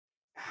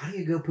how do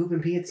you go poop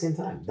and pee at the same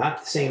time? Not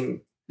the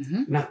same.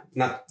 Mm-hmm.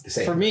 Not the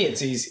same. For me,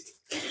 it's easy.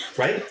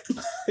 Right?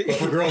 But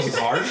for girls, it's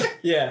hard.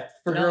 Yeah.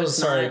 For girls,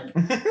 sorry.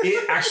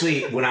 It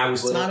actually, when I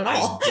was little,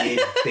 I did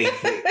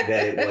think that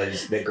it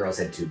was that girls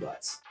had two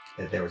butts.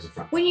 That there was a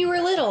front. When you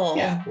were little.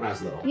 Yeah, when I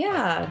was little.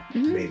 Yeah.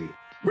 Mm-hmm. Maybe.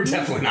 We're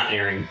definitely not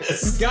airing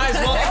this. Guys,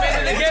 welcome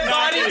into the Get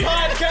Bodied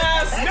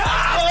Podcast.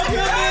 Welcome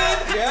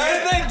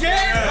in the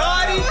Get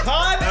Bodied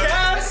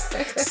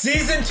Podcast.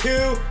 Season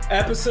 2,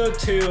 Episode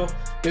 2.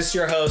 This is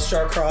your host,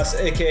 Shark Cross,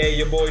 a.k.a.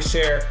 your boy,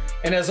 Cher.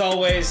 And as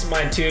always,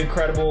 my two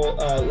incredible,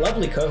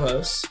 lovely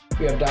co-hosts.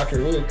 We have Dr.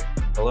 Luke.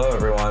 Hello,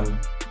 everyone.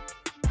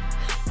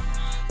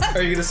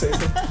 Are you going to say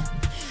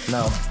something?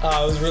 No.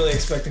 I was really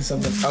expecting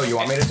something. Oh, you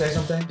want me to say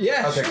something?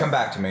 Yeah. Okay, come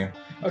back to me.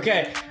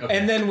 Okay.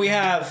 And then we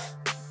have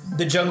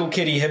the Jungle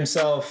Kitty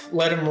himself.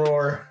 Let him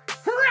roar.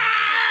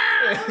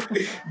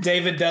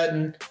 David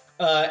Dutton.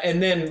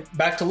 And then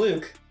back to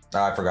Luke.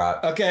 Oh, I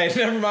forgot. Okay,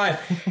 never mind.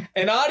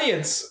 An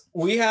audience,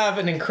 we have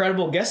an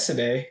incredible guest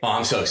today. Oh,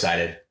 I'm so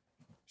excited.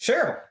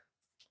 Sheryl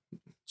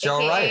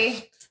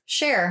Rife.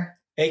 Share.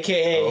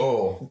 AKA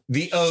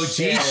the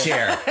OG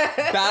Cher.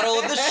 Battle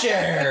of the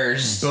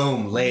Shares.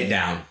 Boom, lay it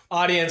down.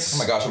 Audience. Oh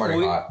my gosh, I'm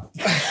already hot.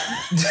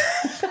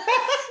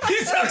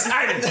 He's so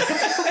excited.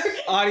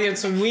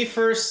 Audience, when we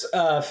first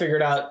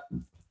figured out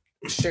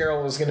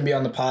Sheryl was going to be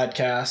on the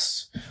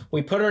podcast,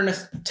 we put her in a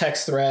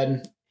text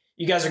thread.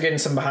 You guys are getting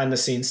some behind the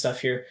scenes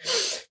stuff here.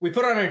 We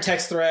put her on her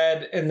text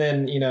thread and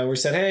then, we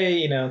said,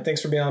 hey,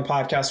 thanks for being on the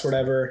podcast,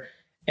 whatever.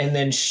 And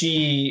then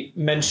she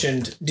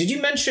mentioned, did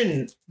you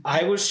mention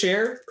I was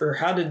Cher, or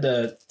how did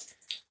the...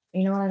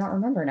 You know what? I don't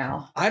remember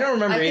now. I don't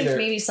remember either. I think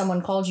maybe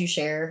someone called you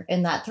Cher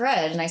in that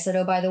thread. And I said,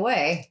 oh, by the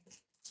way,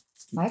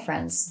 my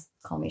friends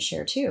call me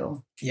Cher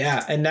too.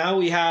 Yeah. And now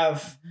we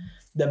have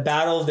the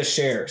Battle of the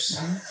Shares,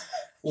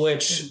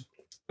 which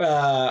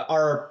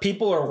our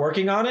people are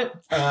working on it.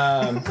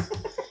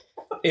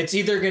 It's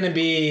either going to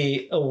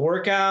be a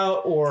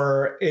workout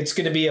or it's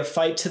going to be a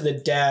fight to the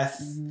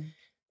death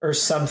or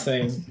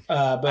something.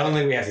 But I don't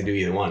think we have to do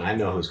either one. I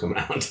know who's coming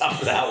out on top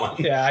of that one.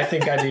 Yeah, I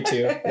think I do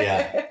too.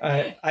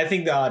 Yeah. I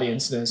think the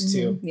audience knows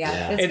too.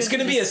 Yeah. It's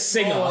going to be a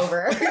sing-off.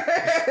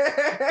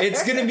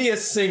 It's going to be a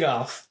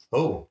sing-off.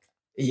 Oh.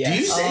 Yes. Do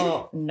you sing?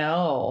 Oh,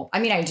 no. I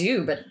mean, I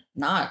do, but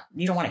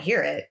you don't want to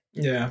hear it.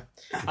 Yeah.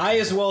 I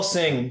as well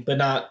sing, but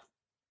not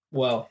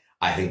well.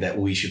 I think that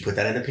we should put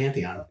that in the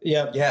Pantheon.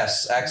 Yep.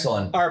 Yes,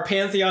 excellent. Our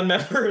Pantheon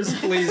members,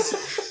 please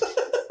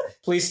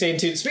stay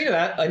tuned. Speaking of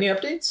that, any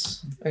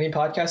updates? Any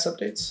podcast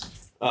updates?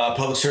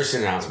 Public service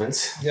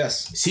announcements.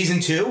 Yes. Season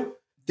 2.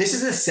 This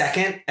is the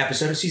second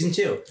episode of season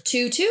 2.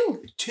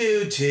 2-2.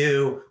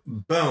 2-2.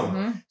 Boom.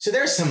 Mm-hmm. So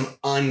there's some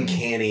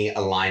uncanny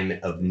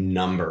alignment of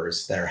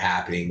numbers that are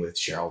happening with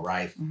Sheryl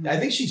Rife. Mm-hmm. I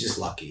think she's just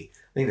lucky.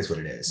 I think that's what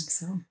it is.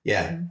 I think so.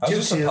 Yeah. That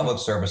was just a public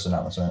service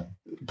announcement.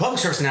 Public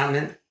service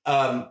announcement.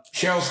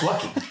 Cheryl's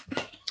lucky.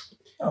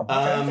 Oh,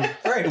 okay.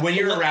 Right. When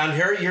you're around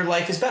her, your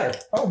life is better.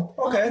 Oh,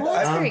 okay. Well,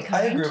 that's very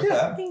kind. I agree with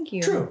that. Thank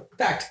you. True.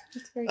 Fact.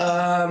 That's very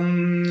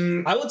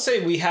kind. I would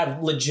say we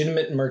have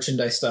legitimate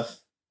merchandise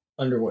stuff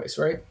underways,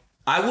 right?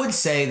 I would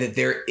say that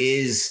there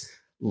is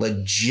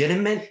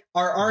legitimate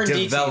our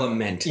R&D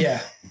development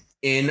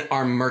in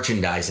our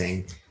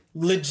merchandising.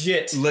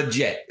 Legit.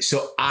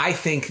 So I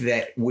think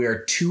that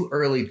we're too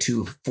early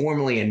to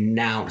formally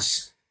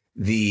announce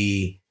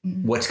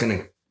what's going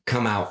to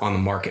come out on the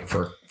market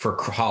for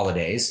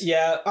holidays.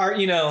 Yeah,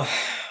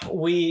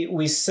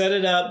 we set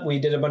it up. We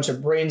did a bunch of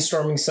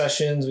brainstorming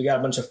sessions. We got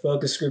a bunch of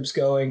focus groups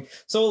going.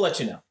 So we'll let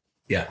you know.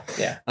 Yeah.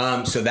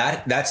 Yeah. So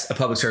that's a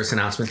public service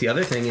announcement. The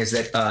other thing is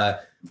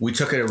that we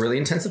took a really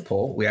intensive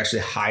poll. We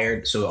actually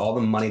hired, so all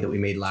the money that we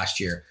made last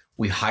year,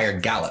 we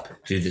hired Gallup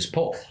to do this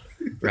poll,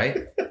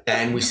 right?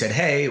 And we said,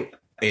 hey,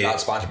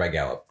 not sponsored by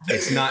Gallup.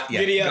 It's not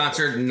yet.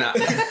 Sponsored, not.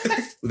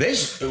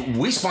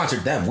 We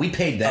sponsored them. We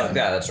paid them. Oh,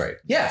 yeah, that's right.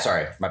 Yeah.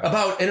 Sorry. My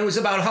bad. And it was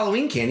about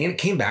Halloween candy, and it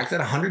came back that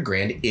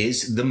 $100,000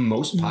 is the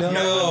most popular.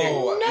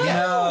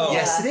 No.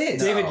 Yes, it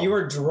is. David, you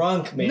were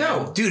drunk, man.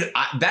 No, dude,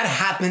 that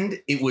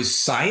happened. It was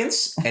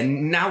science,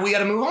 and now we got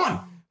to move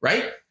on,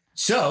 right?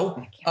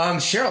 So,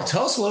 Sheryl,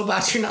 tell us a little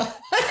about your life.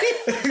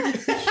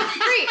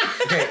 Great.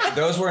 Okay,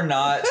 those were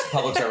not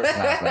public service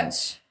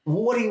announcements.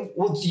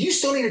 You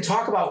still need to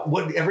talk about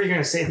whatever you're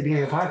going to say at the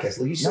beginning of the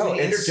podcast. You still need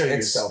to interject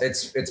yourself.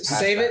 It's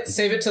save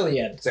it till the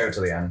end. Save it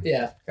till the end.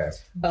 Yeah. Okay.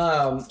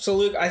 So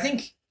Luke, I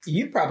think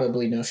you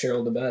probably know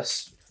Sheryl the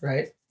best,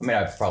 right? I mean,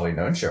 I've probably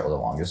known Sheryl the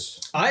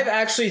longest. I've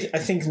actually, I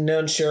think,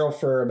 known Sheryl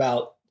for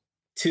about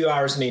 2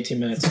 hours and 18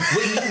 minutes.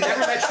 Well, you never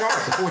met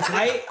Sheryl before.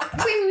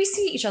 We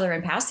see each other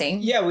in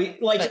passing. Yeah,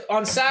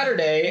 on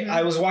Saturday,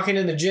 I was walking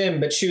in the gym,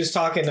 but she was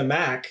talking to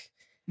Mac,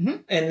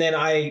 and then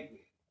I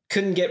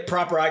couldn't get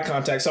proper eye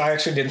contact, so I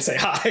actually didn't say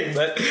hi,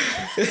 but...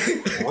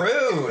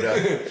 Rude!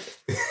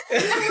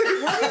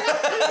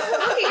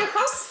 Walking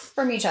across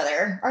from each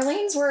other. Our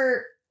lanes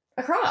were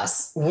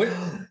across. What?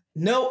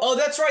 No. Oh,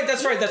 that's right.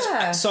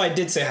 Yeah. So I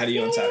did say hi to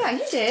you on Saturday. Yeah,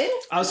 you did.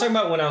 I was talking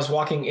about when I was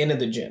walking into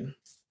the gym.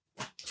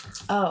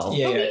 Oh,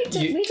 Yeah, but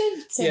yeah. we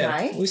did say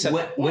hi. We said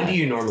When do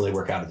you normally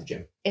work out at the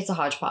gym? It's a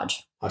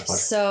hodgepodge. Hodgepodge.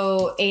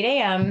 So 8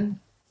 a.m.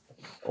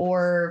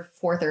 or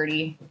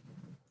 4:30,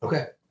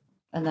 Okay.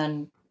 and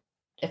then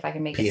if I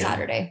can make it PM.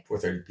 Saturday,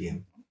 4:30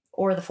 p.m.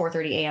 or the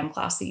 4:30 a.m.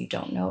 class that you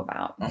don't know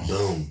about.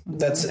 Boom.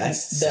 that's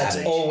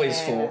savage. always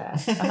full.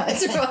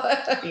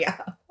 Yeah,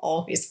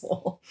 always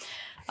full.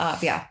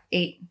 Yeah,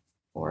 8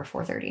 or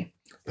 4:30.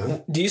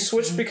 Do you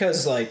switch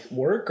because like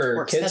work or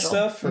Work kid schedule.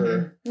 stuff or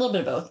Mhm. A little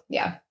bit of both.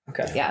 Yeah.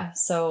 okay? Yeah.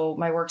 So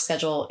my work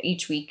schedule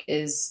each week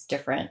is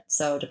different.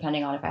 So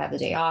depending on if I have the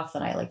day off,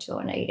 then I like to go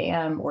in at 8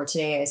 a.m. Or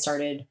today I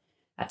started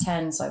at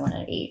 10, so I went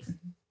at 8.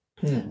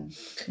 And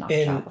knocked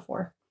it And- out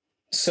before.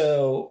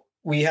 So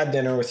we had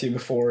dinner with you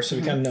before, so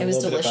we kind of know It was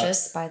a little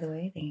delicious, by the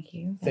way. Thank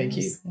you. Thank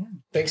you. Yeah.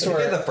 Thanks You're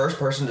for the first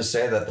person to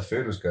say that the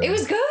food was good. It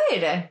was good.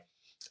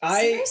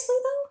 Seriously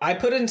though? I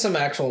put in some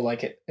actual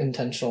like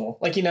intentional,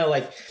 like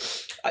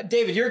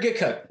David, you're a good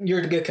cook. You're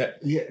a good cook.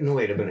 Yeah, no,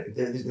 wait a minute.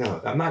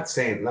 No, I'm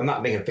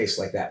not making a face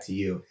like that to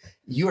you.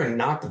 You are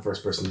not the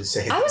first person to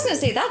say I was going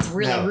to say that's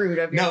really No. rude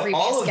of your No,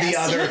 previous all of guest. the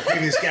other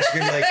previous guests are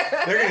going to be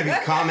like, they're going to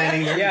be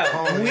commenting. They're Yeah,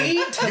 gonna be calling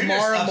we in.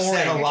 tomorrow You just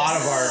upset morning a lot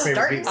of our favorite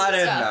Starting people. I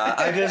did Stuff. not.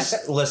 I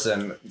just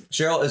listen.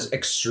 Cheryl is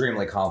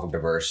extremely conflict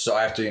averse, so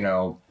I have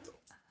to,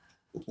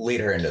 lead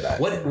her into that.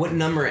 What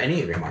number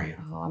Enneagram are you?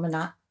 Oh, I'm a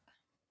not.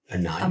 A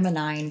 9? I'm a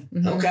 9.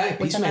 Mhm. Okay, With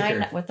a peacemaker.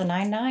 9 with a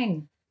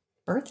 9/9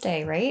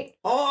 birthday, right?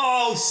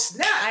 Oh,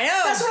 snap. I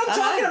know. That's what I'm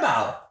talking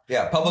about.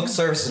 Yeah, public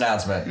service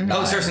announcement. Mhm.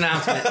 Oh, first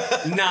announcement.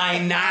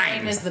 9-9.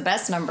 9 is the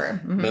best number.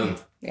 Mhm. Boom.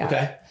 Yeah.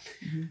 Okay.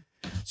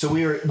 So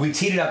we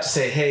teed it up to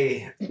say,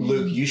 hey,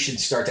 Luke, you should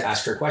start to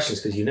ask her questions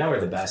because you know her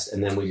the best.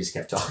 And then we just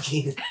kept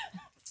talking.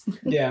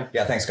 Yeah.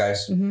 Yeah, thanks,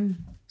 guys. Mhm.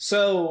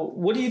 So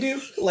what do you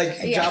do? Like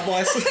Yeah. job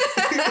wise?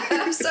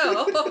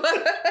 So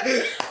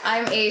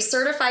I'm a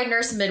certified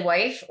nurse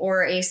midwife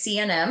or a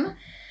CNM,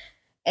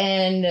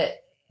 and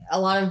a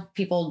lot of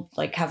people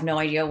have no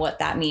idea what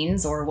that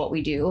means or what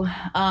we do.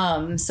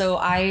 So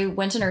I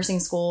went to nursing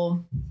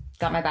school,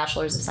 got my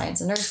bachelor's of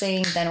science in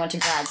nursing, then went to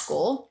grad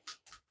school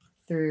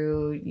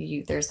through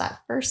you. There's that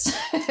first.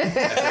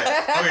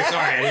 Okay,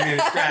 sorry. I didn't mean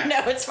to distract. No,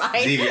 it's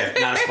fine. Zevia,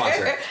 not a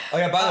sponsor. Oh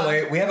yeah, by the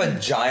way, we have a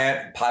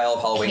giant pile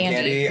of Halloween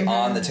Candy. candy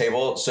on the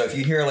table. So if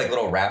you hear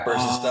little wrappers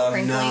and stuff,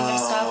 Sprinkling and No.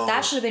 stuff.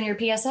 That should have been your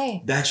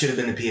PSA. That should have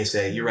been the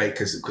PSA. You're right,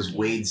 because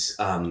Wade's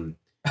Oh.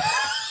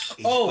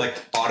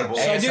 audible.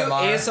 Should I do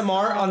ASMR.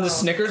 ASMR on the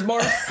Snickers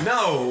bar?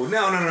 No.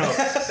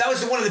 That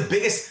was one of the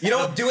biggest. you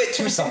don't do it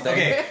to something.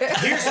 Okay,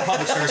 here's the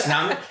public service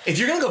announcement. If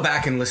you're gonna go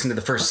back and listen to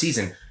the first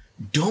season,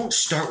 don't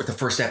start with the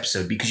first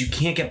episode because you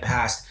can't get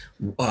past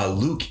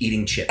Luke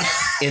eating chips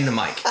in the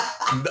mic.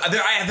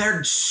 I have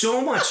heard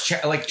so much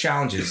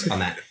challenges on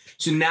that.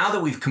 So now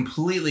that we've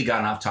completely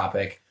gotten off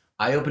topic,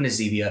 I open a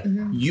Zevia.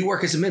 You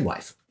work as a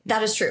midwife.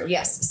 That is true.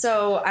 Yes.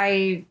 So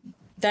I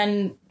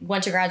then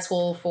went to grad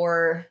school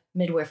for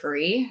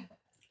midwifery.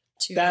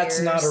 2 That's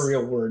years. not a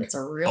real word. It's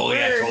a real Oh word.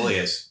 yeah, it totally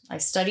is. I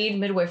studied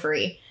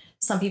midwifery.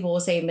 Some people will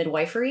say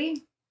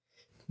midwifery.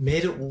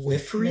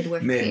 Midwifery?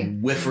 Midwifery.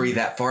 Midwifery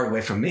that far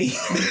away from me.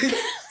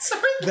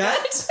 Sorry.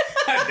 That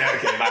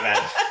Okay, my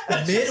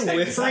bad.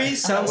 midwifery That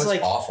sounds was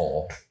like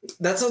awful.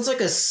 that sounds like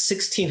a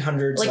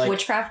 1600s Like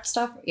witchcraft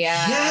stuff?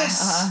 Yeah.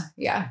 Yes.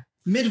 Yeah.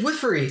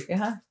 midwifery.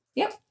 Yeah.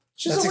 Yep.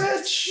 She's That's a a-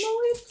 witch.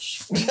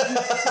 Witch.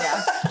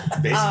 Yeah.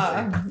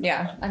 Basically.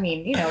 Yeah. I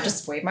mean,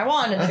 just wave my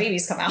wand and the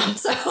babies come out.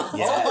 So that's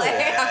all I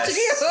have to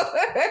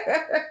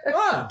do.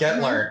 Ah,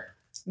 Get learned.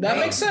 that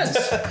makes sense.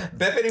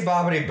 Bippity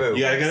bobbity boo.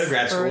 You gotta go to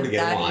grad school For to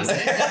get that one. reason.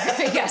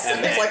 Yes.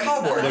 And It's like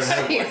Hogwarts. Learn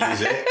how to Yeah.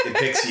 use it. It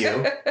picks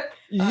you.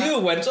 You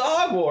went to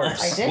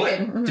Hogwarts. I did. What?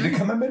 Mhm. To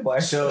become a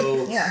midwife.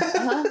 So Yeah.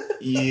 Uh-huh.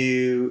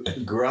 you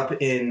grew up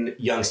in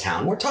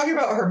Youngstown. We're talking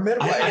about her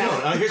midwife. I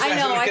know. Here's I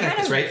know. I connect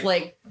kind this, of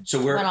right?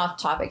 So went off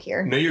topic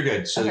here. No, you're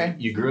good. So Okay.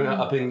 you grew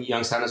up in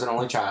Youngstown as an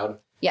only child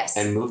Yes.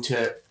 and moved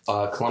to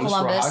Columbus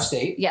for Ohio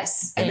State.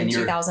 Yes. And in then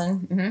you're-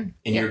 2000. Mhm. And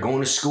Yeah. you're going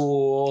to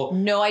school.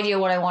 No idea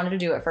what I wanted to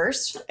do at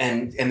first.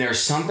 And there's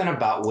something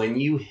about when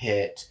you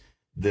hit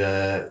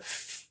the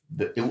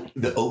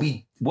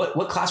OB.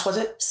 What class was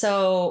it?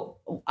 So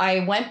I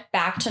went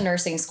back to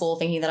nursing school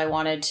thinking that I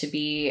wanted to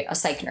be a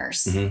psych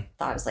nurse. Mhm.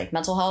 Thought I was like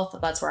mental health.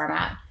 That's where I'm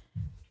at.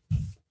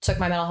 Took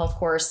my mental health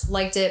course,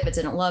 liked it, but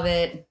didn't love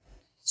it.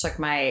 Took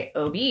my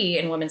OB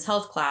and women's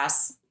health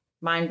class.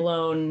 Mind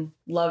blown.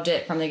 Loved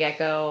it from the get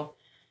go.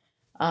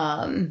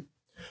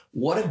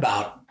 What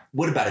about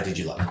it did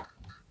you love?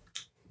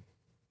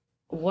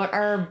 What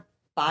our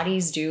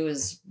bodies do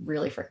is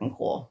really freaking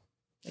cool.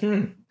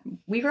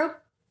 We grow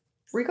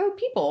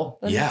people.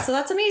 Yeah. So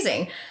that's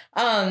amazing.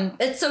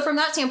 So from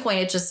that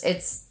standpoint,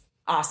 it's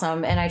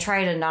awesome. And I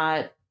try to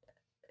not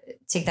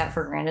take that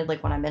for granted.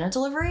 Like when I'm in a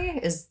delivery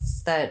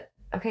is that,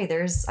 okay,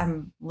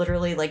 I'm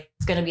literally going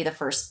to be the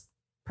first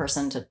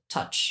person to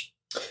touch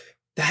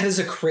That is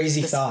a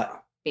crazy This-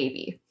 thought.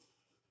 baby.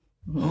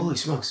 Mhm. Holy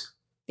smokes.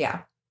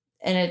 Yeah.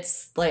 And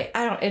it's like,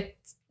 I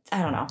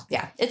don't know.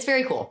 Yeah. It's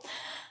very cool.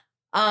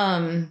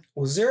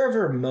 Was there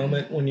ever a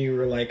moment when you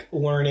were like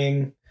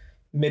learning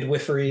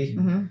midwifery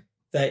Mhm.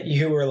 that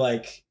you were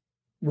like,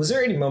 was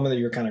there any moment that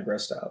you were kind of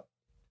grossed out?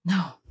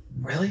 No.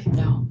 Really?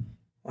 No.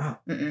 Wow.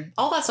 Mm-mm.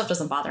 All that stuff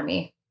doesn't bother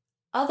me.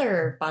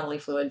 Other bodily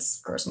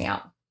fluids gross me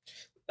out.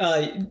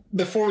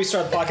 Before we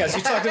start the podcast,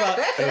 you talked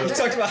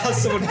about how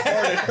someone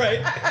farted,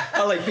 right?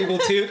 How like people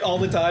toot all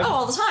the time. Oh,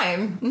 all the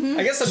time. Mm-hmm.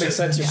 I guess that makes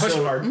sense. You're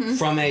pushing hard.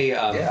 From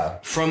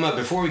a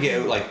before we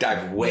get like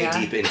dive way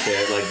deep into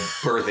like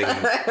birthing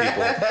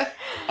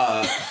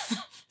people,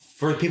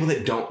 for people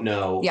that don't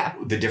know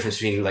the difference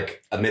between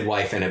like a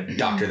midwife and a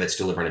doctor that's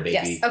delivering a baby.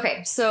 Yes.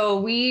 Okay.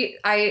 So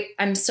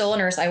I'm still a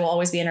nurse. I will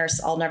always be a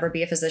nurse. I'll never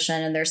be a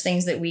physician. And there's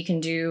things that we can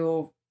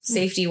do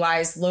safety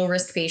wise, low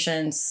risk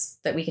patients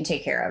that we can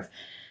take care of.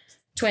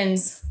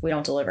 Twins, we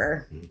don't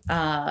deliver.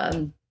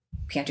 Can't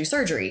do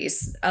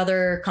surgeries.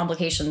 Other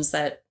complications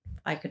that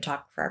I could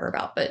talk forever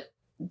about, but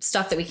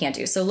stuff that we can't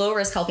do. So low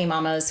risk healthy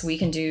mamas, we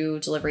can do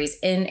deliveries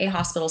in a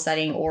hospital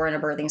setting or in a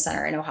birthing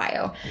center in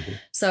Ohio. Mm-hmm.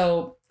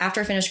 So after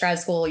I finish grad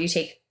school, you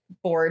take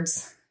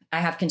boards. I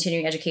have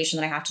continuing education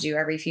that I have to do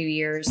every few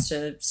years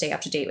to stay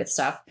up to date with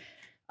stuff.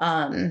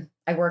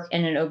 I work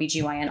in an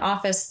OBGYN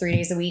office 3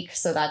 days a week.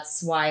 So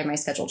that's why my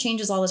schedule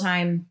changes all the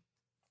time.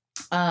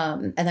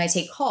 And I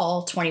take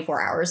call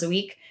 24 hours a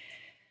week,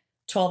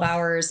 12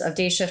 hours of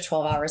day shift,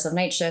 12 hours of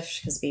night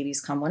shift, because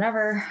babies come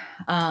whenever.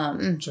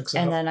 And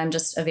then I'm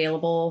just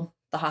available.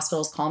 The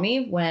hospitals call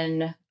me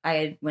when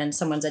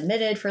someone's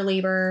admitted for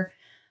labor.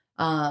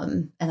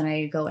 And then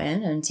I go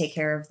in and take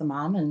care of the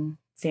mom and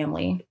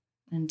family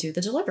and do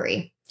the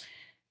delivery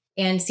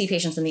and see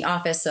patients in the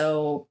office.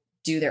 So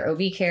do their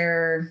OB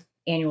care,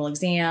 annual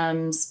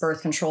exams,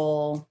 birth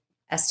control,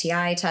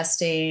 STI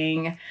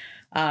testing,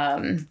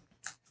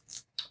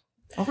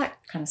 all that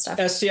kind of stuff.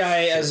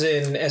 STI as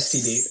in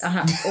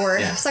STD. Or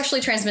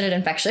sexually transmitted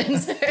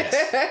infections.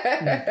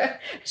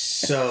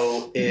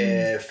 So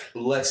if,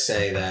 let's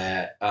say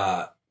that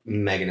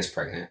Megan is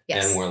pregnant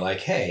and we're like,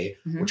 hey,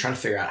 we're trying to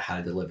figure out how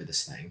to deliver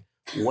this thing.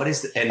 What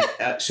is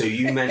so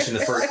you mentioned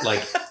the first,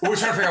 like, we're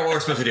trying to figure out what we're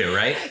supposed to do,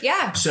 right?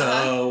 Yeah.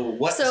 So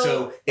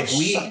if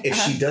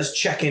she does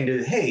check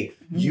into, hey,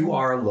 you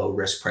are a low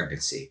risk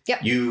pregnancy.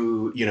 Yep.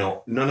 You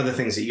know, none of the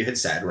things that you had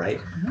said, right?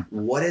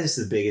 What is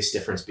the biggest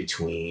difference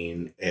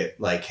between it,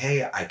 like,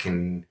 hey, I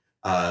can,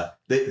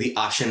 the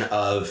option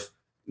of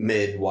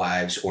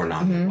midwives or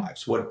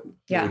non-midwives? What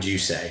would you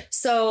say?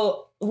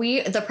 So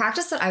the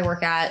practice that I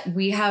work at,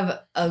 we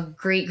have a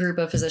great group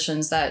of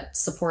physicians that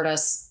support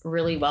us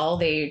really well.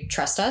 They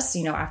trust us,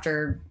 you know,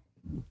 after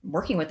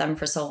working with them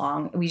for so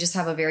long, we just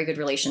have a very good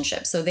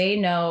relationship. So they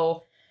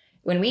know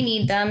when we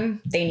need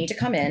them, they need to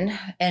come in,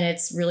 and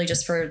it's really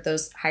just for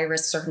those high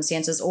risk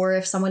circumstances. Or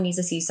if someone needs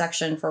a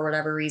C-section for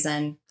whatever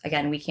reason,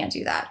 again, we can't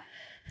do that.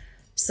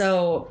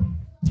 So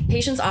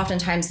patients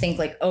oftentimes think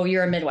like, oh,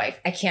 you're a midwife,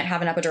 I can't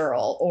have an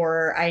epidural,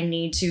 or I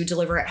need to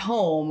deliver at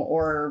home,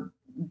 or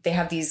they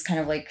have these kind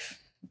of like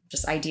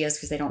just ideas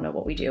because they don't know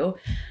what we do.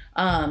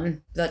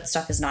 That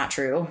stuff is not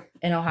true.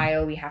 In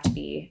Ohio, we have to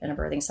be in a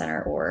birthing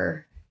center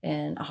or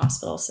in a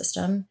hospital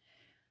system.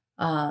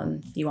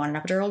 You want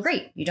an epidural?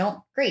 Great. You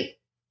don't? Great.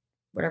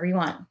 Whatever you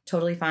want.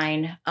 Totally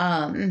fine.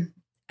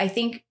 I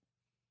think,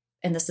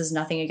 and this is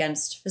nothing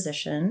against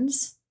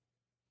physicians.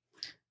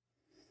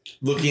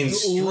 Looking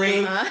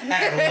straight at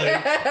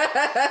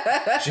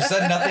Luke. She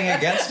said nothing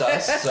against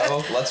us,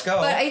 so let's go.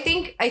 But I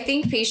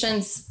think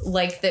patients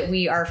like that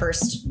we are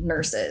first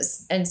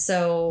nurses. And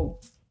so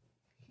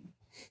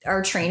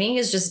our training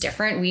is just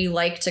different. We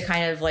like to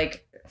kind of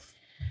like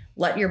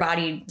let your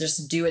body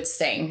just do its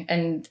thing.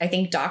 And I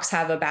think docs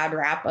have a bad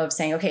rap of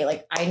saying, okay,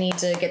 like I need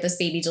to get this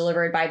baby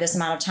delivered by this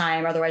amount of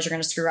time, otherwise you're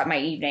going to screw up my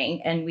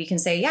evening. And we can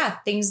say, yeah,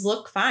 things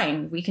look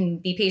fine. We can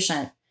be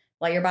patient.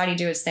 Let your body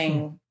do its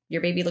thing.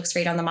 Your baby looks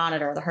great on the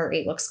monitor. The heart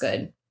rate looks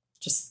good.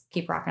 Just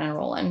keep rocking and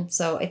rolling.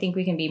 So I think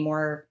we can be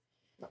more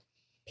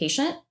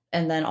patient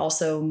and then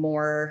also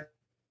more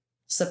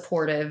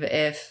supportive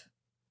if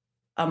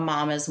a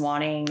mom is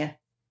wanting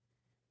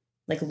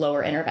like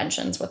lower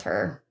interventions with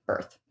her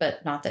birth,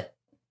 but not that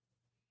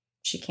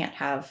she can't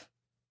have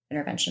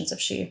interventions if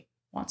she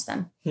wants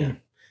them. Yeah.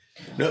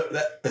 No,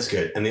 that's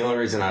good. And the only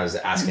reason I was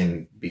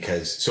asking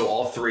because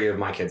all three of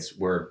my kids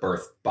were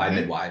birthed by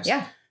midwives.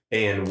 Yeah.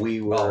 And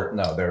we were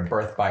no, they're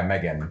birthed by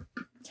Megan.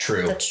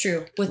 True. That's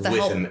true. With the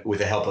help. With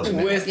the help of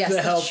with yes,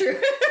 the help true.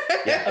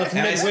 of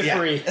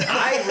midwifery.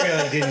 I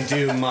really didn't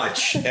do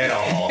much at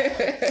all.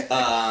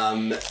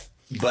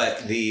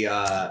 But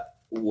the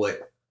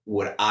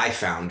what I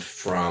found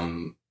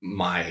from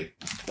my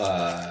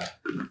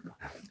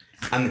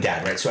I'm the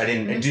dad, right? So I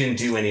didn't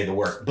do any of the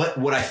work. But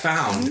what I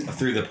found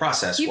through the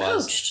process you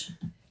was coached.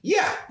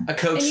 Yeah, a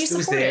coach who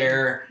was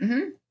there.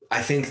 Mm-hmm.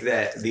 I think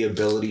that the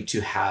ability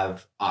to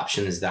have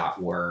options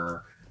that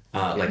were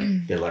like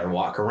they let her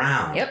walk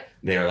around. Yep.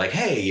 They're like,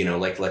 hey, you know,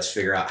 like let's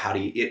figure out how to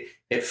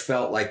it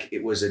felt like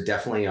it was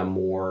definitely a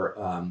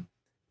more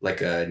like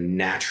a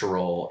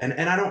natural and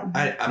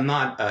I'm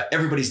not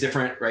everybody's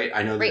different, right?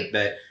 I know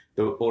that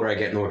the older I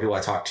get and the more people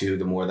I talk to,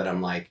 the more that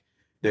I'm like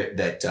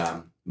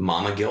that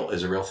mama guilt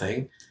is a real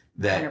thing.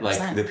 That 100%.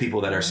 Like the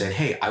people that are saying,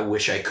 hey, I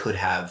wish I could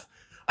have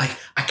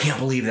I can't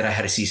believe that I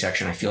had a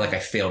C-section. I feel like I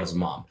failed as a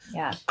mom.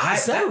 Yeah.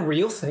 Is that a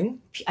real thing?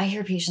 I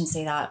hear patients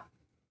say that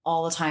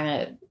all the time,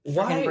 and it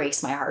freaking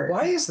breaks my heart.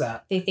 Why is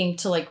that? They think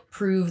to like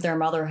prove their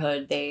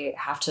motherhood, they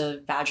have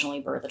to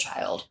vaginally birth a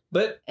child.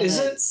 But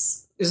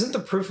isn't the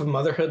proof of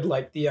motherhood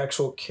like the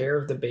actual care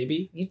of the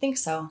baby? You'd think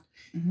so.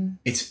 Mm-hmm.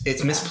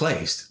 It's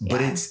misplaced,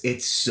 but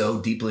it's so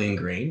deeply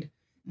ingrained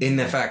in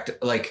the fact,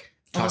 like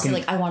talking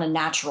like I want a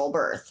natural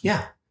birth.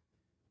 Yeah.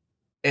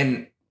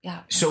 And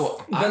yeah.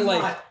 So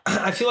but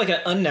I feel like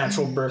an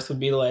unnatural birth would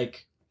be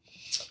like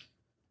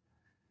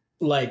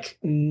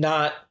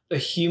not a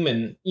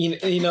human,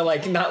 you know,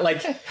 like not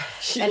like an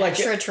like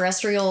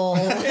extraterrestrial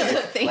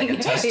thing. Like a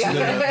test tube.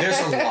 No,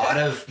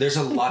 there's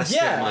a lot of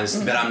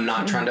stigmas that I'm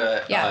not trying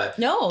to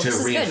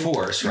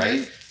reinforce,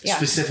 right? Yeah.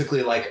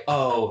 Specifically, like,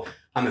 oh,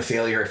 I'm a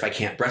failure if I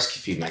can't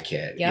breastfeed my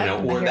kid, you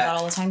know, or I hear that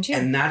all the time too.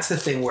 And that's the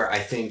thing where I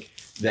think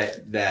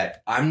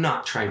that I'm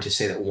not trying to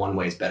say that one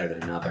way is better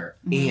than another,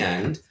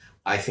 and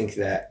I think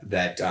that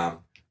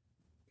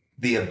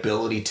the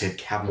ability to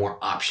have more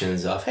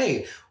options of,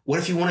 hey, what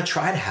if you want to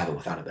try to have it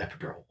without an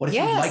epidural? What if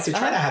you'd like to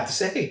try to have to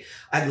say, hey,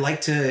 I'd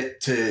like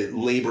to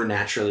labor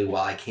naturally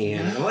while I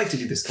can, and I'd like to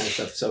do this kind of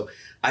stuff. So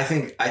I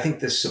think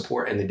the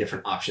support and the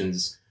different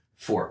options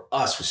for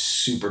us was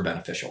super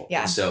beneficial.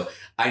 Yeah. And so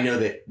I know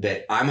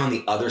that I'm on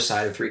the other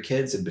side of 3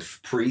 kids, and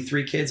pre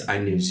 3 kids, I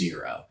knew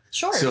 0.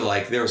 Sure. So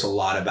like there was a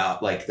lot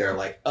about like they're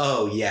like,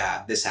 oh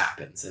yeah, this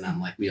happens, and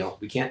I'm like, we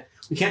can't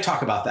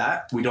talk about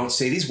that. We don't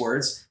say these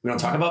words. We don't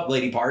talk about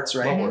lady parts,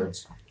 right? What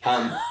words?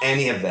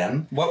 Any of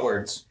them. What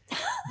words?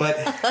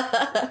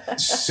 But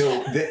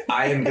so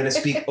I am going to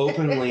speak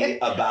openly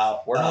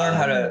about. We're gonna learn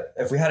how to.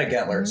 If we had a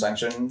Gentler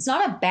section, it's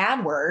not a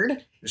bad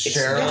word.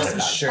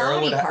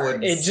 Cheryl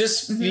would. It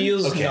just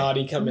feels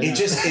naughty coming. It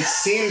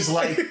seems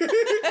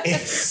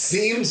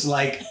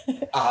like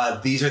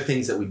these are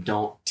things that we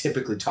don't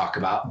typically talk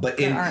about, but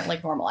they aren't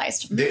like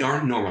normalized. They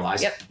aren't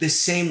normalized. Yep. The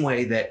same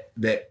way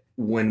that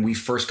when we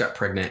first got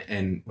pregnant,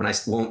 and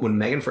when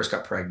Megan first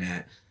got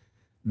pregnant,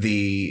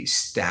 the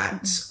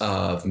stats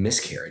of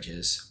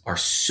miscarriages are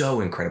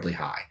so incredibly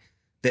high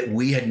that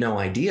we had no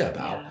idea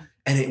about. Yeah.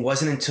 And it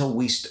wasn't until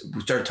we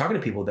started talking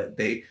to people that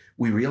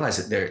we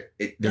realized that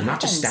they're not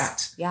just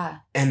stats. Yeah.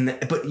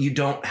 But you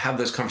don't have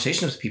those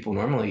conversations with people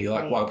normally. You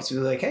like walk up to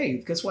people like,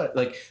 hey, guess what?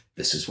 Like,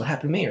 this is what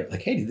happened to me. Or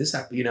like, hey, did this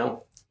happen? You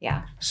know?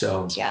 Yeah.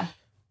 So yeah.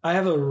 I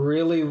have a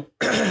really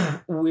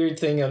weird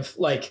thing of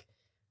like,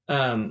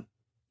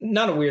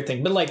 not a weird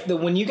thing, but like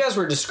when you guys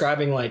were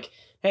describing like,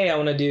 hey, I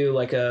want to do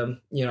like I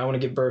want to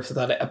give birth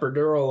without an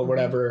epidural or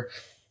whatever.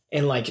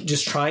 And like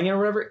just trying it or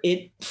whatever,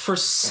 it for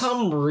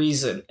some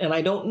reason, and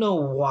I don't know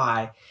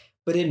why,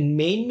 but it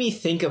made me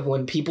think of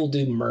when people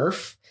do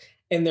MRF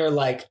and they're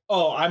like,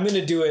 oh, I'm going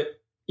to do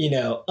it,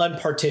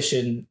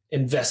 unpartitioned,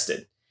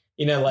 invested,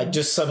 like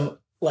just some,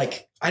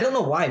 like, I don't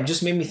know why. It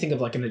just made me think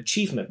of like an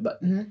achievement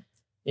button,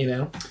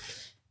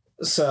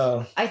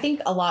 So I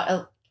think a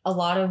lot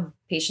of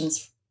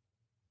patients,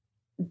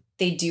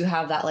 they do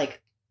have that,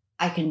 like,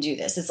 I can do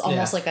this. It's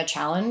almost like a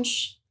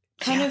challenge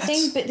kind of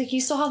thing, but like,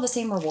 you still have the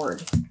same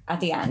reward at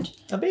the end.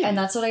 And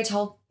that's what I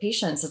tell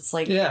patients. It's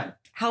like,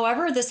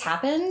 however this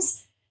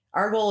happens,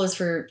 our goal is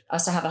for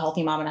us to have a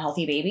healthy mom and a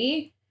healthy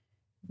baby.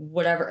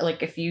 Whatever,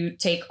 like if you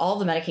take all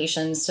the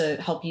medications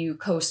to help you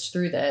coast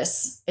through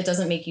this, it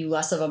doesn't make you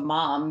less of a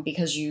mom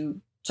because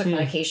you took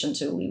medication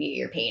to alleviate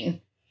your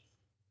pain.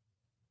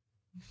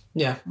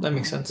 Yeah, that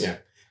makes sense. Yeah.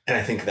 And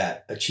I think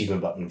that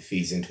achievement button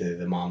feeds into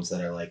the moms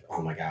that are like,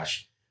 oh my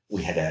gosh,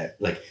 we had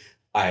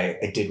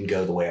it didn't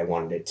go the way I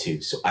wanted it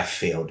to. So I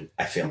failed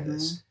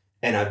this.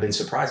 And I've been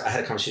surprised. I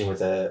had a conversation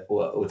with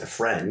a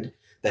friend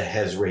that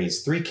has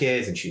raised 3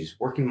 kids and she's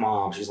working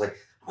mom. She's like,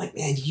 I'm like,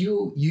 man,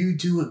 you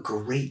do a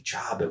great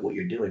job at what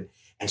you're doing.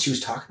 And she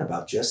was talking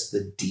about just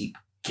the deep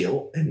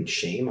guilt and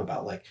shame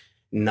about like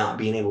not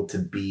being able to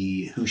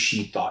be who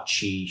she thought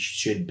she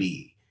should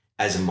be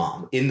as a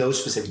mom in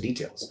those specific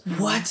details.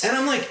 What? And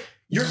I'm like,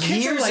 your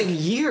kids are like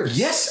years.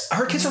 Yes,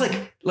 her kids are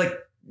like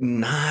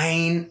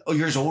 9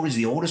 years old is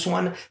the oldest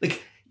one.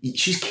 Like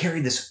she's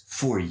carried this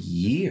for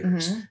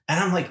years. And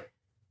I'm like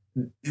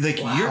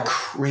wow. You're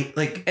crazy.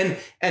 Like,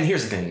 and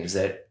here's the thing is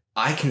that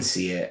I can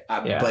see it,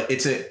 but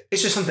it's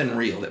just something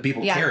real that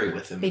people carry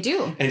with them. They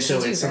do. And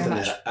so it's something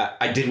that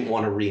I didn't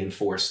want to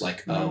reinforce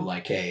like,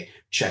 hey,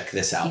 check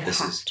this out. You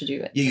have to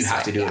do it. You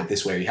have to do it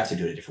this way, or you have to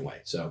do it a different way.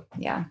 So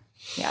yeah.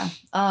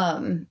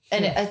 And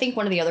I think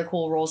one of the other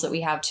cool roles that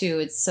we have too,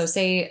 it's so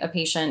say a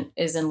patient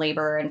is in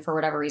labor and for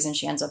whatever reason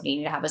she ends up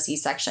needing to have a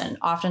C-section.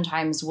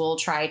 Oftentimes we'll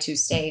try to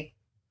stay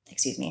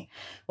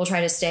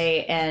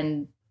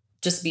and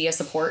just be a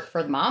support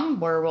for the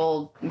mom where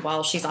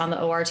while she's on the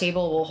OR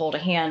table, we'll hold a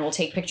hand, we'll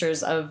take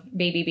pictures of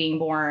baby being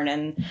born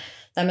and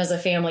them as a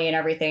family and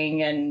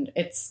everything. And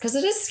it's because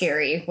it is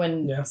scary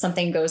when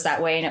something goes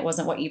that way and it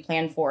wasn't what you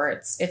planned for.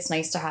 It's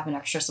nice to have an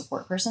extra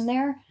support person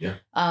there. Yeah.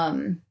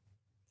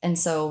 And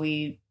so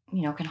we,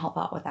 can help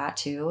out with that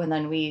too. And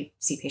then we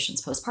see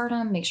patients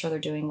postpartum, make sure they're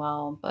doing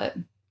well, but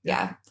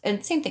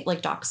and same thing,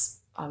 like docs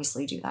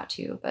obviously do that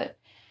too. But,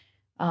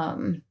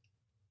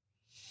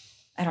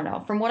 I don't know.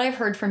 From what I've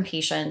heard from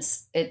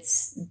patients,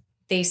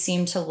 they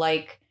seem to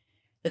like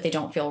that they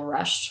don't feel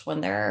rushed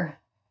when they're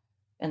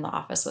in the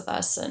office with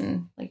us,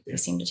 and like they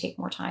seem to take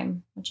more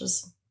time, which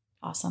is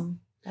awesome.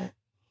 But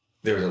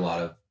there was a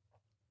lot of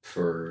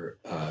for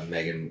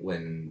Megan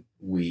when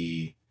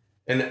we,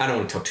 and I don't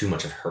want to tell too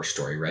much of her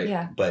story, right?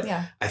 Yeah. But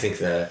yeah. I think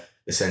the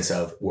sense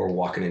of we're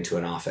walking into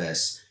an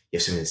office, you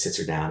have somebody that sits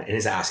her down and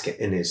is asking,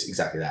 and is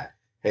exactly that.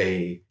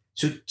 Hey,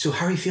 so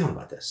how are you feeling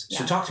about this?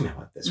 So Yeah. talk to me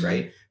about this,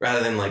 right?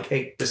 Rather than like,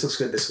 hey, this looks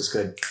good.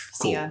 Cool.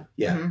 See ya.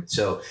 Yeah. Mhm.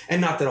 So, and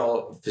not that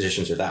all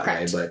physicians are that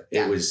Correct. way, but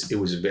Yeah. it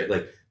was a bit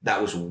like,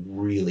 that was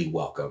really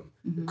welcome.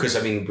 Mhm. Because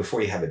I mean,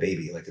 before you have a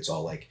baby, like it's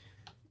all like,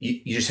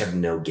 you just have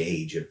no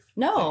gauge of.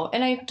 No,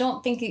 and I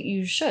don't think that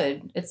you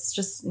should. It's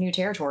just new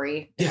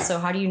territory. Yeah. And so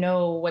how do you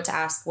know what to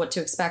ask, what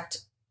to expect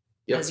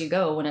as you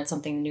go when it's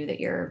something new that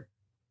you're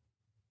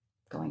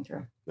going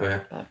through? Oh,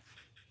 yeah. But,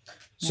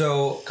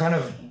 So kind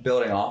of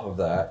building off of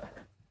that,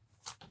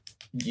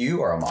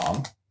 you are a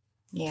mom.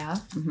 yeah.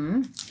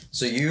 Mm-hmm.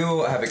 So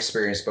you have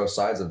experienced both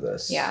sides of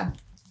this. Yeah.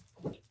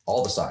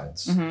 All the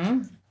sides.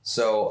 Mm-hmm.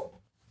 So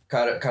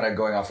kind of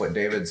going off what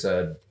David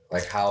said,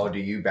 like how do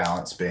you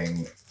balance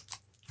being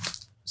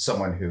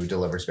someone who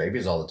delivers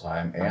babies all the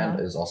time and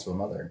is also a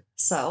mother?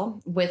 So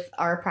with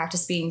our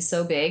practice being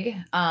so big,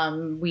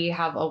 we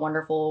have a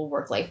wonderful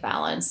work-life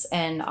balance,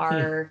 and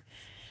our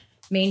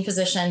main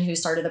physician who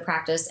started the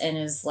practice and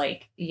is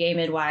like, yay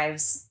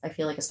midwives. I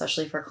feel like,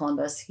 especially for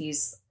Columbus,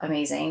 he's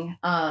amazing.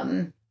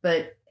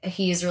 But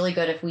he's really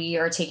good. If we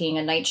are taking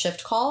a night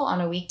shift call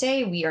on a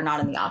weekday, we are not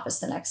in the office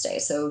the next day.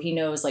 So he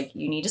knows like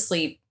you need to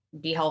sleep,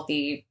 be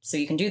healthy so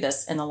you can do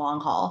this in the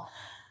long haul.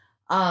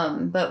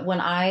 But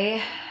when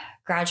I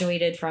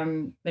graduated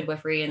from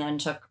midwifery and then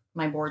took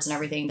my boards and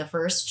everything, the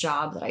first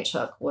job that I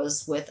took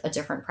was with a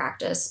different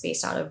practice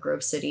based out of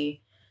Grove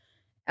City,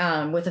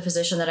 with a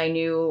physician that I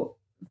knew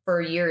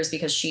for years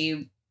because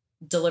she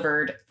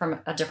delivered from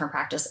a different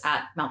practice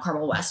at Mount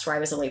Carmel West, where I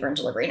was a labor and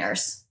delivery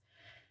nurse.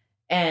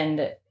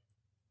 And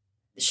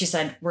she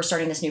said, we're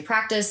starting this new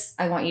practice.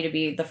 I want you to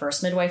be the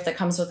first midwife that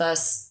comes with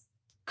us.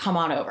 Come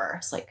on over.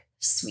 It's like,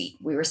 sweet.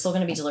 We were still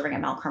going to be delivering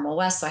at Mount Carmel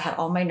West. So I had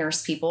all my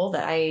nurse people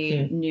that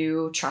I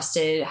knew,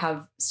 trusted,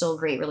 have still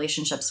great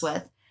relationships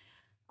with.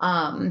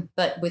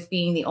 But with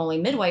being the only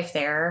midwife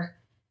there,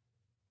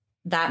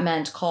 that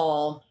meant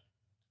call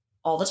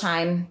all the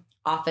time,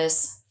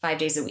 office 5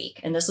 days a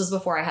week. And this was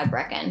before I had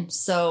Brecken.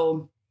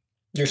 So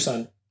Your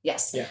son.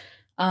 yes. Yeah.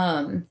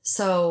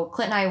 So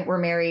Clint and I were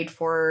married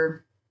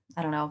for,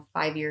 I don't know,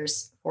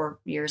 4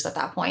 years at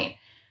that point.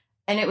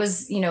 And it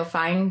was,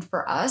 fine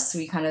for us.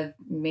 We kind of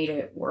made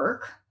it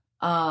work.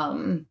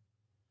 But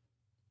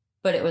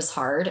it was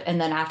hard. And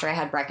then after I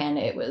had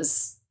Brecken, it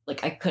was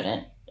like, I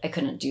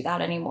couldn't do that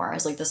anymore. I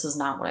was like, this was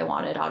not what I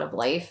wanted out of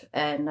life.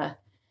 And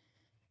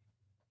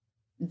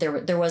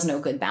there was no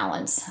good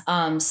balance.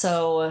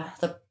 So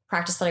the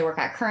practice that I work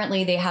at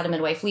currently, they had a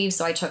midwife leave.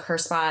 So I took her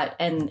spot,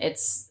 and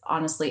it's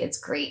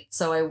great.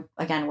 So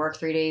I, again, work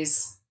 3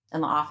 days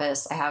in the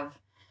office. I have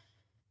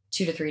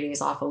 2 to 3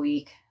 days off a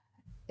week.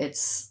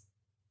 It's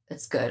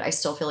good. I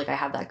still feel like I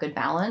have that good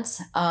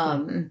balance.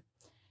 From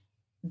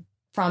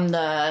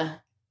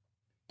the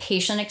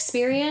patient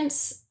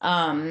experience,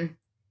 from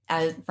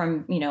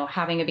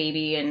having a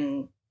baby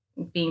and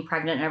being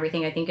pregnant and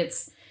everything, I think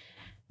it's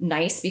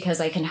nice because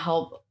I can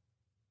help.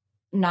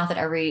 Not that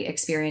every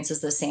experience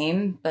is the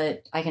same,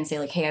 but I can say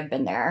like, hey, I've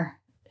been there.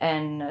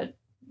 And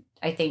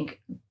I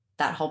think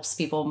that helps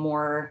people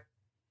more,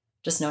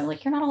 just knowing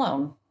like, you're not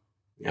alone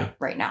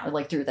right now,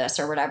 like through this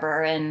or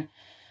whatever. And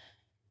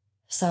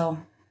so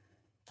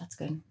that's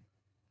good.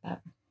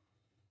 But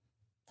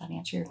that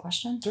answer your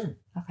question? Sure.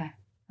 Okay.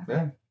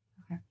 Yeah.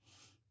 Okay.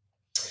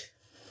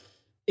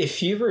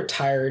 If you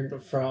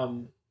retired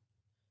from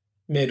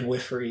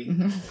midwifery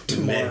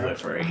tomorrow,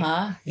 Midwifery.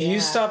 Huh? if you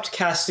stopped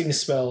casting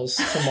spells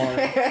tomorrow,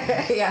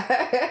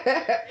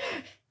 Yeah.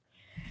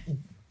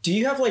 do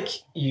you have like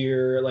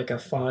a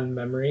fond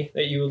memory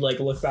that you would like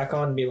look back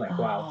on and be like,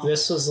 wow,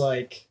 this was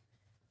like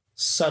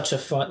such a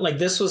fun, like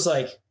this was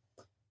like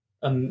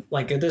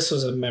this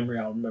was a memory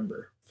I'll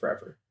remember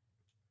forever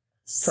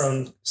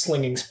from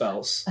slinging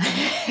spells.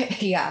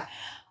 Yeah.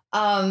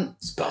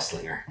 Spell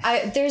slinger.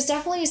 There's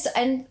definitely,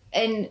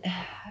 and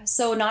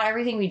so not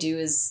everything we do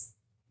is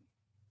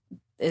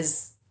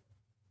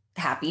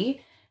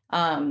happy.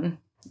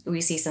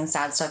 We see some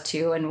sad stuff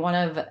too. And one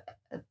of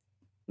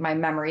my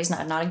memories,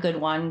 not a good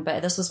one,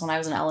 but this was when I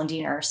was an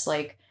L&D nurse,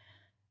 like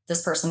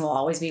this person will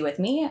always be with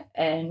me.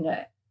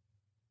 And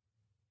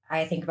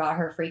I think about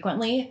her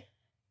frequently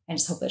and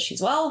just hope that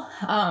she's well.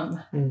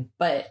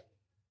 But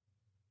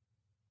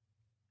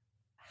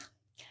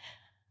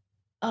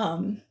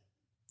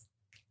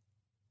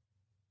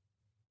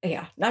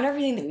yeah, not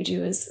everything that we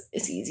do is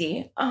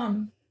easy.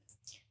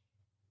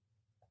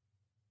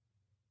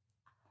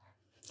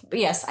 But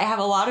yes, I have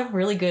a lot of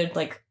really good,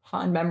 like,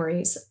 fond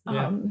memories.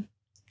 Yeah.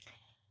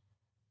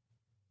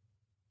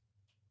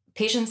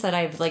 patients that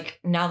I've like,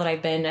 now that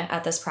I've been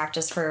at this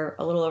practice for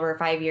a little over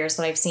 5 years,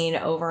 that I've seen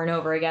over and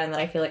over again, that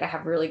I feel like I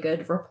have really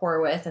good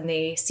rapport with, and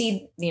they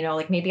see, you know,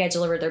 like maybe I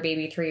delivered their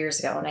baby 3 years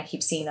ago and I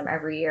keep seeing them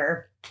every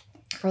year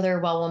for their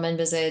well woman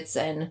visits.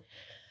 And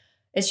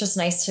it's just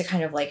nice to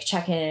kind of like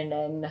check in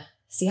and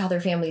see how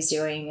their family's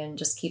doing and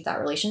just keep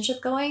that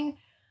relationship going.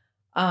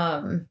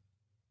 But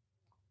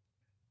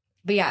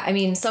yeah, I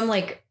mean, some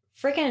like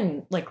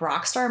freaking like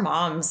rock star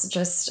moms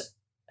just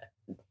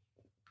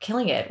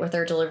killing it with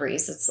their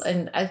deliveries.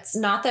 It's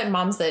not that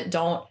moms that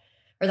don't,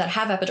 or that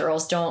have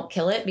epidurals don't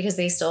kill it, because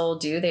they still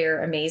do.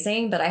 They're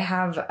amazing. But I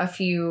have a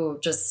few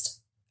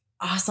just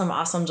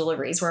awesome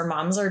deliveries where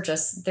moms are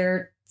just,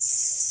 they're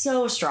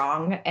so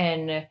strong,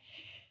 and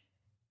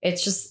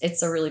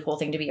it's a really cool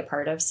thing to be a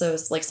part of. So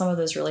it's like some of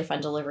those really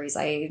fun deliveries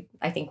I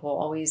think will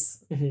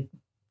always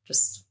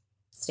just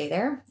stay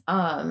there.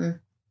 Yeah.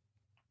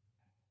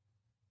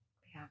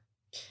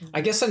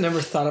 I guess I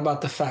never thought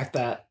about the fact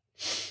that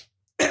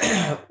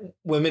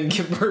women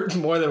give birth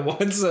more than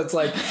once. So it's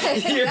like,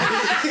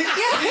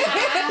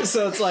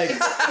 so it's like, it's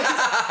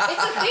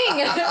a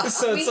thing.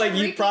 So it's like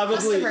you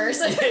probably,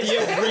 you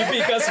have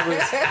repeat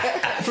customers.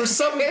 For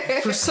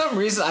some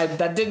reason,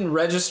 that didn't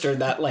register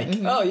that like,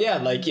 oh yeah,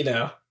 like, you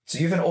know. So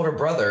you have an older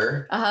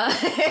brother. How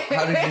did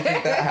you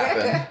think that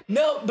happened?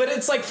 No, but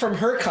it's like from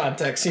her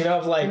context, you know,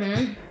 of like,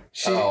 I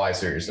see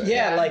what you're saying.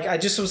 Yeah, like I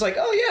just was like,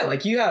 oh yeah,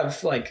 like you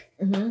have like,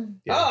 oh,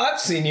 I've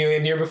seen you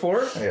in here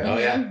before. Yeah. Oh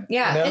yeah.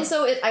 Yeah. You know? And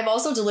so I've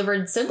also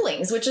delivered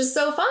siblings, which is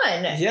so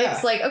fun. Yeah.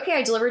 It's like, okay,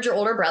 I delivered your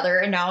older brother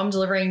and now I'm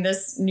delivering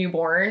this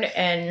newborn.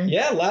 And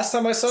yeah, last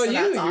time I saw you,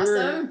 that's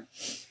awesome.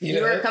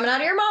 You were coming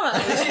out of your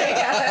mama.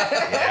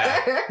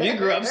 You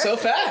grew up so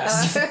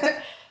fast.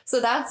 So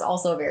that's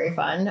also very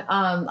fun.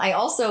 I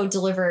also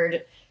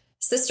delivered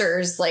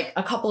sisters like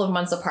a couple of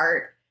months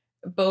apart,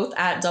 both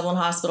at Dublin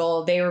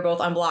Hospital. They were both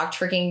unblocked,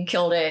 freaking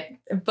killed it,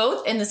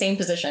 both in the same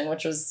position,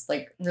 which was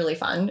like really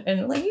fun.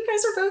 And like, you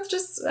guys are both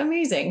just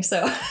amazing.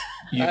 So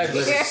you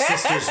delivered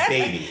sisters'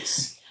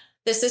 babies.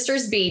 The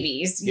sisters'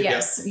 babies. Yep,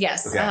 yes.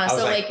 Yes. Okay.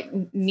 So like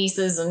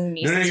nieces and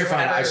nieces. No, you're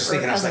fine. Whatever, I was just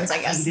thinking, cousins, I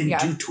was like, you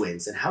didn't do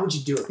twins. And how would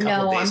you do it?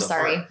 No, I'm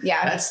sorry. Apart?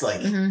 Yeah. That's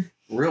like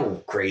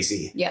real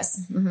crazy.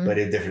 Yes. But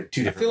in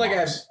two different I feel like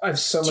I have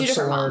so much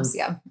to learn. Moms,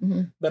 yeah.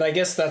 But I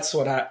guess that's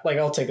what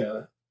I'll take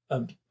a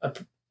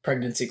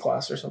pregnancy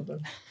class or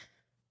something.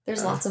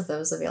 There's lots of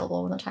those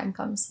available when the time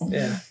comes.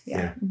 Yeah.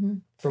 Yeah.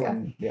 For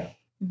one. Yeah.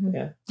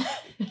 Yeah.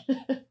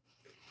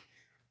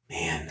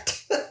 Man.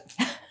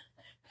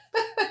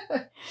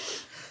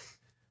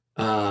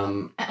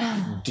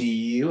 Do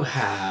you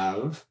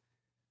have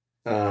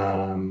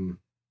something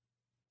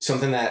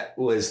that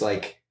was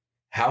like,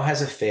 how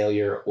has a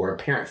failure or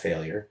apparent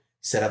failure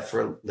set up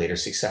for later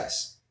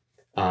success?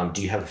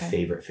 Do you have a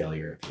favorite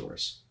failure of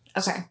yours?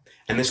 Okay.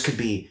 And this could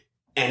be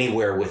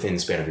anywhere within the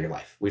span of your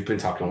life. We've been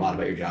talking a lot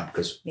about your job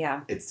because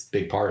it's a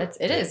big part.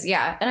 It is.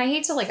 Yeah. And I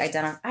hate to like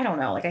identify, I don't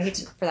know, like I hate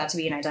for that to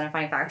be an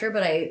identifying factor,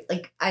 but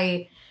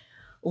I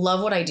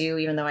love what I do,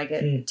 even though I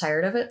get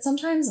tired of it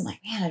sometimes. I'm like,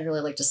 man, I'd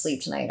really like to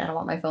sleep tonight. I don't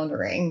want my phone to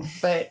ring,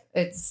 but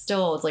it's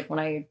like when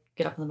I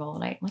get up in the middle of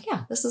the night, I'm like,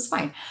 yeah, this is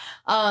fine.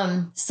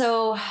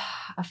 So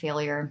a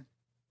failure.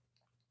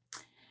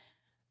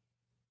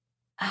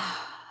 I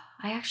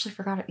actually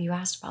forgot you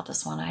asked about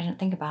this one. I didn't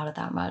think about it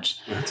that much.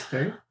 That's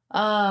fair.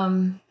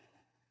 So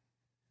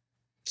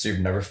you've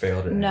never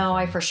failed at No,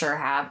 anything? I for sure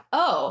have.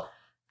 Oh,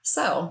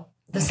 so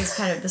this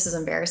is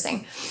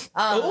embarrassing.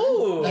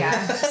 Ooh.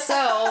 Yeah.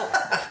 So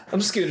I'm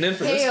scooting in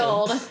for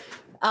failed, this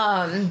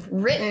one.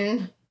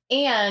 written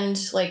and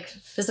like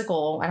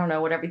physical, I don't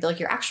know, whatever, like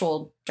your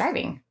actual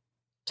driving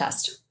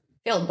test.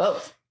 Failed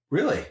both.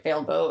 Really?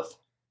 Failed both.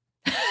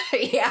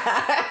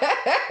 Yeah.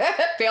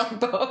 Failed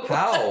both.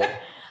 How?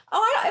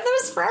 Oh, that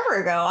was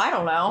forever ago. I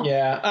don't know.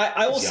 Yeah,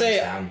 I will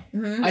say, I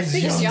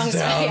think Just young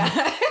Youngstown.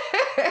 yeah.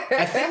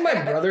 I think my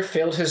brother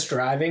failed his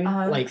driving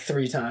like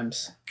 3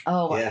 times.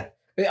 Oh, Yeah.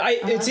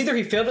 It's either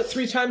he failed it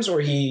 3 times or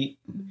he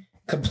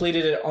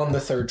completed it on the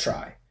 3rd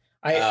try.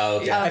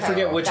 I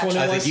forget which one it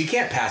I was. think you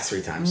can't pass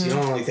 3 times. You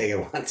don't only take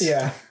it once.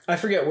 Yeah, I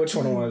forget which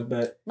one it was,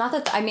 but not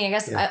that, I mean, I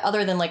guess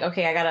other than like,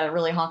 okay, I got to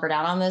really hunker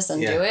down on this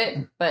and do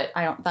it. But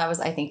that was,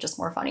 I think, just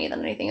more funny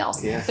than anything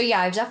else. Yeah. But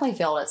yeah, I've definitely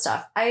failed at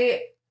stuff.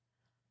 I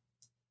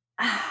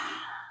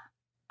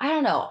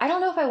don't know. I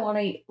don't know if I want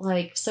to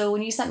like, so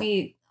when you sent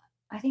me,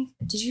 I think,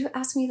 did you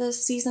ask me the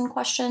season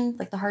question?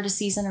 Like the hardest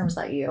season, or was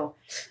that you?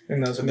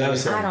 and that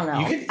was I don't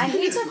know. I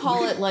hate to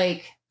call it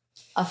like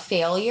a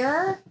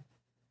failure,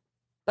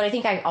 but I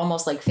think I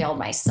almost like failed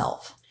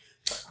myself.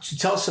 So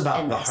tell us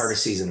about the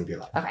hardest season of your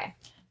life. Okay.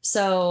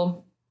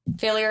 So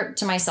failure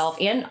to myself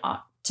and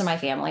to my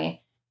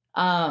family.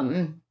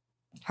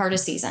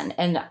 Hardest season.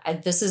 And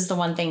this is the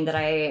one thing that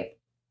I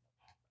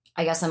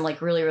guess I'm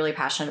like really, really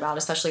passionate about,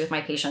 especially with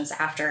my patients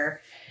after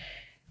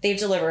they've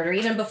delivered or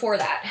even before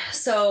that.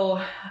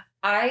 So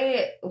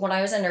when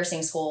I was in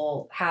nursing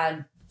school,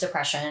 had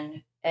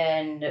depression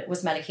and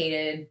was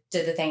medicated,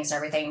 did the things and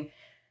everything,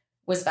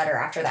 was better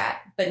after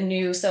that, but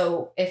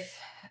so if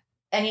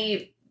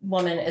any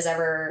woman is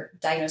ever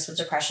diagnosed with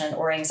depression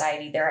or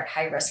anxiety, they're at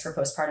high risk for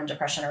postpartum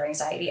depression or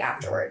anxiety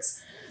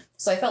afterwards.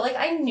 So I felt like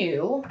I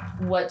knew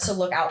what to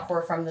look out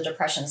for from the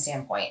depression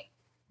standpoint.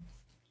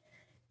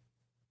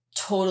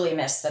 Totally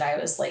missed that I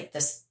was like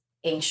this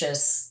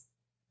anxious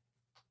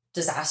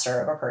disaster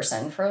of a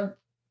person. For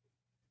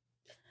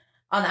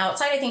on the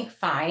outside, I think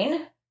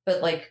fine,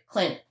 but like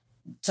Clint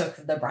took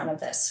the brunt of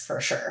this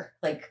for sure.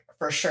 Like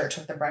for sure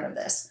took the brunt of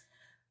this.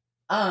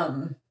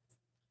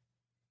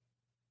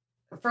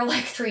 For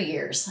like 3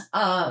 years.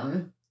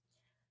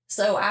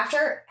 So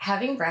after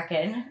having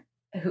Brecken,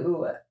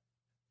 who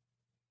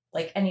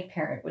like any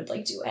parent would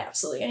like do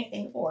absolutely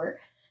anything for,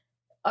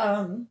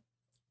 had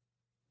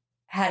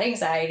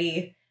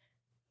anxiety.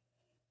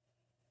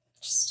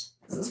 Just,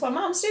 this is what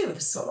moms do.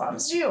 This is what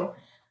moms do.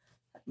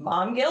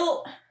 Mom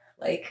guilt,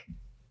 like,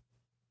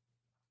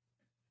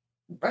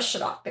 brush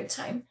it off big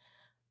time.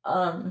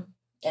 And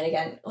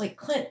again, like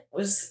Clint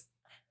was,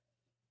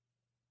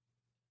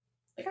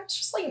 like, I was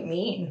just like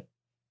mean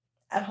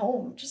at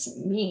home, just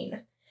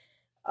mean.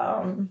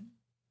 And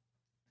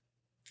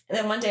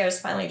then one day I was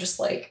finally just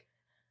like,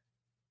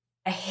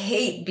 I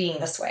hate being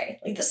this way.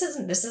 Like, this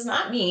is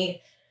not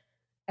me.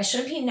 I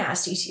shouldn't be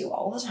nasty to you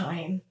all the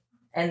time.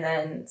 And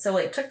then, so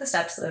like took the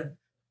steps of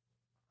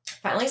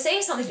finally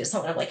saying something to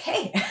someone. I'm like,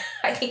 hey,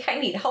 I think I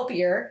need help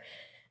here.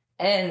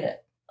 And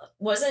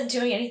wasn't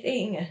doing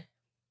anything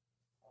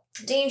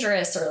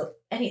dangerous or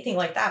anything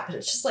like that. But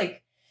it's just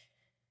like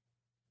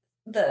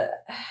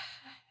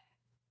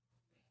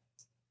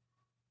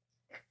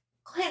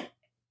Clint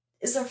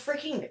is a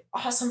freaking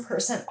awesome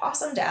person,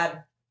 awesome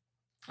dad,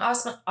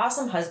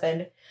 awesome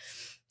husband,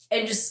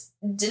 and just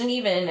didn't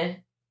even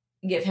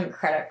give him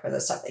credit for the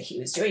stuff that he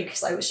was doing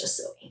because I was just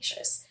so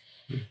anxious.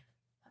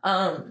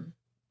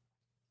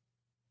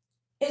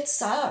 It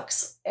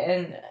sucks.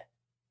 And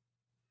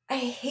I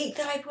hate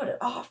that I put it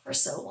off for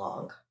so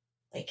long.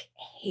 Like,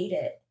 I hate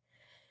it.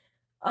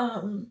 But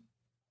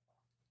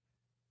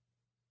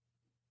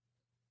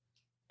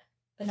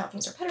now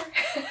things are better.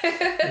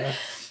 Yeah.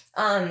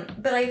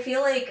 But I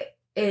feel like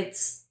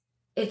it's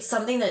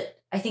something that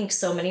I think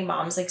so many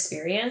moms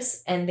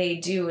experience, and they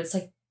do. It's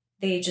like,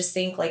 they just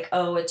think like,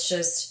 oh, it's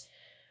just,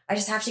 I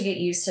just have to get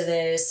used to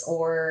this,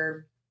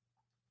 or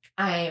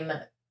I'll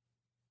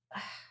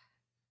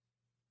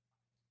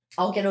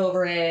get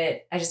over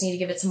it. I just need to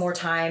give it some more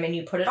time. And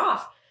you put it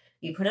off,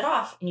 you put it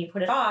off, and you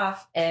put it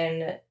off.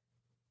 And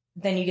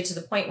then you get to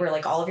the point where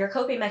like all of your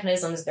coping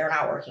mechanisms, they're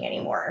not working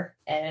anymore.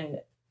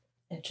 And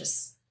it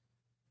just,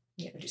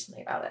 you have to do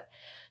something about it.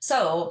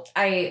 So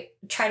I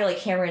try to like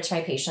hammer into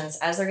my patients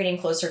as they're getting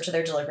closer to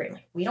their delivery. I'm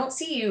like, we don't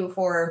see you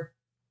for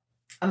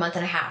a month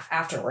and a half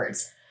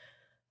afterwards.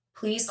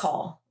 Please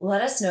call.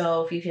 Let us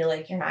know if you feel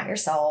like you're not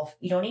yourself.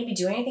 You don't need to be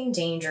doing anything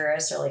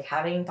dangerous or like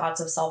having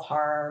thoughts of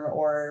self-harm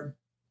or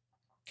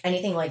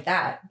anything like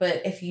that.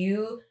 But if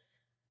you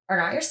are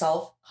not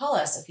yourself, call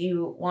us. If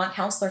you want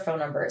counselor phone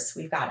numbers,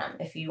 we've got them.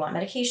 If you want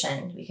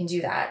medication, we can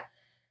do that.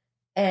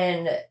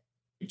 And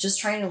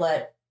just trying to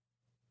let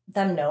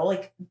them know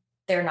like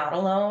they're not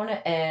alone,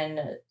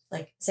 and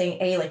like saying,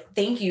 hey, like,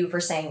 thank you for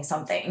saying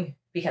something,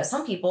 because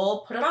some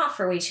people put it off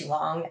for way too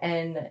long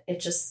and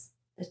it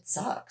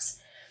sucks.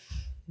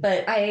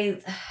 But I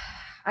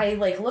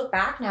like look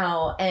back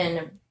now,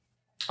 and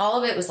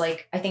all of it was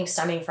like, I think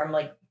stemming from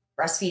like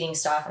breastfeeding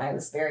stuff. And I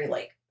was very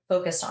like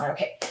focused on,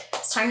 okay,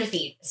 it's time to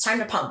feed. It's time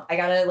to pump. I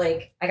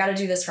gotta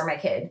do this for my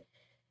kid.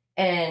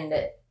 And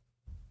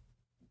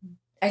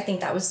I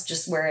think that was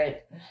just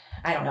where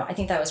I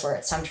think that was where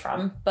it stemmed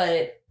from.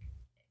 But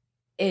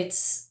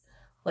it's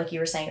like you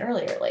were saying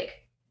earlier,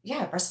 like,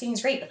 yeah, breastfeeding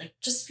is great, but like,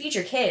 just feed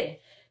your kid.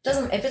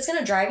 If it's going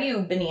to drive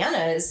you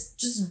bananas,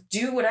 just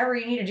do whatever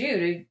you need to do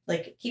to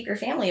like keep your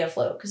family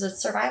afloat, because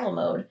it's survival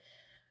mode.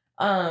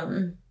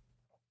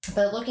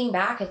 But looking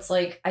back, it's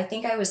like, I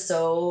think I was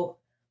so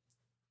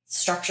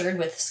structured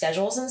with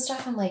schedules and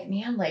stuff. I'm like,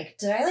 man, like,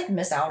 did I like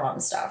miss out on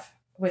stuff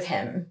with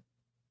him?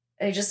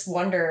 I just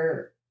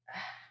wonder,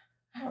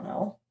 I don't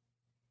know.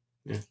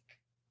 Yeah.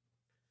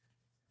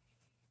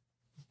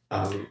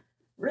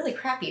 Really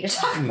crappy to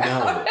talk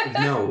about.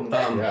 No.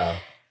 Yeah.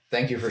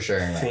 Thank you for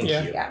sharing that. Thank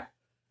you. Yeah.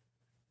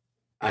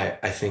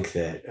 I think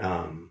that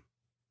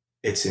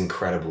it's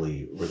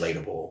incredibly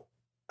relatable.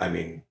 I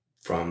mean,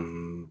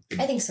 from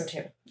I think so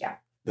too. Yeah.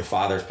 the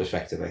father's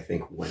perspective, I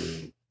think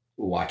when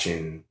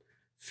watching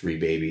 3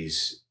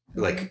 babies,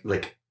 like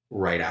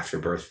right after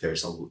birth,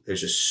 there's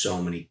just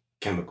so many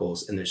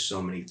chemicals and there's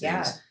so many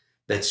things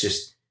that's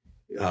just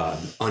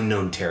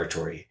unknown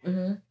territory.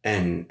 Mm-hmm.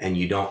 And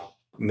you don't.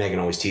 Megan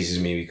always teases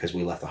me because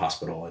we left the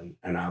hospital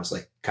and I was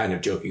like kind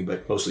of joking,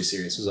 but mostly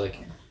serious. I was like,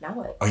 now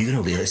what? are you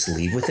going to let us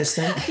leave with this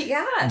thing?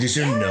 Yeah. Is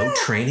there no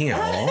training at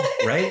all?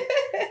 Right.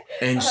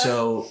 And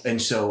so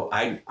so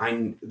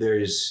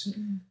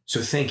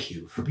thank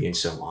you for being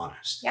so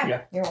honest.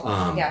 Yeah. You're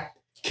welcome.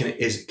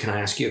 Can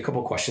I ask you a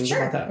couple questions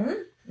about that?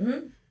 Mm-hmm.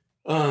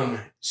 Mm-hmm.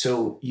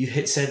 So you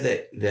had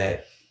said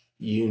that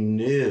you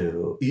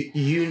knew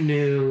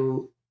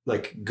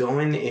like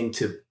going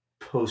into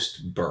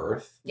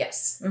post-birth.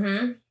 Yes.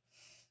 Mm-hmm.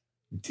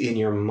 in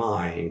your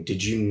mind,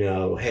 did you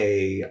know,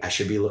 hey, I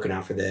should be looking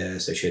out for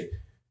this?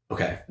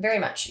 Okay. Very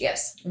much.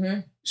 Yes.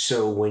 Mm-hmm.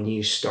 So when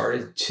you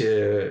started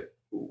to,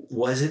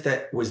 was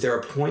there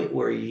a point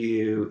where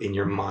you in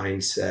your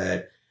mind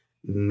said,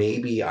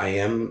 maybe I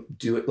am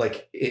doing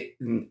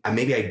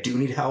maybe I do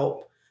need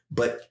help,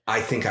 but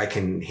I think I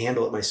can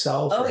handle it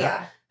myself? Oh,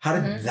 yeah. How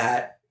did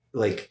that,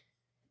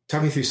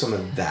 talk me through some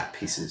of that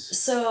pieces.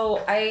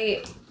 So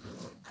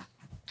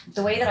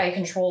the way that I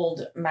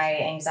controlled my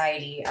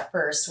anxiety at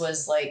first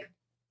was like,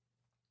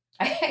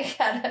 I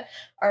had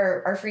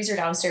our freezer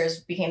downstairs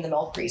became the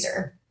milk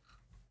freezer.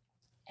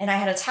 And I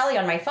had a tally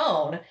on my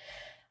phone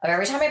of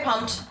every time I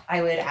pumped,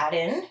 I would add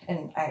in,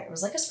 and it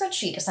was like a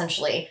spreadsheet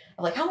essentially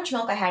of like how much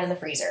milk I had in the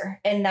freezer.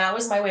 And that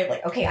was my way of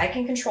like, okay, I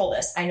can control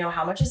this. I know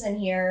how much is in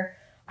here.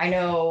 I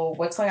know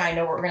what's going on. I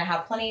know we're going to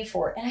have plenty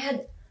for, and I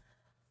had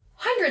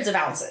hundreds of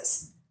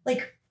ounces,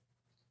 like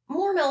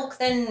more milk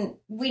than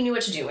we knew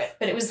what to do with,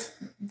 but it was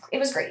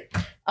great.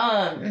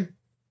 Right?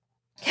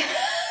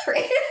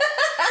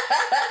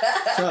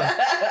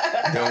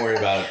 Don't worry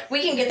about it.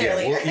 We can get there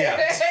later. We'll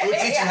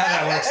teach you how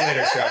that works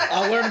later, Sean.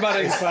 I'll learn about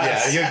it in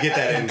class. Yeah, you'll get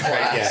that in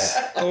class.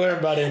 Yeah. I'll learn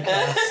about it in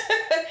class.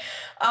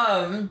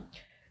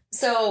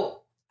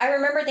 So I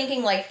remember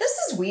thinking like, this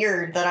is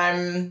weird that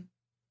I'm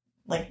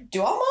like,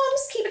 do all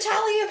moms keep a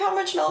tally of how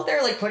much milk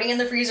they're like putting in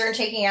the freezer and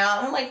taking out?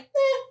 And I'm like,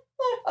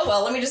 oh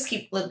well, let me just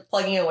keep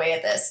plugging away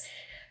at this.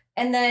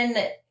 And then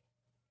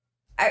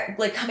I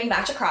like coming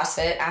back to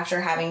CrossFit after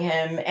having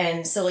him.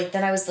 And so like,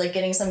 then I was like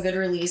getting some good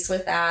release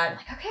with that.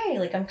 Like, okay,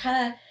 like I'm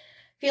kind of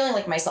feeling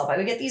like myself. I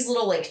would get these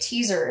little like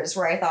teasers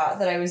where I thought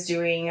that I was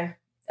doing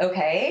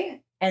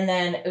okay. And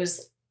then it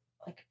was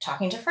like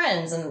talking to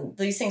friends and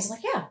these things. I'm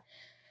like, yeah,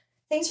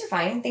 things are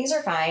fine. Things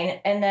are fine.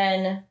 And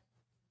then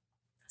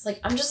it's like,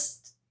 I'm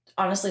just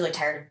honestly like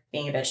tired of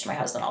being a bitch to my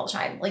husband all the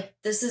time. Like,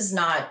 this is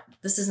not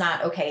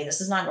okay. This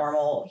is not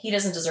normal. He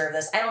doesn't deserve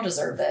this. I don't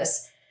deserve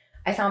this.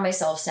 I found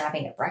myself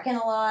snapping at Brecken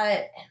a lot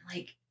and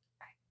like,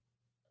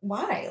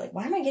 why? Like,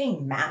 why am I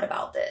getting mad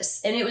about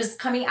this? And it was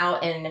coming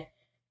out in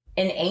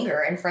anger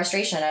and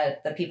frustration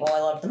at the people I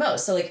loved the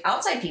most. So like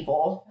outside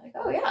people, like,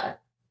 oh yeah,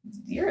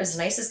 you're as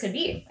nice as could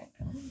be. Like,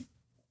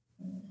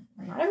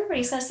 not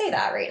everybody's going to say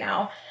that right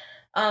now.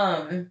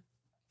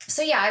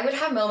 So yeah, I would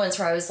have moments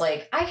where I was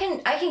like, I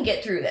can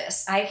get through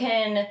this. I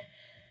can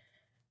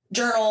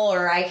journal,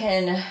 or I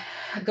can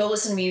go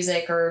listen to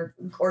music, or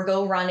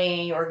go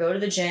running, or go to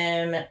the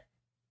gym.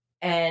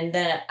 And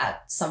then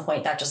at some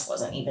point that just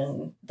wasn't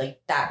even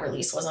like, that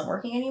release wasn't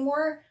working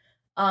anymore.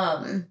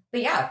 But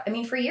yeah, I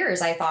mean, for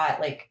years I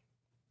thought like,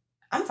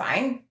 I'm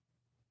fine.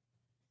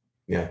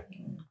 Yeah.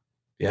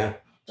 Yeah.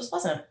 Just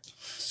wasn't.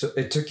 So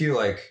it took you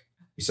like,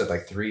 you said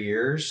like 3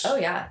 years? Oh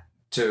yeah.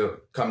 To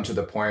come to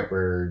the point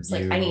where it's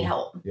like, I need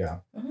help. Yeah.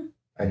 Mm-hmm.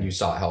 And you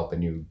sought help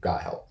and you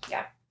got help.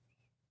 Yeah.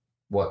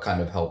 What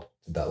kind of help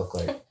did that look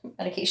like?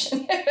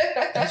 Medication.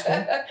 That's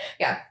cool.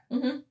 Yeah.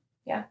 Mm-hmm.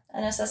 Yeah.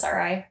 An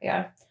SSRI.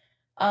 Yeah.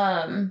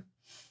 And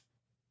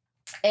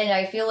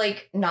I feel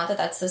like, not that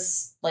that's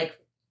this like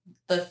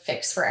the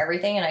fix for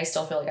everything. And I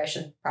still feel like I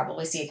should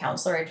probably see a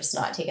counselor. I've just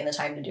not taken the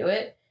time to do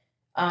it.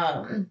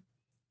 But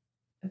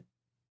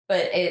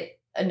it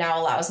now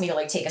allows me to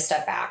like take a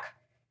step back.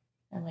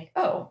 I'm like,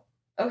 oh,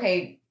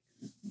 okay.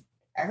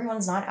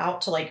 Everyone's not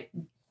out to like,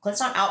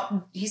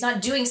 he's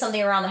not doing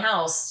something around the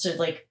house to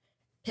like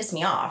piss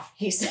me off.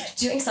 He's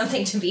doing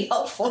something to be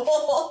helpful.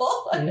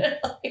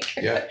 Like,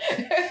 yeah.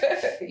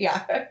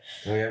 Yeah.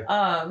 Oh yeah.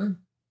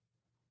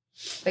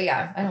 But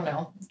yeah, I don't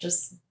know.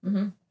 Just,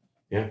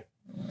 yeah.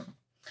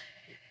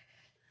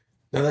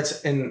 No,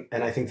 that's, and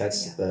I think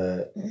that's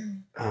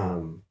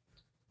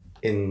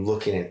in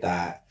looking at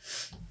that,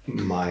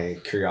 my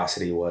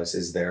curiosity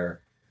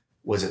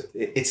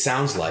it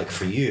sounds like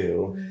for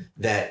you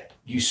that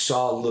you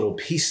saw little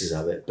pieces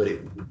of it, but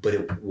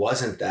it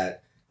wasn't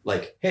that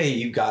like, hey,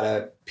 you got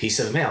a piece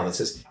of mail that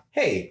says,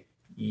 hey,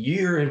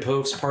 you're in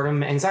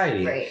postpartum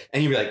anxiety. Right.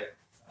 And you'd be like,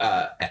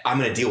 I'm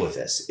going to deal with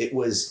this. It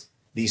was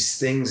these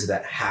things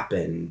that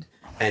happened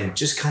and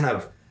just kind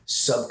of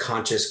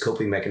subconscious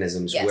coping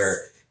mechanisms. Yes.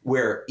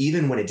 where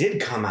even when it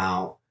did come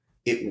out,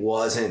 it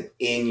wasn't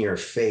in your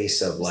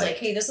face of like,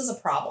 hey, this is a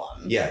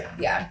problem. Yeah.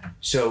 Yeah.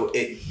 So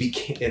it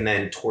became, and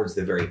then towards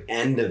the very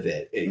end of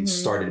it, it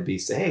started to be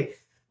say, hey,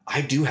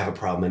 I do have a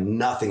problem and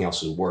nothing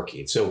else is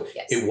working. So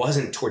it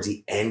wasn't towards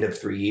the end of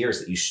 3 years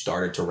that you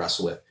started to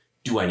wrestle with,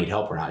 do I need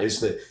help or not? It was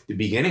the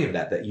beginning of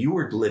that you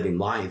were living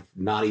life,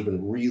 not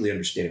even really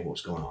understanding what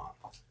was going on.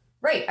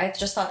 Right. I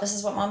just thought this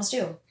is what moms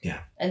do. Yeah.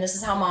 And this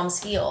is how moms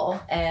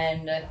feel.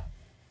 And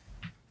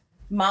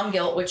mom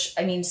guilt, which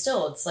I mean,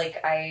 still, it's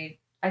like, I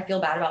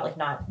feel bad about like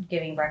not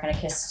giving Brecken a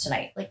kiss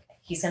tonight. Like,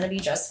 he's going to be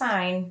just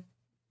fine.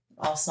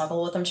 I'll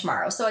snuggle with him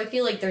tomorrow. So I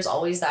feel like there's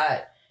always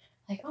that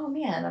like, oh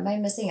man, am I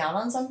missing out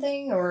on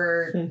something?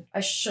 Or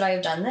should I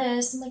have done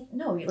this? I'm like,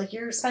 no, like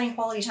you're spending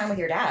quality time with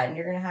your dad and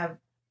you're going to have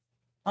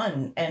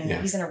fun and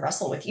he's going to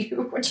wrestle with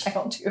you, which I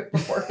don't do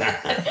before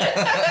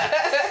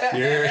that.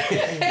 you're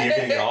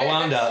getting all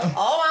wound up.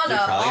 All wound you're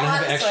up. Probably all going to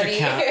have extra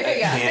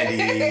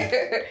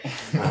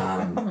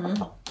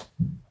candy.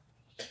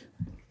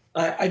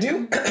 I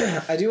do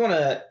I do want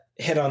to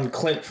hit on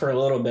Clint for a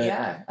little bit.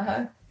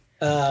 Yeah.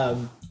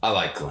 I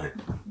like Clint.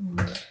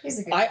 He's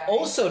a good I guy.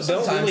 also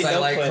don't Sometimes really I know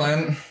like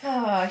Clint.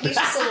 Oh, he's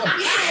a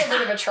little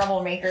bit of a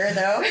troublemaker,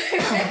 though.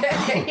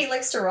 He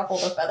likes to ruffle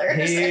the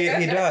feathers.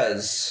 He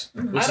does.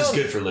 Which is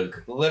good for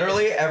Luke.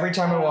 Literally every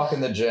time I walk in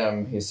the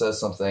gym, he says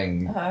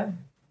something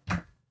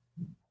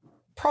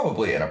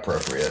probably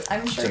inappropriate.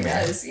 I'm sure to he me.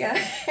 does,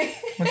 yeah.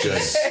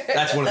 Good.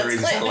 That's one of the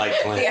reasons I like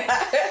Clint.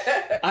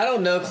 Yeah. I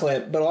don't know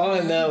Clint, but all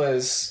I know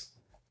is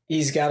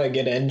he's got a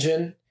good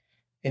engine,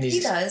 and He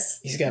does.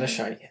 He's got a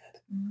shiny head.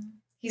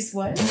 He's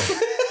what?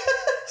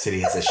 Said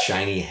he has a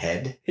shiny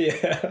head.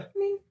 Yeah,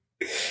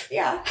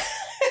 Yeah.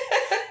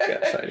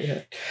 got a shiny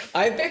head.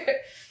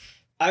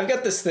 I've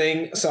got this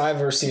thing. So I have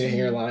a receding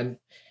hairline,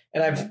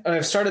 and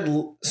I've started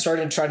to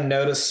try to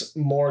notice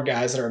more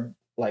guys that are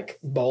like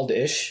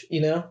bald-ish,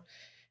 you know,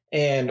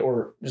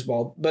 or just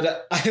bald.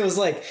 But I was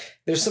like,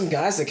 there's some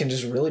guys that can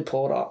just really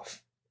pull it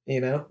off,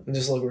 you know, and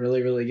just look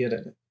really, really good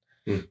at it.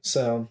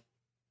 So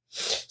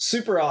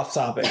super off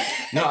topic.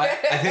 No, I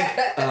think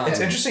It's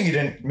interesting you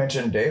didn't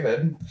mention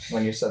David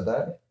when you said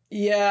that.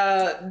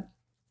 Yeah.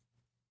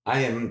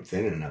 I am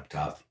thin and up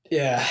top.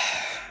 Yeah.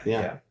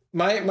 Yeah.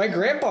 My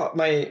grandpa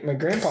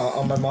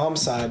on my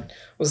mom's side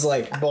was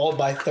like bald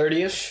by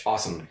 30ish.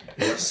 Awesome.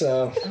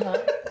 So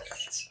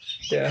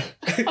yeah.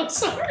 I'm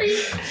sorry.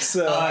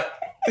 So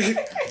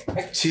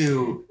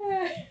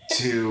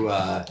to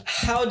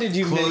how did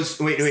you close?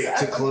 Wait.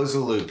 To close the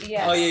loop.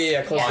 Yes. Oh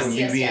yeah. Close On the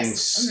you loop. being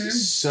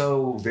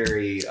so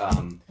very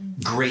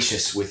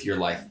gracious with your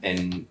life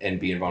and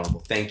being vulnerable.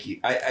 Thank you.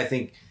 I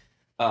think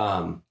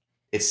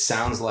it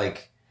sounds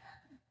like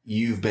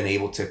you've been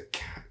able to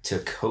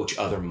coach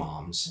other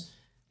moms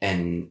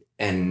and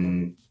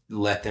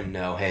let them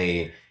know,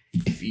 hey,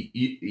 if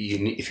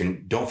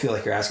you don't feel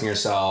like you're asking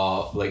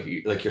yourself like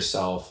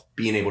yourself,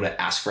 being able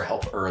to ask for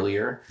help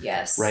earlier.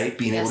 Yes. Right.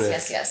 Being able to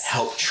yes.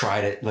 help,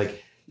 try to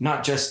like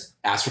not just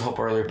ask for help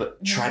earlier,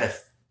 but try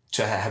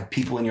to have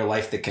people in your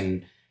life that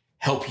can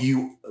help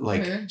you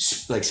like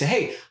say,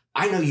 hey,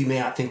 I know you may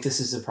not think this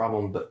is a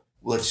problem, but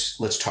let's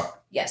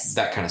talk. Yes.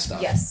 That kind of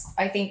stuff. Yes.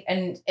 I think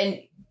and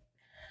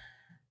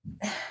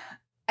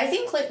I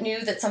think Clint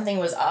knew that something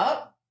was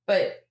up,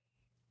 but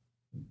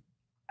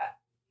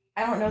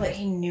I don't know that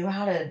he knew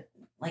how to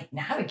like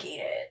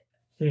navigate it.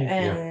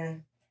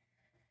 And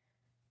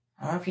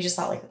I don't know if he just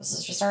thought like this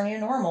is just our new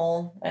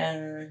normal.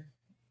 And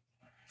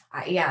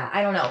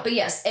I don't know. But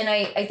yes, and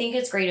I think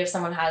it's great if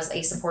someone has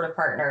a supportive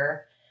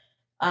partner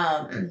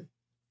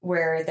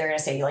where they're gonna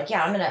say like,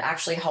 yeah, I'm gonna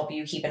actually help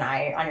you keep an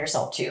eye on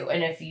yourself too.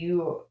 And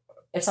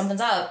if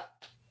something's up,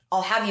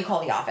 I'll have you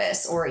call the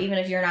office, or even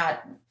if you're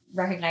not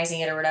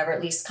recognizing it or whatever,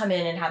 at least come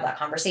in and have that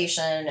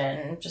conversation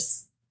and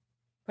just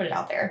put it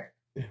out there.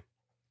 Yeah.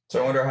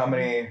 So I wonder how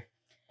many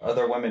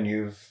other women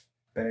you've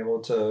been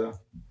able to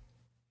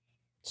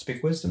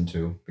speak wisdom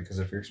to because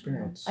of your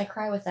experience. I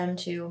cry with them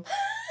too.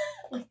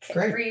 Like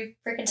Great. every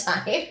freaking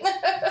time.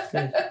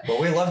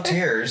 Well, we love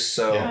tears,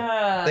 so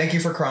thank you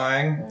for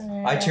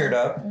crying. I teared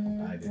up.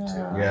 I did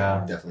too.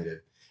 Yeah. Definitely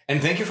did.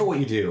 And thank you for what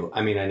you do.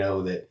 I mean, I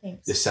know that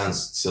this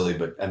sounds silly,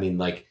 but I mean,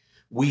 like,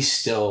 we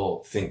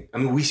still think, I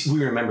mean, we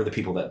remember the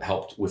people that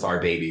helped with our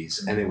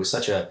babies, and it's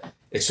such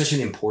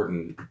an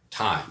important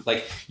time.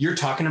 Like, you're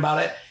talking about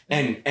it,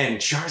 and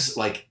Char's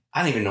like,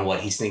 I don't even know what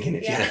he's thinking.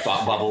 If you had a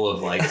thought bubble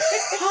of like,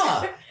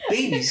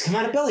 babies come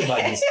out of belly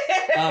buttons.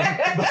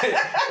 But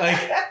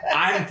like,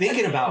 I'm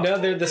thinking about. No,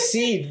 they're the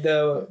seed,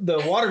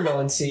 the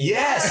watermelon seed.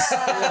 Yes.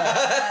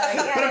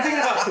 But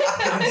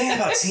I'm thinking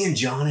about seeing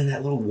John in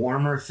that little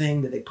warmer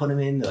thing that they put him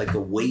in, like the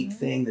weight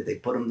thing that they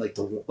put him and I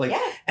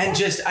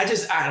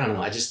don't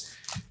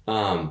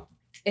know.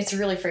 It's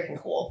really freaking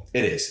cool.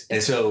 It is.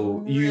 And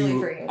so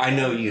I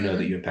know you know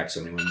that you impact so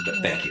many women, but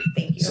thank you.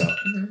 Thank you. So.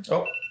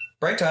 Oh,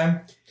 break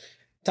time.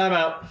 Time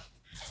out.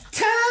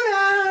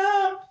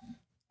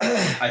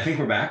 I think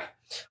we're back.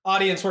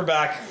 Audience, we're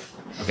back.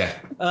 Okay.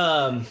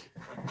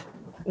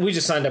 We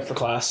just signed up for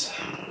class.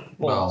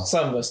 Well,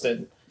 some of us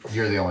did.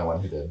 You're the only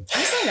one who did.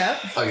 I signed up.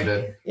 Oh, you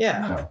did? Yeah.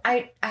 No.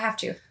 I have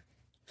to.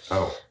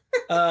 Oh.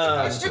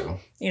 Has to.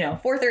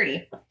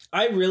 4:30.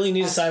 I really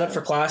need to sign up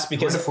for class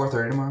because When's it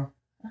 4:30 tomorrow?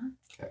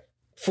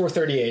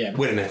 4:30 a.m.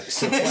 Wait a minute.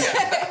 So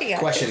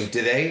question.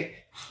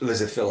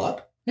 Does it fill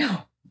up?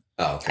 No.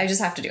 Oh, okay. I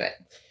just have to do it.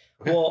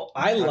 Okay. Well,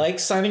 I like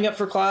signing up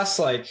for class.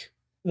 Like,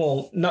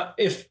 well, not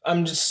if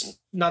I'm just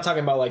not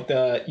talking about like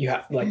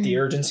the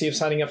urgency of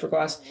signing up for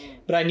class,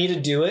 but I need to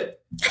do it.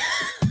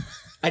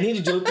 I need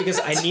to do it because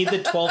I need the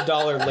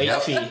 $12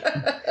 late fee.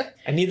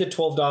 I need the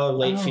 $12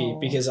 late fee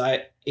because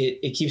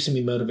it keeps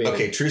me motivated.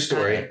 Okay, true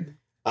story.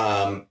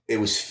 It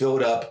was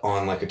filled up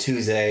on like a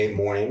Tuesday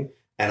morning,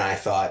 and I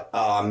thought,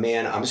 oh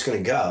man, I'm just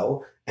gonna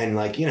go and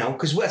like,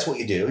 because that's what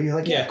you do. You're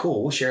like, yeah,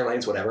 cool, we'll share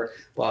lanes, whatever,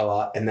 blah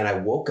blah. And then I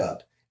woke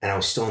up and I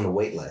was still on the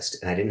wait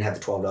list, and I didn't have the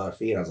 $12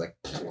 fee, and I was like,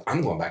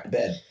 I'm going back to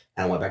bed,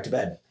 and I went back to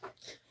bed.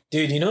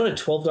 Dude, you know what a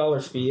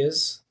 $12 fee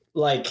is?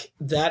 Like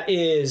that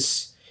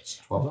is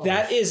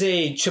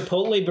a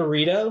Chipotle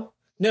burrito.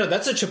 No,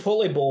 that's a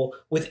Chipotle bowl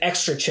with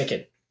extra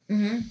chicken.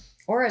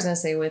 Or I was gonna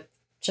say with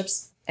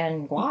chips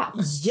and guac.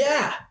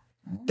 Yeah,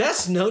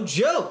 that's no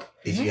joke.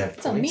 If you have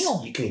It's a points,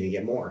 meal. you can even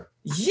get more.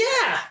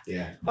 Yeah.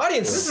 Yeah.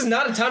 Audience, this is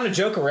not a time to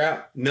joke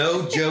around,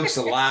 No jokes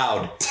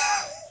allowed.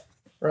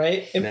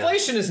 right?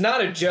 Inflation is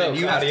not a joke,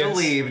 You have to audience.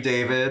 leave,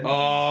 David.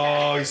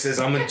 Oh, he says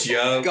I'm a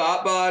joke.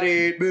 Got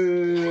bodied.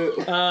 Boo.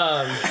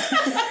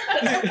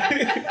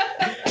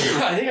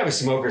 I think I have a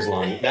smoker's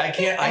lung. I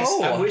can't.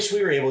 I wish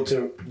we were able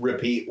to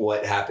repeat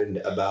what happened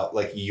about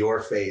like your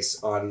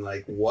face on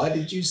like what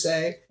did you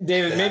say?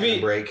 David, maybe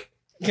break.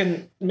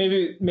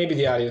 maybe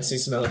the audience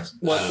needs to know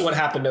what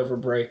happened over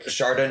break.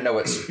 Char didn't know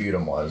what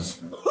sputum was.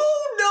 Who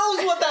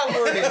knows what that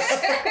word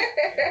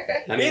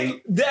is? I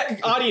mean, that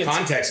audience.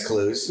 context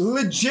clues.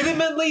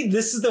 Legitimately,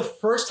 this is the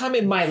first time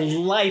in my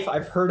life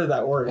I've heard of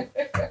that word.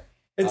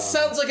 It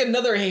sounds like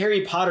another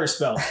Harry Potter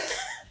spell.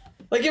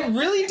 Like it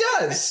really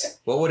does.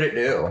 What would it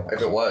do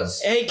if it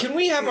was? Hey, can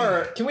we have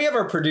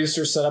our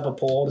producer set up a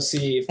poll to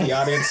see if the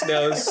audience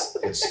knows?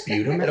 It's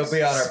sputum. It'll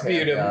be on our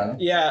Sputum. Patreon.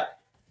 Yeah.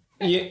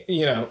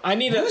 You know, I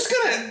need a.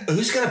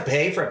 Who's gonna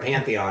pay for a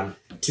Pantheon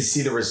to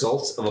see the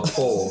results of a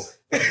poll?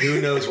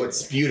 Who knows what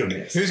sputum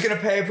is? Who's gonna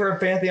pay for a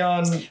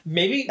Pantheon?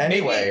 Maybe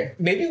Anyway.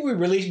 maybe we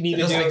really need It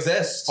to doesn't do.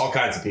 exist. All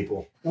kinds of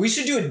people. We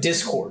should do a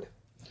Discord.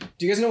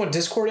 Do you guys know what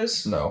Discord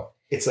is? No.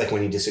 It's like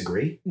when you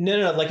disagree.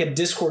 No, like a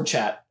Discord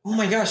chat. Oh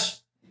my gosh,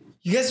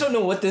 you guys don't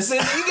know what this is.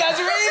 You guys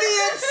are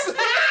idiots.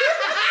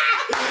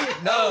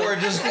 No, we're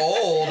just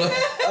old.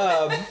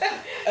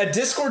 A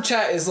Discord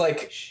chat is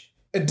like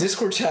a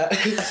Discord chat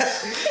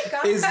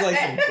is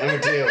like Number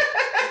two.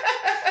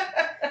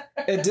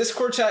 a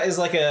Discord chat is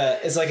like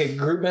a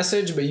group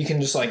message, but you can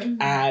just like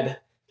add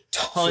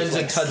tons So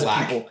and it's tons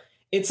like of people.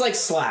 It's like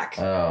Slack,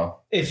 Oh.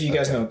 if you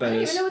guys know what I that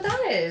don't is. even know what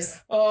that is.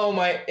 Oh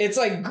my! It's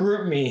like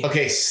Group Me.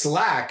 Okay,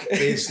 Slack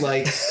is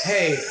like,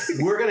 hey,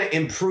 we're gonna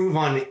improve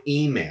on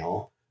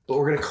email, but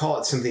we're gonna call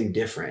it something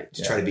different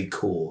to try to be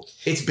cool.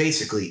 It's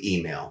basically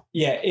email.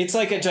 Yeah, it's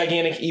like a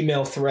gigantic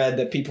email thread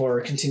that people are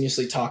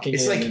continuously talking.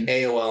 It's in like and-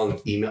 AOL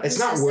and email. It's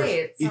not worth.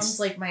 It It's sounds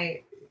like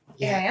my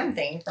Yeah. AIM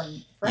thing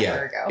from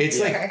forever ago. It's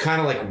Okay. like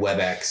kind of like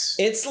WebEx.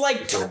 It's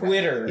like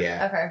Twitter.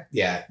 Yeah, Okay.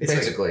 yeah. It's like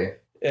Basically.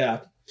 Yeah.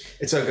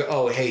 it's like,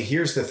 oh, hey,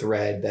 here's the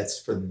thread that's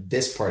for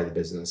this part of the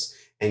business,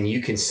 and you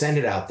can send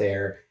it out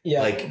there,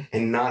 Yeah. like,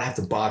 and not have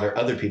to bother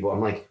other people. I'm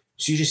like,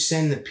 so you just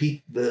send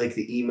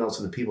the email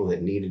to the people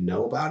that need to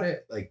know about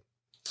it, like.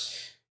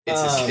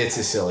 It's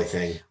a silly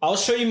thing. I'll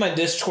show you my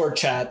Discord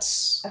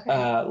chats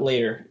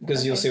later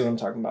because you'll see what I'm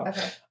talking about.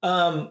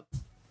 Okay.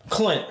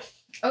 Clint,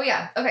 Oh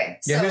yeah. Okay.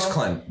 So Yeah, who's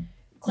Clint?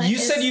 Clint you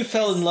said you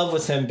fell in love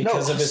with him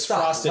because of his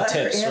frosted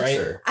tips,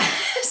 right?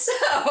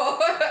 So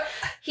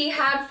he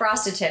had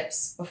frosted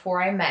tips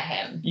before I met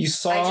him. You I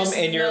saw just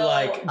him and you're know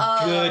like,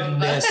 of-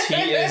 goodness, he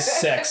is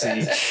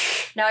sexy.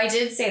 No, I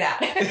did say that.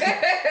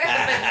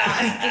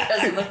 Not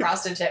because of the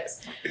frosted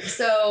tips.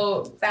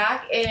 So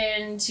back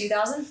in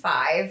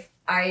 2005,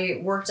 I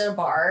worked at a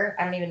bar.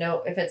 I don't even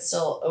know if it's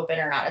still open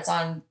or not. It's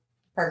on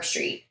Park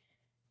Street.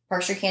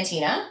 Park Street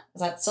Cantina.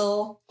 Is that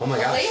still Oh my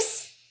the gosh.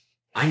 place?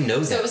 I know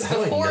that. So it was How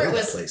do I before know it that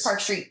was place?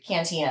 Park Street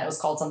Cantina. It was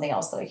called something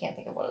else that I can't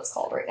think of what it's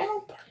called right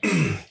now.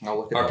 I'll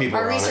look it Our up. people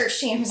Our are on it. research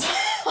team's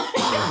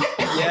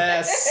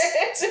Yes.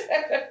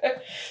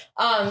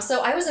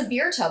 So I was a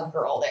beer tub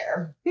girl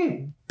there.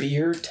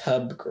 Beer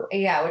tub girl.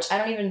 Yeah, which I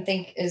don't even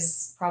think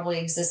is probably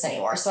exists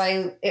anymore. So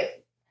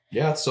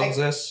Yeah, it still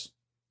exists.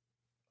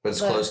 But it's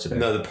But- closed today.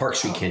 No, the Park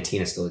Street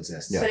Cantina still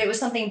exists. but it was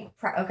something.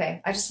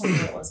 Okay, I just wonder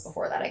what it was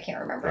before that. I can't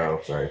remember.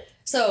 Oh, sorry.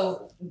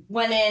 So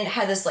went in,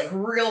 had this like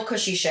real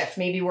cushy shift.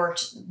 Maybe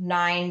worked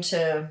 9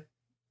 to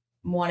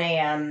 1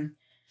 a.m.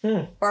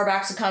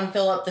 Barbacks would come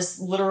fill up this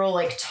literal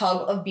like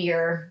tub of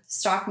beer,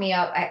 stock me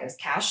up. It was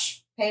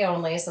cash pay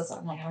only, so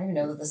I'm like, I don't even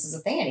know that this is a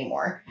thing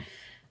anymore.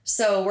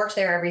 So worked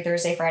there every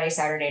Thursday, Friday,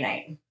 Saturday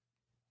night.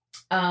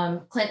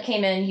 Clint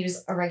came in. He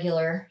was a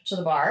regular to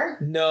the bar.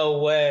 No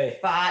way.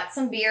 Bought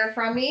some beer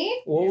from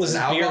me. What was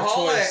He's his an beer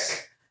alcoholic.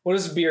 choice? What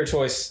is the beer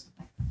choice?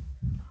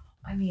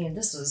 I mean,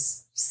 this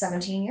was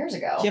 17 years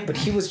ago. Yeah, but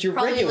he was your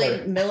Probably regular.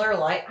 like Miller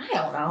Lite. I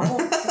don't know.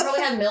 We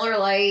probably had Miller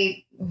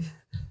Lite,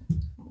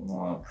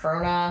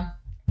 Corona.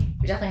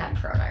 We definitely had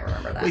Corona. I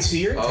remember that. Wait, so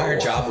your entire Oh.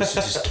 job was to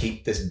just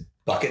keep this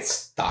bucket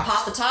stocked?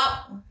 Pop the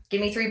top.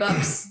 Give me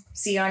 $3.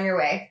 See you on your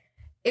way.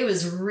 It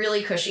was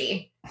really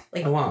cushy.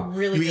 Like Oh, wow.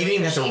 really. You really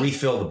even have to cushy.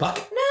 refill the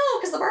bucket. No,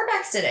 because the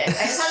barbacks did it. I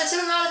just had to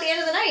tip them out at the end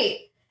of the night.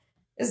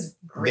 It was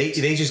great.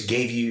 They just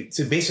gave you.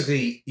 So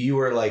basically, you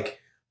were like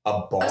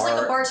a bar. I was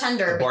like a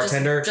bartender. a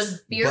bartender,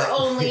 Just beer but-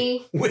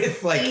 only.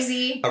 with like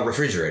Easy. a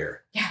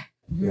refrigerator. Yeah.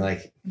 You're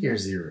like,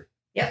 here's your.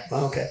 Yep.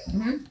 Oh, okay.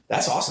 Mhm.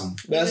 That's awesome.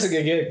 That's a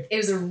good gig. It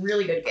was a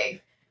really good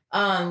gig.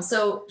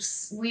 So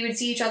we would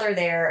see each other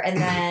there, and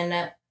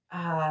then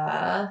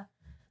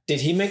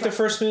Did he make the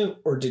first move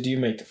or did you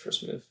make the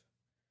first move?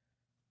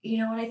 you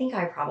know what? I think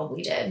I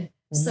probably did.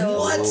 So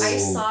What? I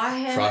saw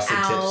him Frosted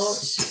out.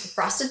 Tips.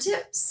 Frosted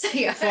tips.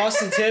 Yeah.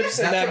 Frosted tips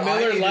and That's that what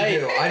Miller I need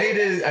to Lite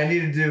do. I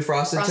needed to do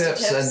frosted Frosted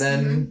tips, Tips, and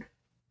then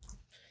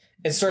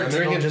and start women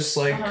will drinking. just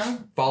like Uh-huh.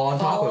 fall on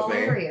Fall top all of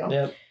over me. you.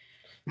 Yep.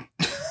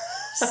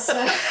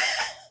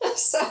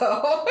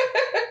 So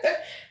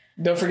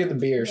Don't forget the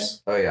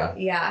beers. Oh yeah.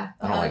 yeah,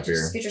 I don't like beer.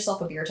 just get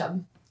yourself a beer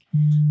tub.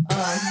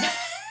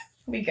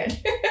 We good.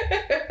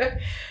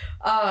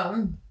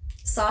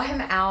 Saw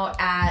him out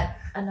at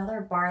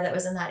another bar that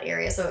was in that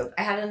area. So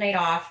I had a night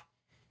off.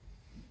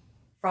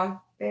 Frog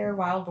Bear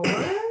Wild Boar?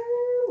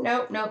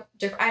 Nope.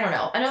 Different. I don't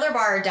know. Another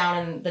bar down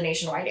in the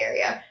Nationwide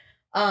area.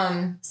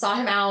 Saw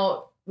him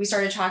out. We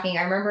started talking.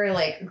 I remember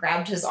like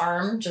grabbed his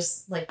arm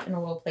just like in a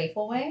little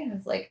playful way. I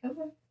was like,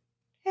 oh,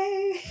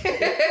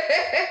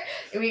 hey.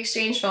 We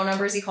exchanged phone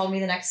numbers. He called me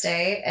the next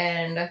day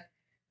and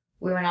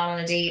we went out on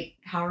a date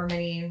however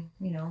many,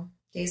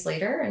 days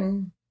later.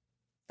 And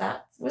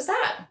that was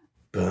that.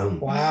 Boom.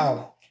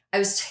 Wow. I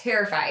was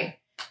terrified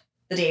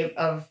the day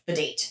of the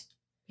date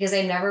because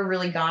I'd never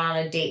really gone on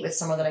a date with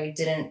someone that I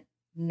didn't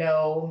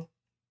know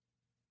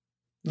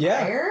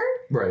Yeah. prior.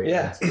 Right.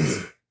 Yeah.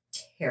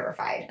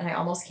 Terrified. And I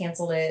almost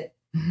canceled it.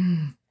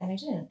 And I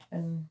didn't.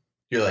 And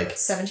You're like,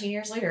 17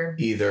 years later.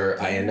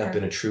 either I end up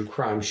in a true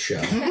crime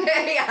show,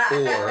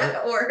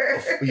 Yeah.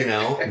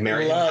 Or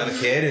marry him, have a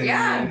kid, and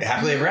Yeah.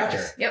 happily ever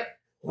after. Yep.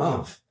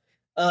 Wow.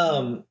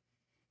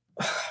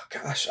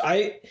 Gosh,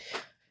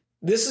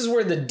 this is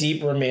where the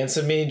deep romance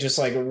of me just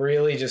like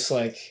really just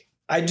like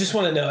I just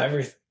want to know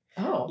everything.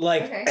 Oh.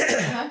 Like, okay.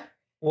 Uh-huh.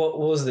 What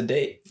was the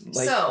date?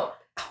 Like, So,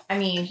 I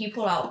mean, he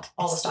pulled out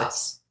all the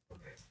stops.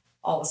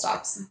 All the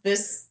stops.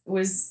 This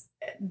was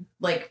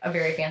like a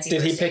very fancy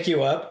did he first pick date.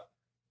 you up?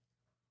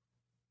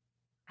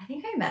 I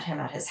think I met him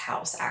at his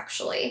house,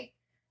 actually.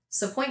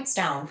 So points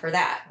down for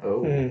that.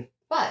 Oh.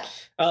 But,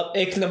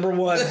 Ick number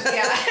one. yeah.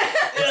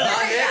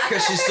 Not it,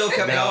 because she still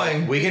kept No,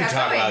 going. we can Kept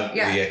talk going, about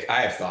yeah. the ick.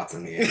 I have thoughts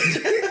on the ick.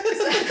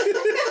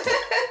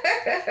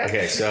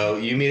 Okay, so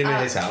you meet him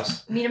at his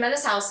house. Meet him at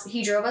his house.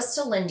 He drove us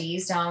to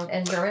Lindy's down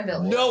in German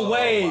Village. No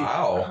way. Oh,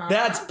 wow. Uh-huh.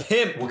 That's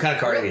pimp. What kind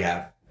of car did he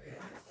have?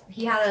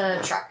 He had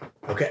a truck.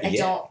 Okay, I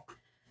yeah. don't.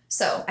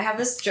 So I have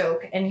this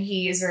joke, and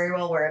he is very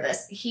well aware of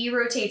this. He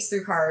rotates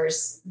through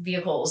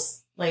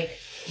vehicles, like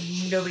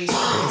nobody's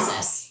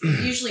business.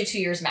 Usually 2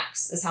 years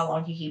max is how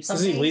long he keeps Is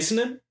something. he leasing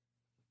him?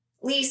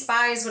 Lease,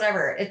 buys,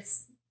 whatever. He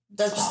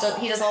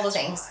does all those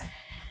things.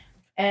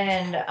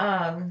 And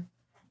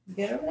you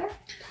good over there?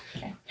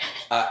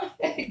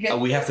 Okay. Good.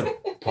 We have to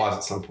pause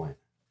at some point.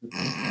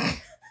 I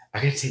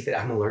gotta take that.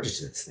 I'm allergic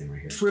to this thing right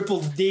here.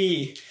 Triple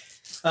D.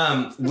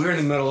 We're in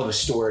the middle of a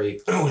story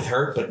with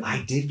her, but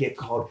I did get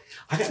called.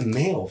 I got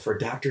mail for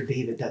Dr.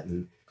 David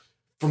Dutton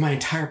for my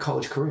entire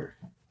college career.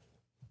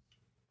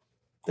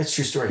 That's a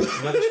true story.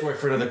 Another story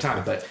for another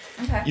time. But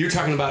Okay. you're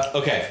talking about,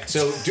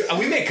 so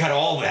we may cut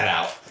all that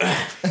out.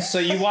 So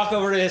you walk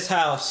over to his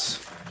house.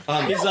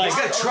 He's like-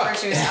 got a Over truck.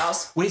 to his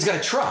house. Wait, he's got a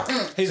truck. He's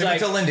Took it like,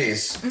 to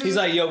Lindy's. he's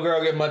like, yo,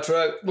 girl, get my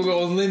truck. We'll go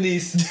to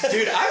Lindy's.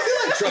 Dude, I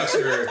feel like trucks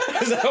are...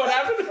 Is that what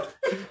happened?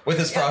 With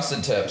his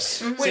frosted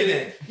tips. Wait a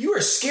minute. You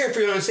were scared for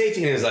your own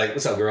safety. And he's like,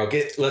 what's up, girl?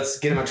 Let's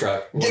get in my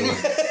truck.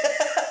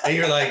 And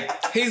you're like,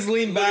 He's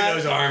leaned look at back.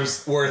 those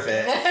arms. Worth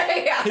it.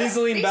 Yeah. He's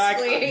leaned back.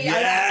 Basically, yeah.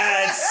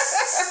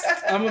 Yes.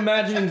 I'm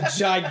imagining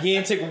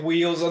gigantic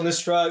wheels on this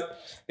truck.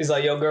 He's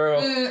like, yo,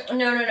 girl.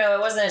 No, it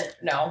wasn't.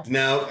 No.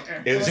 No.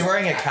 It Was he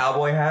wearing a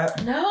cowboy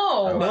hat?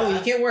 No. No, you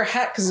can't wear a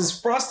hat because it's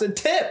frosted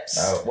tips.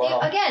 Oh, well.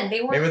 Again,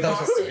 they weren't maybe that's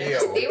what frosted.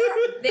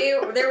 the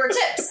deal. They were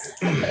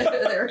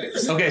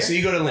tips. Okay, so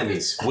you go to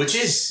Lindy's, which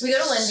is... We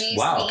go to Lindy's.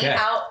 Wow, We okay. eat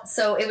out.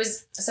 So it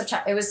was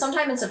September. It was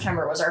sometime in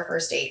September was our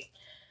first date.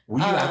 Were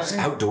you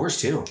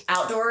outdoors too?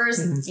 Outdoors,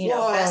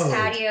 Whoa. best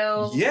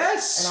patio,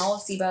 Yes. and all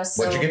of Seabus.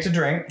 What'd you get to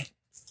drink?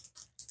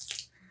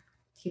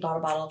 He bought a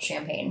bottle of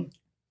champagne.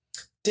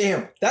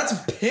 Damn, that's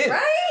pimp.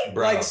 Right?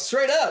 Bro. Like,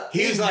 straight up.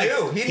 He was like,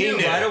 He knew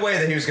right away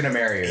that he was going to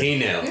marry you. He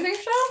knew. You think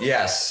so?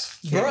 Yes.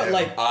 He Bro, knew.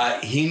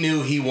 like, He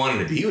knew he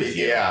wanted to be with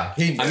you. Yeah.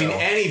 He knew. I mean,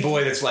 any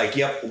boy that's like,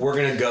 "Yep, we're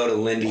gonna go to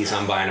Lindy's.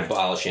 I'm buying a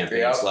bottle of champagne."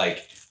 Yep. It's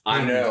like,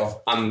 I'm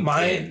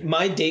my in.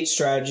 my date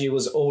strategy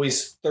was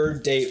always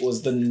third date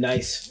was the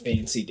nice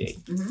fancy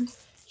date. Mm-hmm.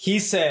 He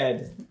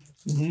said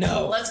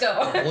no. Let's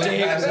go. Look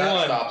Day past that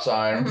one. stop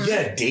sign. You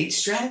got a date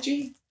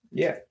strategy?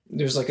 Yeah,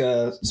 there's like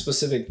a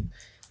specific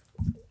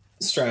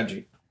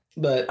strategy.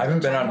 But I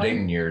haven't been on a date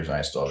in years and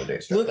I still have a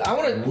date strategy. look, I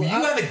want You to.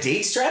 have a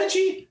date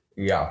strategy?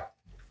 Yeah.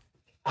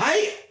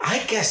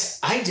 I guess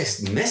I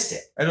just missed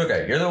it. It's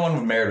okay. You're the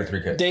one married with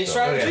 3 kids. Date so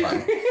strategy?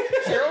 okay,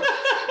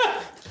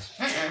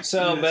 fine.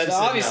 So, but She said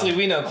obviously no.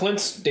 we know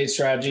Clint's date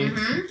strategy.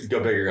 Go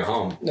big or go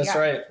home, That's Yeah.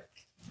 right.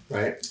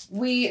 right?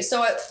 We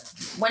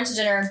went to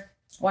dinner.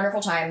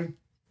 Wonderful time.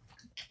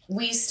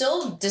 We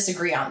still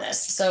disagree on this.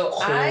 So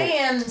Cool. I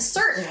am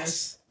certain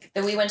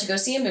that we went to go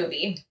see a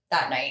movie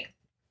that night.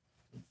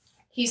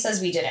 He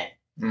says we didn't.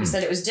 He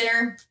said it was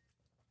dinner,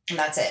 and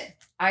that's it.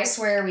 I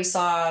swear we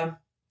saw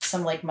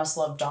some like Must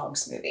Love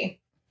Dogs movie.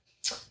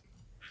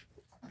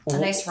 A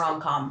nice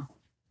rom-com.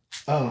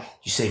 Oh,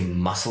 You say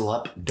muscle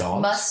up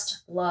dogs?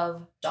 Must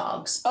Love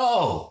Dogs.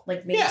 Oh,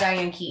 Like maybe Yeah.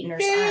 Diane Keaton or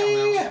yeah, something. I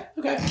don't know. yeah.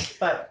 Okay.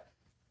 But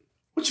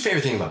What's your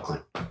favorite thing about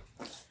Clint?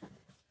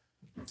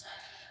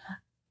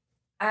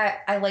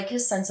 I like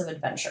his sense of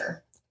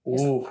adventure.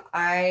 ooh.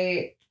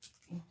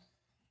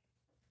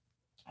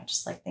 I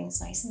just like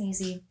things nice and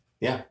easy.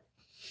 Yeah.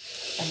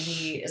 And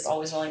he is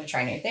always willing to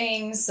try new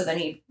things. So then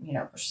he,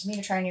 pushes me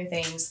to try new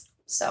things.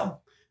 So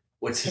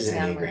What's his gets me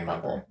out of my Enneagram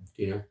bubble. number?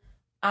 Do you know?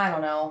 I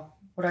don't know.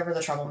 Whatever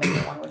the troublemaker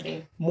one would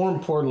be. More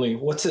importantly,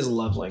 what's his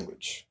love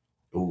language?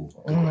 Ooh.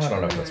 I don't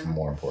know if that's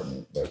more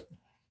important, but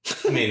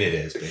I mean, it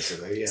is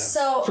basically, yeah.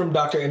 So From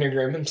Dr.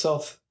 Enneagram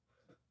himself.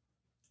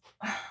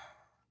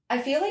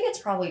 I feel like it's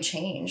probably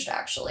changed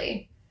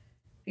actually,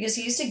 because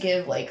he used to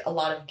give like a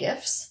lot of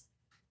gifts,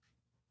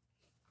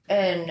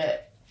 and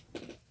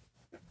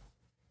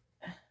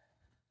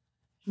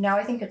now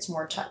I think it's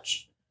more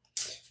touch.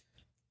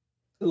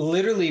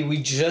 Literally, we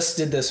just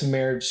did this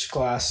marriage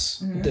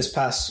class this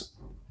past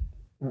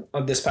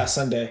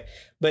Sunday.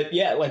 But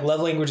yeah, like love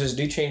languages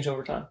do change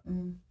over time.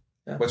 Mm-hmm.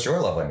 Yeah. what's your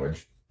love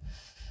language?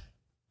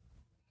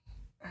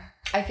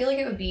 I feel like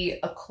it would be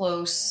a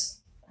close,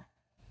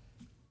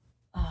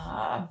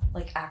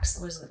 acts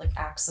of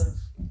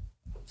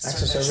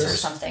service or service?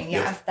 something.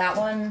 Yeah, that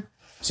one.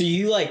 So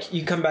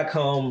you come back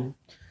home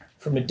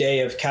from a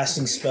day of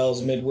casting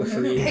spells,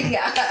 midwifery,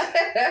 Yeah.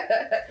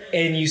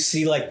 and you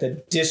see like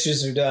the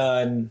dishes are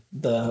done,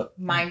 the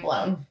Mind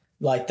blown.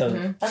 like the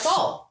Mm-hmm. That's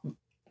all.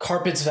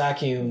 carpets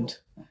vacuumed.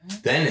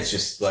 Then it's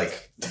just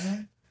like,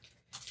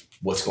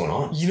 what's going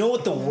on? You know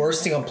what the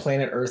worst thing on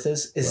planet Earth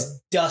is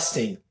What?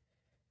 dusting.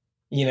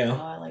 You Oh, know,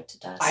 I like to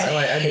dust. I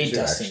do hate too,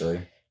 dusting.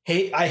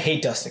 actually. I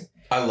hate dusting.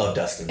 I love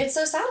Dustin. It's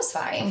so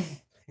satisfying.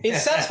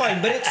 It's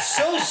satisfying, but it's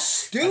so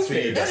That's what you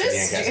stupid. do. That Dustin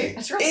is Yankowski. stupid.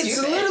 It's real It's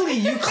stupid. literally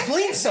you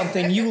clean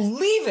something, you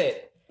leave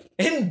it,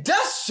 and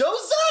dust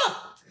shows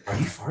up. Are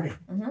you farting?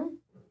 Mm-hmm.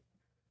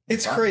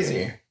 It's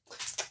crazy.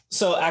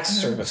 So acts of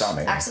service. It's on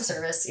me. Acts of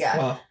service, yeah.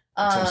 Wow.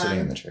 So I'm sitting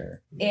in the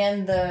chair.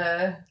 And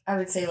I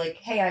would say like,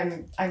 hey,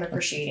 I'm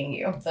appreciating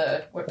you.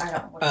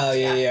 Oh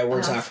yeah,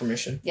 words of Uh-huh.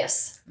 affirmation.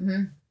 Yes.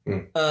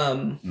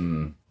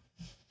 Mm-hmm.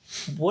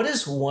 What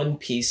is one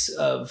piece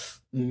of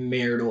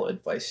marital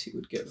advice you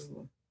would give?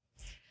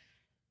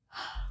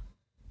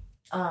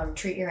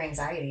 Treat your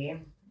anxiety.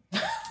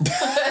 /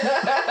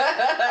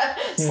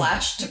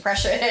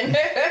 depression.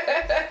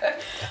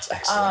 That's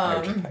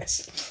excellent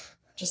advice.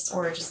 just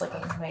like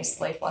a nice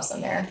life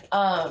lesson there.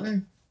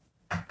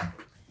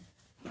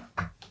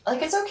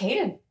 Like it's okay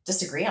to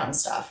disagree on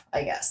stuff,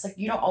 I guess. Like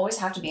you don't always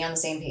have to be on the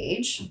same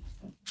page.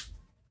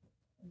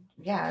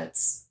 Yeah,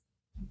 it's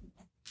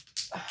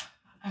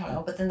I don't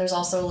know, but then there's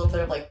also a little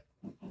bit of like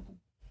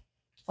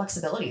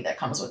flexibility that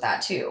comes with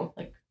that too.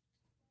 Like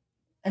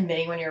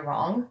admitting when you're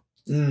wrong.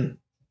 Yeah.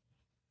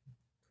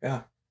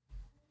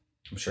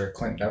 I'm sure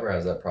Clint never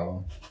has that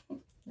problem.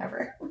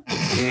 Never.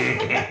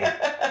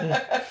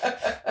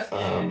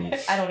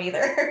 I don't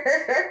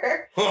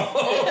either.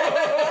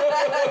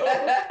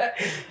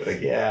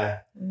 Like, yeah.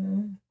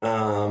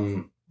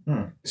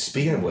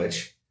 Speaking of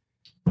which,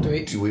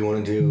 do we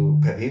want to do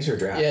pet peeves or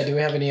draft? Yeah, do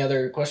we have any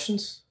other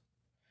questions?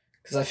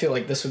 Because I feel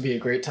like this would be a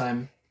great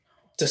time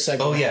to segue.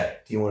 Oh yeah.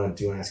 Do you want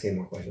to ask any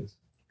more questions?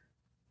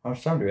 How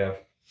much time do we have?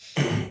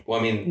 Well,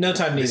 I mean, No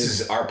time needed.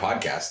 this is our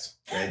podcast,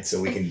 right?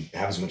 So we can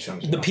have as much time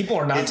as we The want. people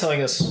are not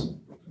telling us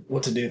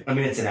what to do. I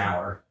mean, it's an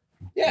hour.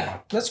 Yeah,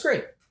 that's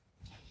great.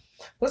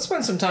 Let's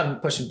spend some time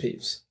pushing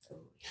peeves.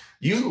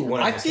 You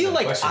want? I feel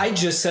like I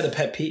just said a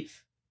pet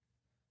peeve.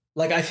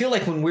 Like I feel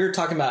like when we were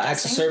talking about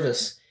acts of Dusting?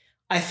 service,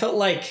 I felt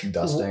like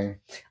Dusting.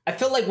 I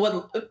felt like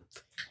what?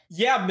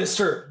 Yeah,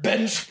 Mr.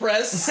 Bench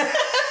Press.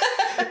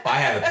 I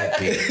have a pet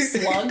peeve.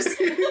 Slugs.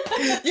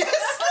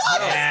 Yes.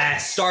 Yeah,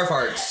 star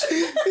farts.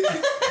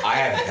 I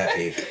have a pet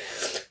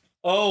peeve.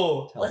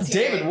 Oh, Let's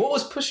hear David, it. what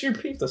was pushing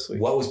your peeve this week?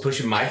 What was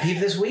pushing my peeve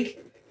this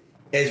week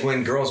is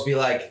when girls be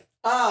like,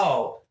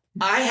 "Oh,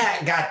 I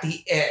got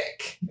the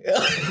ick."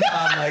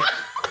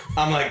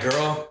 I'm like,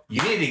 girl,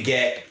 you need to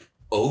get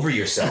over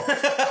yourself.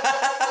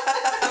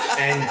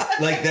 And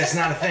like, that's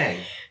not a thing.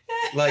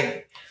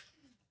 Like,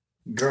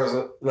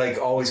 girls like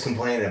always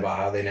complaining about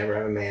how they never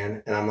have a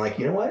man, and I'm like,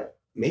 you know what?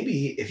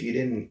 Maybe if you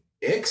didn't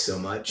ick so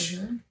much,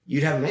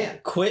 you'd have a man.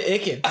 Quit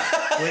icking.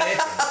 Quit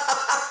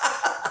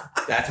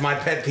icking. That's my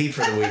pet peeve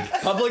for the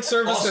week. Public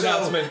service Also,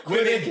 announcement.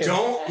 Quit women, icking.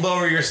 don't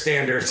lower your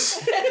standards.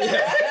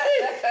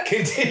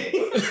 Continue.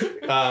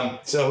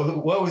 So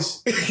what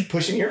was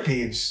pushing your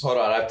peeves? Hold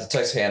on, I have to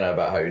text Hannah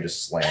about how you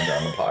just slammed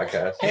on the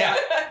podcast. Yeah,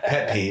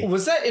 pet peeve.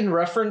 Was that in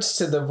reference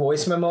to the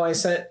voice memo I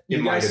sent? It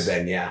you might guys? have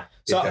been, yeah. It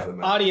So, definitely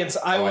might have audience,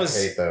 I I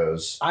hate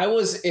those.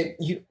 was in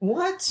you.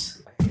 What?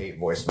 I hate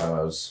voice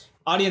memos.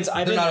 Audience,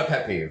 They're not a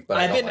pet peeve, but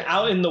I've been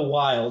out in the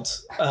wild,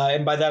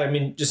 and by that I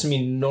mean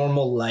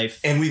normal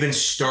life. And we've been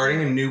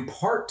starting a new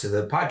part to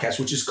the podcast,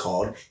 which is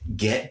called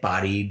Get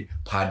Bodied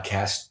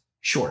Podcast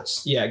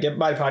Shorts, Yeah, get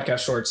my podcast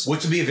shorts.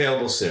 which will be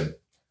available soon.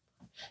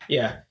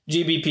 Yeah,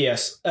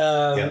 GBPS.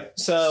 Yep.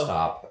 So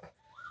Stop.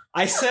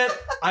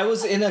 I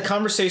was in a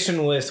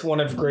conversation with one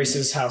of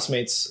Grace's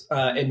housemates,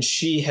 and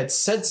she had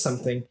said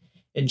something,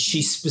 and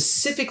she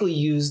specifically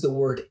used the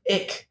word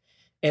ick.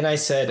 And I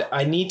said,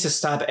 I need to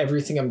stop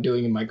everything I'm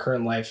doing in my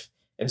current life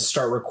and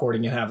start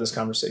recording and have this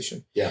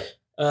conversation. Yeah.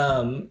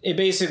 It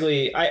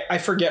basically, I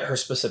forget her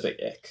specific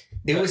ick.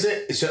 It was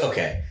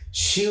okay.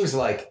 She was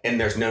like, and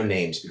there's no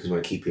names because we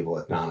want to keep people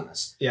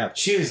anonymous. Yeah.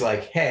 She was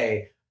like,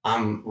 hey,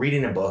 I'm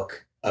reading a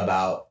book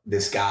about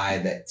this guy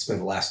that spent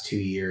the last 2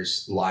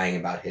 years lying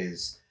about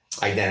his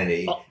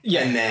identity.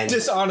 And then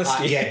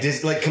dishonesty.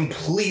 Like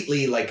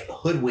completely like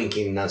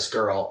hoodwinking this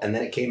girl. And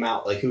then it came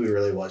out like who he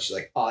really was. She's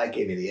like, oh, that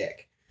gave me the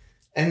ick.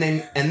 And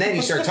then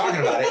you start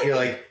talking about it. You're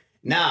like,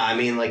 nah, I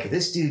mean, like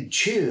this dude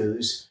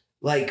Chews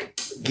like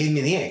gave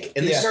me the ick.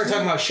 And they started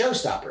talking about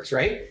showstoppers,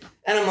 right?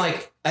 And I'm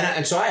like,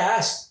 and so I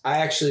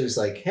actually was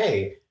like,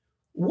 hey,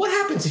 what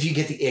happens if you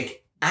get the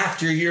ick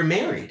after you're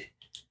married?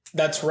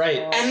 That's right.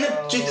 And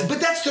but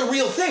that's the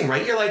real thing,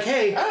 right? You're like,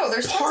 hey,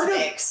 there's part of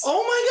icks.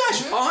 Oh my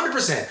gosh,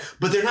 100%.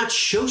 But they're not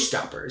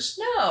showstoppers.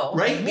 No.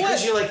 Right?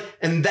 Because you're like,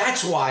 and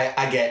that's why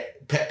I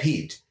get pet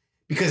peeved.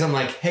 Because I'm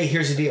like, hey,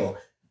 here's the deal.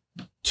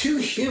 Two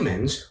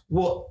humans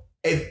will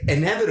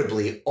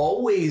inevitably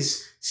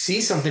always see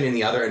something in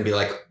the other and be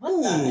like,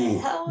 ooh,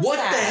 what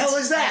the hell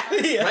is that?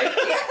 Yeah. Right?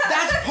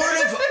 That's part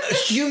of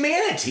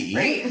humanity.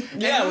 Right?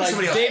 Yeah, like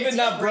David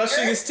not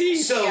brushing his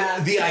teeth. So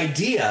the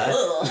idea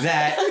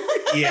that,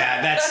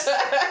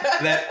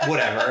 that's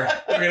whatever.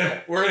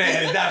 We're gonna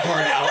edit that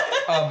part out.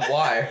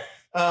 Why?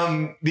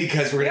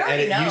 Because we're gonna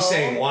edit you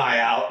saying why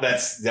out.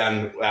 That's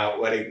done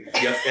out. Edit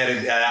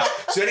that out.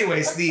 So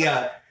anyways,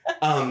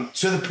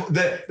 so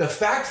the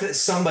fact that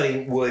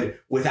somebody would,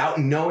 without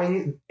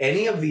knowing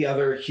any of the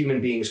other human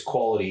beings'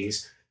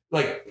 qualities,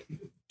 like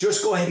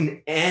just go ahead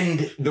and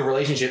end the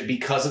relationship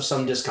because of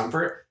some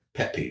discomfort,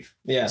 pet peeve.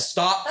 Yeah.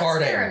 Stop That's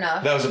farting. fair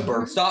enough. That was a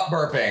burp. Stop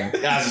burping.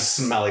 That was a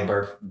smelly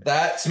burp.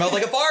 That smelled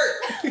like a fart.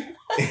 I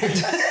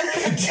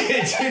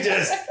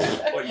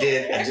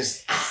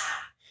just.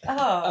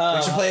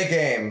 We should play a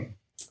game.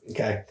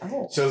 Okay.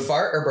 Oh. So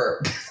Fart or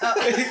burp?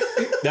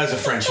 that was a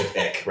friendship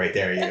ick right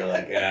there. You're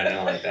like, I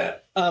don't like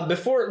that.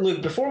 Before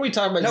we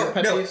talk about your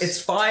pet peeves, it's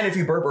fine if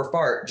you burp or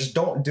fart. Just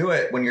don't do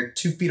it when you're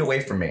 2 feet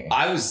away from me.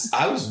 I was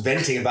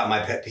venting about my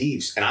pet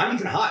peeves, and I'm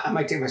even hot. I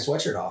might take my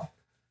sweatshirt off.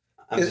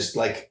 I'm just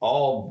like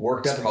all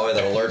worked up. It's probably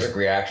the allergic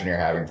reaction you're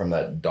having from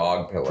that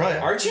dog pillow. Probably.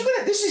 Aren't you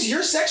gonna? This is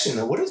your section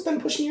though. What has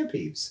been pushing your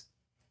peeves?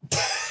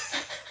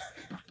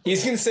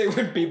 he's gonna say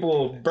when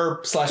people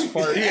burp /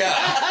 fart.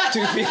 Yeah.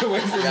 2 feet away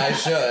from I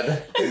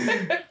should.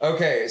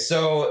 Okay,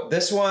 so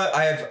this one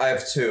I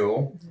have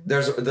two.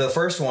 There's the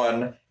first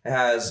one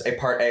has a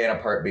part A and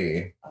a part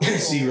B.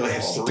 So you really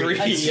have three.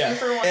 Yeah.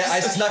 And I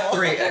snuck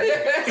 3 in.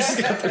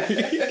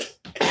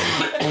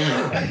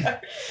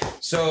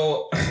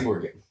 So We're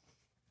good.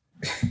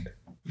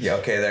 yeah,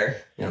 okay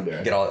there. Yeah, I'm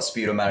there. Get all that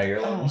sputum out of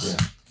your lungs.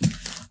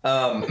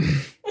 Yeah.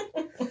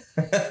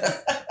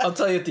 I'll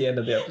tell you at the end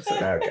of the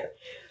episode. Okay.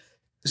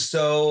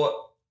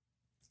 So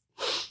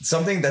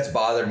something that's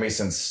bothered me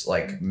since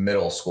like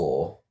middle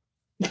school.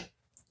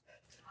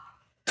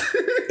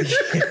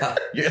 Yeah,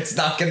 it's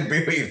not going to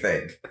be what you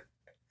think.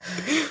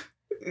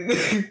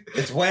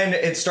 It's when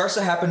it starts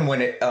to happen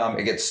when it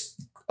gets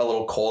a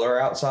little colder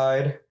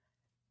outside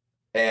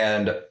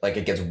and like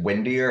it gets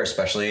windier,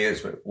 especially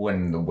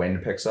when the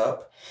wind picks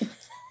up.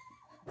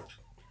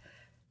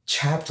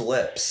 Chapped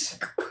lips.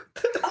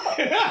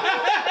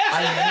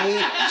 I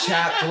hate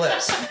chapped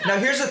lips. Now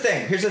here's the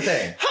thing.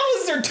 How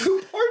is there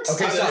 2 parts?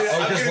 Okay, to stop. this?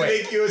 Oh, I'm just gonna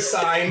wait. make you a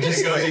sign.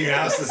 Just go to your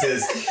house that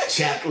says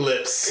 "chapped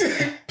lips,"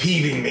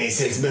 peeving me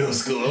since middle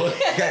school.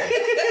 Okay.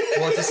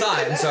 Well, it's a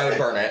sign, so I would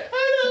burn it.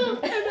 I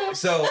know.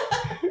 So,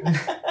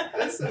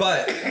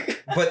 but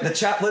the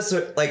chapped lips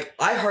are like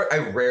I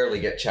rarely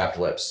get chapped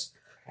lips.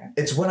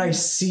 It's when I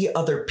see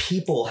other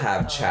people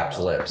have chapped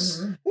lips,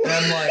 and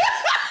I'm like,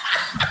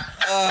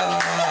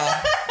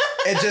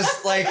 it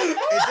just like.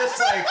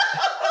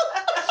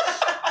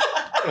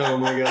 Oh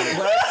my god!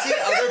 When I see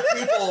other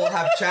people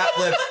have chapped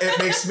lips, it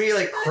makes me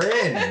like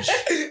cringe.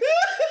 It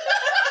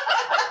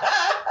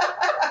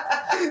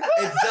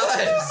does.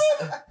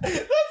 That's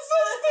so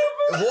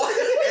stupid. What?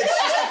 It's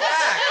just a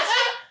fact.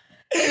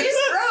 It's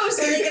gross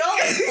when they get all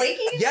like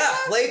flaky. Yeah,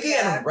 flaky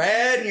and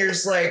red, and you're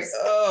just like,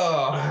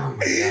 Oh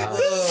my god!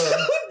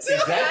 ugh.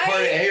 Is that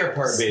part A or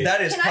part B? That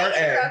is Can part I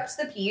A. interrupt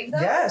the peeve though?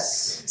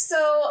 Yes. So,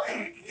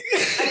 I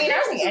mean, I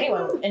don't think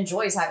anyone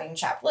enjoys having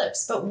chapped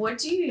lips, but what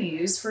do you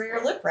use for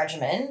your lip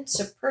regimen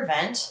to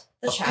prevent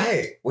the chapped?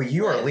 Okay, well,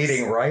 you are lips?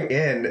 leading right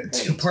in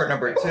to part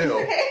number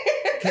 2.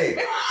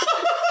 Okay.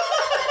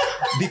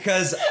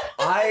 Because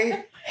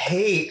I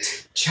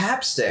hate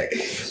chapstick.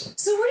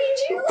 So what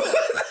do you do?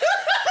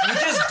 You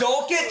just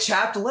don't get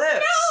chapped lips. No,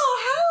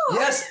 how?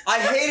 Yes, I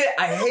hate it.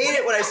 I hate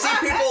it when I see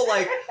people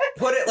like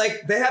put it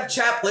like they have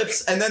chapped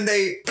lips and then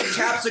they put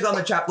chapstick on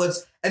their chapped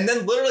lips and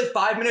then literally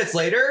 5 minutes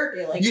later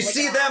You're like, you lick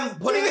see it them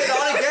putting it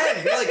on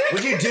again. You're like,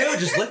 what'd you do?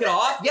 Just lick it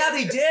off? Yeah,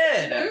 they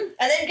did. And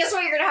then guess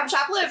what? You're gonna have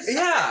chapped lips.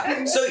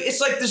 Yeah. So it's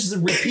like this is a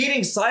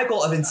repeating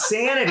cycle of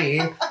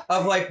insanity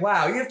of like,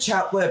 wow, you have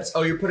chapped lips.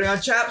 Oh, you're putting on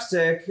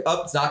chapstick.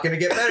 Oh, it's not going to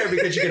get better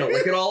because you're going to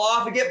lick it all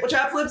off and get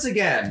chapped lips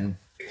again.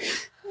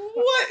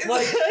 What?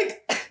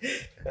 Like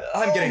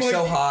I'm getting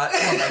so hot.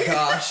 Oh my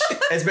gosh.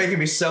 It's making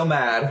me so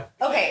mad.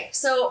 Okay,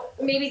 so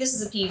maybe this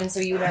is a peeve, and so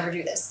you would never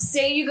do this.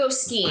 Say you go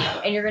skiing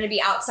and you're going to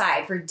be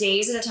outside for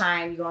days at a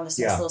time. You go on this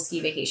nice little ski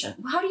vacation.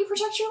 How do you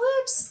protect your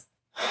lips?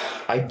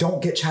 I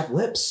don't get chapped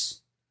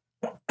lips.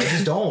 I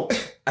just don't.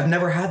 I've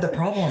never had the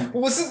problem.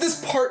 Wasn't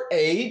this part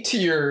A to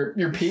your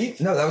peeve?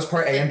 No, that was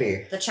part A and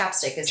B. The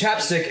chapstick is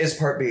Chapstick is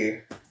part B.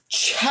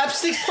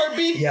 Chapstick's part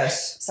B?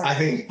 Yes.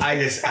 Sorry.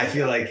 I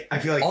feel like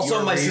Also,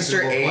 your my sister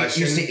reasonable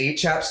used to eat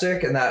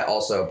chapstick, and that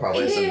also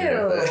probably has something to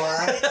do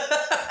with it.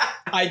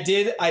 I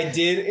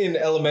did in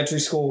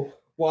elementary school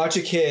watch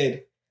a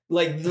kid,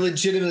 like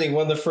legitimately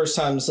one of the first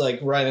times like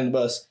riding the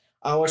bus.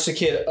 I watched a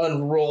kid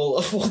unroll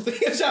a full thing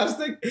of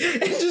chapstick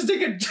and just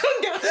take a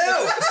chunk out.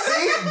 Ew,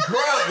 see?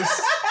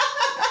 Gross.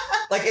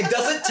 Like, it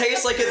doesn't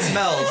taste like it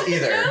smells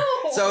either. No.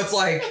 So it's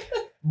like,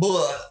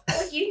 bleh.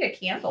 Like eating a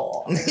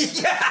candle.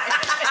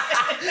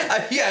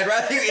 Yeah, I'd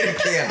rather you eat a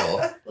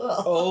candle.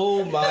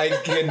 Oh my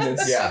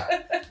goodness.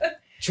 Yeah.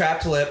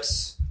 Chapped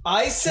lips.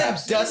 I said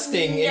Chapstick.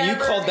 dusting and you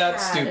Never called that had.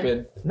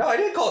 stupid. No, I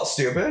didn't call it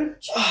stupid.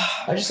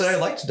 I just said I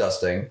liked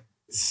dusting.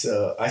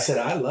 So I said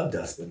I love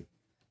dusting.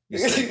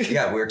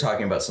 Yeah, we were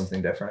talking about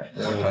something different.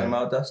 We were talking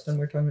about Dustin.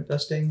 We were talking about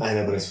dusting. I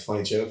know, but it's a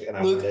funny joke, and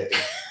I Luke- wanted to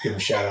give a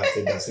shout out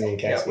to Dustin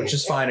and Yeah, Cassie. which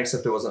is fine,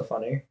 except it wasn't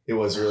funny. It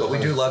was really. But we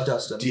funny. do love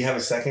Dustin. Do you have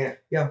a second?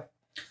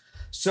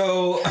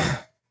 So,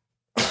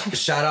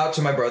 shout out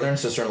to my brother and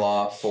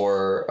sister-in-law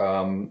for,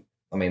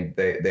 I mean,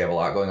 they have a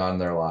lot going on in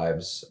their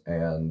lives,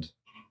 and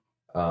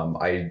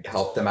I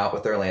helped them out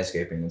with their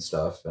landscaping and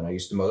stuff. And I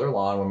used to mow their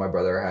lawn when my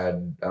brother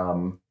had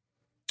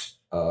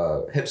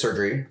hip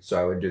surgery, so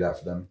I would do that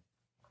for them.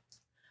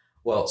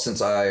 Well, since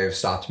I've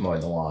stopped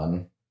mowing the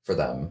lawn for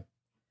them,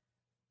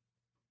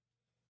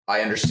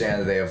 I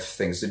understand that they have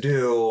things to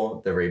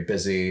do. They're very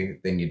busy.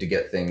 They need to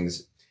get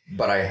things,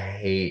 but I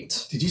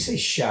hate. Did you say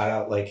shout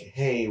out like,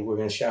 hey, we're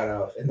gonna shout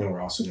out, and then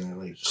we're also gonna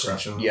like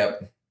crush on?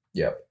 Yep.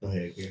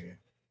 Okay.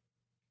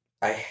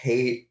 I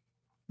hate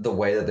the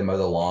way that they mow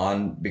the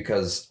lawn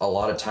because a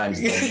lot of times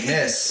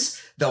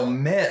they'll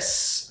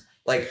miss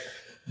like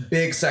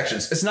big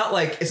sections. It's not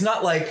like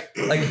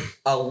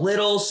a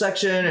little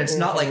section. It's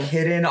not like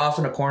hidden off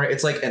in a corner.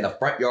 It's like in the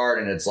front yard,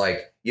 and it's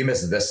like you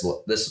miss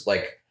this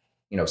like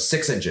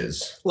 6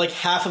 inches. Like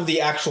half of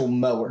the actual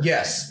mower.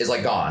 Yes, is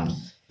like gone.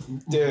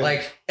 Dude.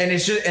 Like, and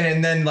it's just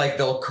and then like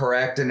they'll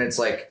correct, and it's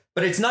like,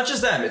 but it's not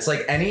just them. It's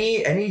like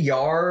any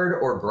yard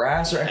or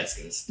grass or That's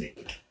gonna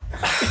stink.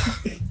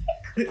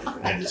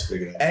 I just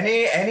figured out.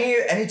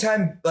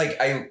 anytime like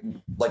I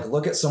like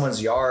look at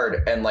someone's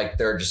yard and like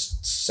there are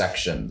just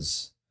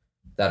sections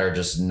that are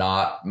just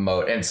not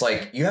mowed, and it's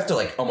like you have to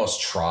like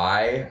almost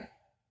try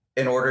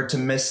in order to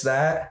miss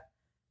that.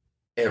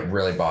 It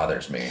really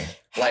bothers me.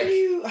 Like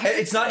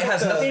it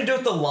has nothing to do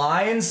with the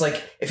lines.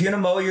 Like if you're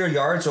gonna mow your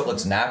yard so it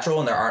looks natural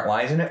and there aren't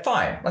lines in it,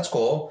 fine, that's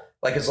cool.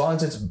 Like as long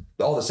as it's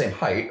all the same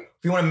height.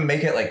 If you want to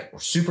make it like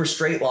super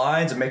straight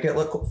lines and make it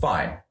look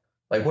fine.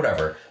 Like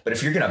whatever. But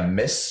if you're gonna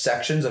miss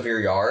sections of your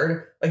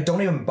yard, like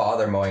don't even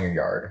bother mowing your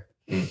yard.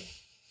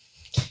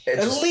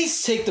 At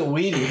least take the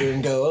weed eater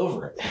and go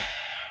over it.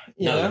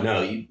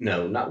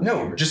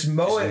 No, Just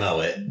mow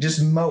it.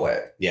 Just mow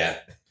it. Yeah,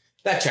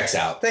 that checks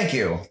out. Thank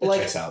you.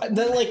 Like checks out.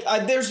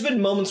 then, there's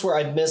been moments where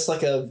I've missed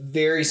like a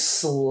very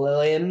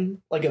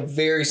slim, like a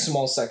very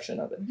small section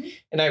of it,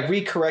 and I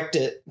recorrect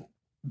it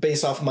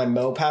based off my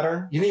mow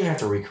pattern. You don't even have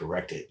to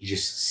recorrect it. You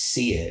just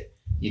see it.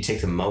 You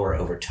take the mower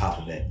over top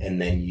of it, and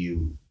then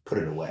you put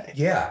it away.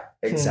 Yeah,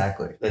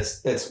 exactly.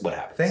 That's what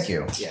happens. Thank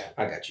you. Yeah,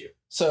 I got you.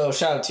 So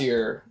shout out to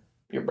your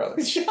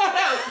brothers. Shout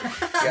out.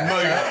 Yeah, Mow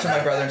your shout out to my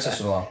brother and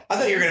sister-in-law. I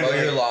thought you were gonna Mow be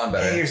your like, lawn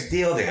better. Hey, here's the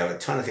deal. They have a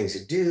ton of things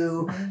to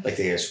do. Like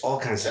there's all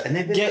kinds of stuff, and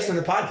they've been listening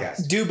to the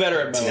podcast. Do better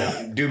at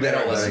mowing. No, do They better.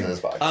 don't at listen to mowing. this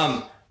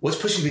podcast. What's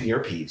pushing in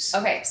your peeves?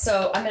 Okay,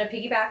 so I'm going to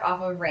piggyback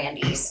off of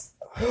Randy's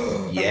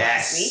from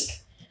last week.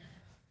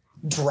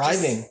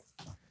 Driving.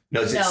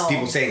 No, it's No.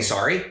 people saying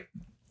sorry.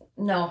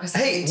 No, because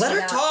Hey, let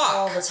her talk.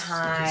 all the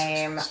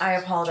time. I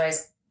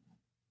apologize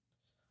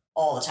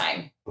all the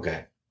time.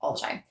 Okay. All the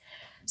time.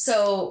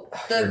 So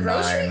the You're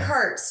grocery 9.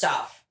 cart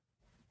stuff.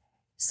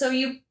 So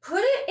you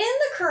put it in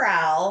the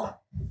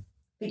corral,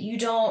 but you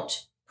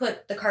don't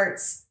put the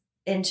carts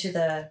into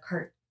the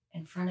cart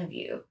in front of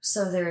you.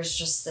 So there's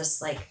just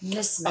this like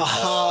mismatch.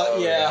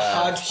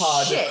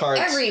 Hodgepodge Shit of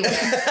carts. everywhere.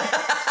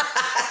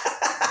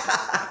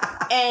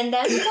 And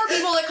then the poor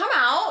people that come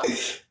out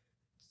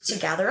to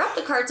gather up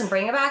the carts and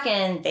bring it back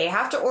in, they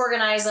have to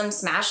organize them,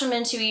 smash them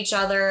into each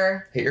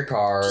other. Hit your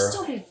car. Just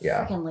don't be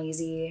Yeah. freaking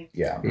lazy.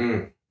 Yeah.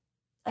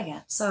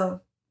 Again,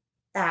 so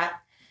that.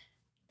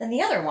 Then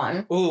the other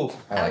one. Ooh,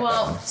 I like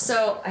well, that one.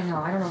 so I know,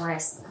 I don't know why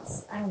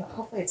I don't know.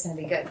 Hopefully it's going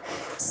to be good.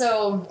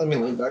 So let me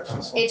lean back for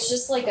this one. it's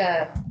just like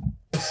a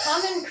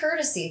common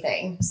courtesy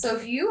thing. So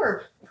if you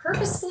are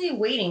purposefully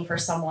waiting for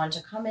someone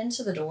to come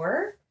into the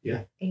door,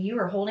 Yeah, and you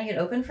are holding it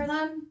open for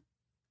them,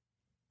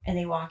 and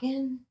they walk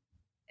in,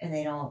 and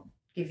they don't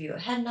give you a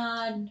head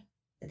nod,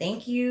 a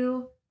thank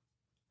you,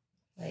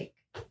 like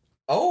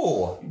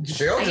Oh,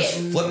 Cheryl I just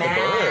get flipped mad.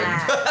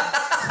 the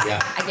bird.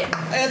 Yeah. I get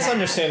That's mad.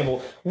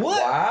 understandable.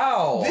 What?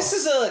 Wow. This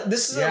is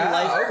a Yeah,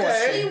 life okay.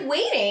 question. Are you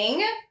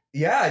waiting?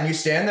 Yeah, and you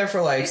stand there for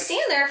You like.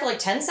 stand there for like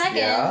 10 seconds.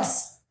 Yeah.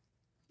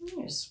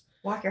 You just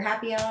walk your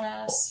happy on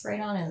ass right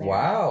on in there.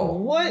 Wow.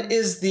 What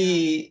is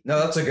the? No,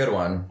 that's a good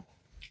one.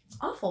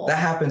 Awful. That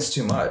happens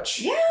too much.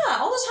 Yeah,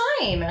 all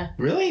the time.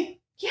 Really?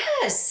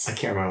 Yes. I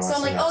can't remember. So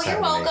I'm like, oh,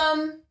 you're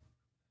welcome.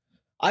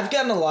 I've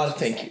gotten a lot of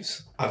thank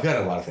yous. I've got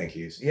a lot of thank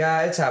yous.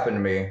 Yeah, it's happened to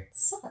me. It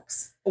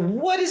sucks.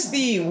 When is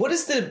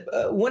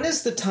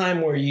the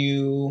time where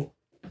you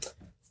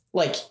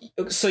like,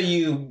 so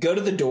you go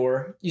to the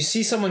door, you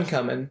see someone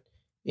coming,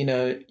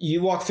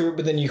 you walk through it,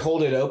 but then you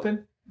hold it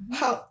open.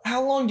 How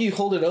long do you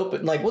hold it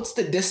open? Like, what's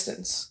the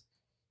distance?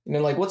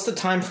 Like, what's the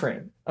time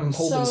frame I'm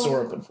holding this door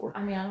open for?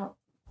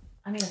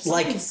 If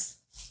Like, someone's-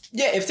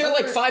 Yeah, if they're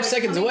like 5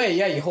 seconds away,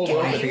 yeah, you hold it Yeah,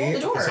 open. you hold the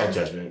door. It's all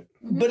judgment.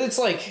 But it's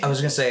like, I was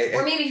gonna say,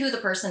 Or maybe who the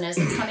person is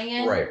that's coming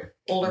in. right.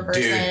 Older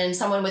person,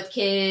 someone with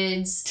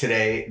kids.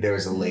 Today there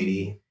was a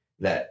lady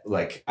that,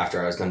 like,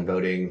 after I was done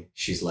voting,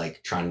 she's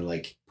like trying to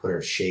like put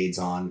her shades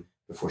on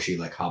before she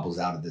like hobbles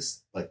out of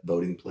this like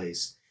voting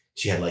place.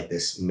 She had like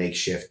this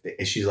makeshift,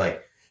 and she's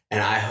like,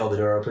 and I held the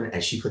door open,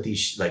 and she put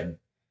these like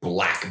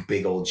black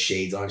big old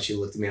shades on. She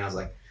looked at me, and I was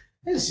like,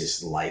 "This is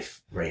just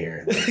life right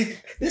here.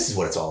 Like, this is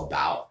what it's all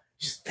about."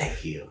 She's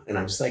thank you, and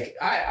I'm just like,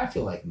 I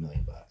feel like $1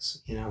 million,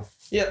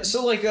 yeah.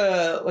 So like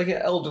an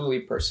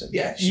elderly person.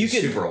 Yeah, you she's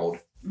could super old.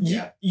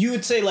 you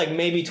would say like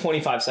maybe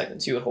 25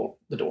 seconds. You would hold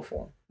the door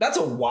for them. That's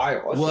a while.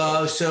 I feel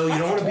Well, so you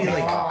don't want to be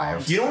like,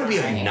 Wow. you don't want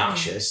to be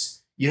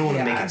obnoxious. You don't want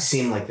to make Yeah. it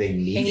seem like they They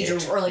need need it.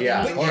 to, or like,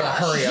 Yeah, they need to or rush.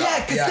 hurry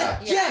up.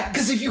 Yeah,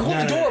 because if you hold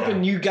No, the no, door no,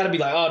 open, you got to be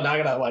like, oh, now I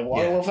gotta like walk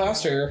a Yeah. little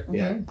faster.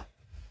 Yeah.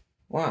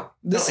 Wow,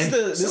 this No, is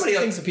and the somebody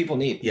things that people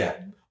need. Yeah.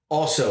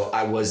 Also,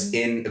 I was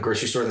in a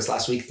grocery store this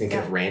last week thinking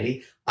of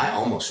Randy. I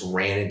almost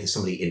ran into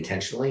somebody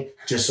intentionally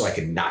just so I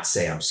could not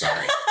say I'm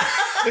sorry.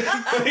 You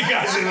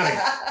guys are like,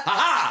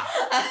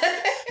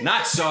 haha,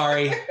 not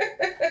sorry.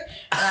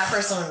 That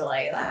person would be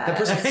like, That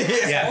person,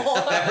 yeah,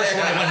 that person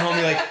when I went home,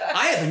 you're like,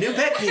 I have a new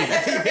pet peeve.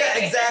 Yeah,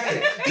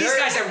 exactly. These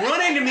guys have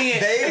run into me.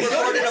 They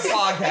recorded a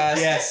podcast.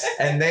 Yes.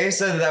 And they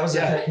said that was a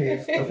pet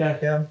peeve. Okay.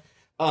 Yeah.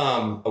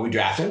 Are we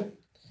drafting?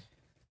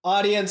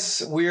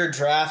 Audience, we're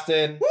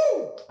drafting.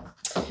 Woo!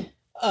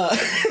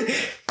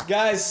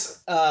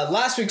 Guys,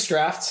 last week's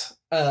draft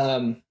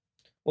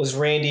was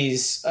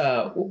Randy's,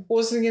 what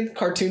was it again?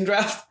 Cartoon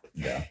draft?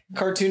 Yeah.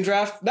 Cartoon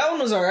draft. That one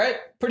was all right.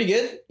 Pretty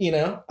good,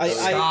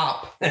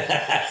 Stop.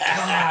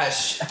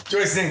 Gosh.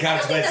 Choices and I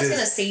don't think that's going to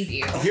consequences. save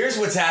you. Here's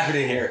what's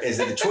happening here is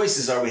that the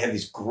choices are we have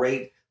these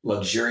great,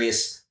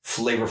 luxurious,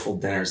 flavorful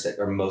dinners that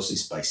are mostly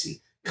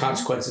spicy.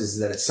 Consequences is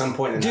that at some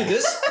point in the Dude,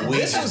 night,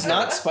 this was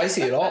not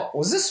spicy at all.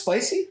 Was this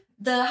spicy?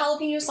 The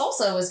jalapeno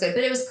salsa was good,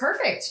 but it was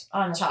perfect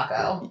on a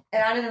taco. It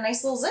added a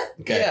nice little zip.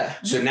 Okay. Yeah.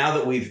 So now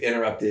that we've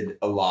interrupted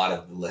a lot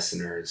of the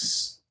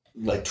listeners'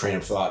 like train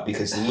of thought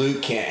because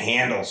Luke can't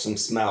handle some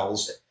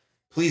smells,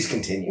 please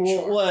continue.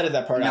 We'll edit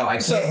that part No, out. I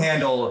can't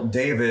handle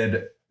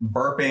David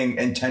burping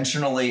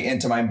intentionally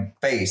into my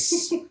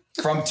face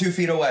from 2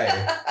 feet away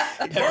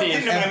It burped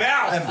into my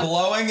mouth. and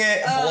blowing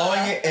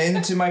it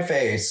into my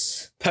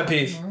face. Pet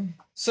peeve.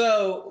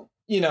 So,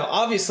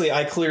 obviously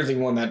I clearly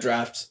won that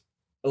draft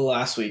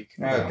last week.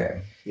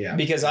 Okay. Yeah.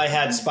 Because I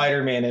had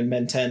Spider-Man and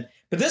Ben 10.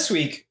 But this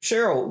week,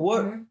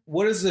 Cheryl,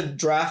 what is the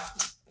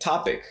draft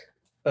topic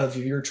of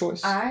your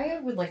choice? I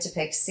would like to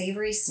pick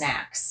savory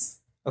snacks.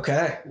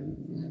 Okay.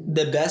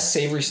 The best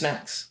savory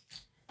snacks.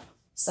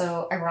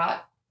 So I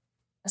brought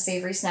a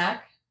savory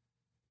snack.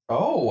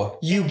 Oh.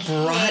 You in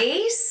brought...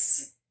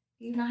 case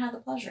you've not had the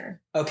pleasure.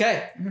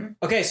 Okay. Mhm.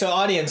 Okay, so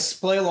audience,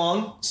 play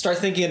along. Start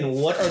thinking,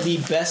 what are the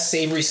best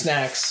savory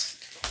snacks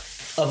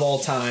of all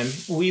time?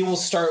 We will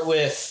start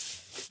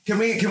with... Can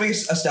we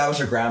establish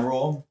a ground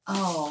rule?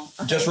 Oh.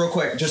 Okay. Just real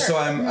quick, just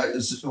Sure.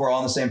 so we're all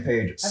on the same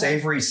page.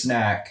 Savory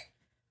snack.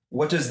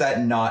 What does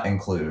that not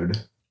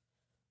include?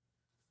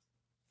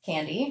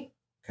 Candy.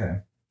 Okay.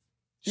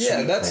 Yeah,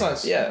 Sweet that's not...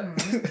 things. Yeah.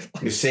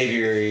 Your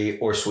savory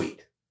or sweet.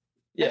 I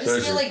Yeah. just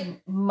Those feel are-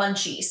 like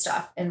munchy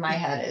stuff in my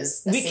head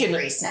is a We can-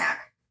 savory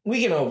snack.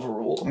 We can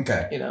overrule.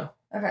 Okay.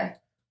 Okay.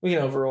 We can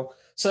overrule.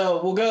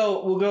 So we'll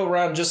go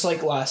around just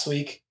like last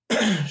week.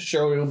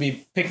 Cheryl will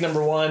be pick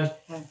number 1,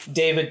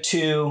 David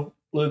 2,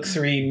 Luke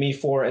 3, me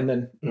 4, and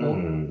then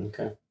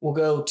Okay. we'll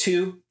go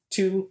two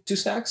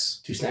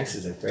snacks. 2 snacks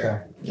is it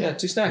fair? Yeah,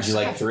 2 snacks. Would you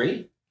like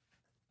 3?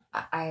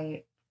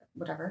 I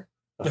whatever.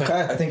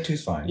 Okay. I think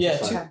 2's fine. Yeah,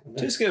 Fine.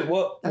 two's good.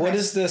 What Okay.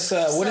 is this?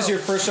 What is So- your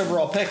first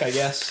overall pick? I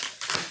guess.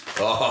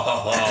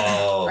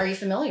 Oh. Are you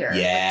familiar? Yes.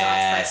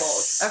 With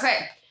Dot's pretzels?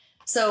 Okay.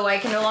 So I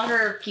can no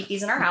longer keep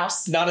these in our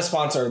house Not a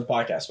sponsor of the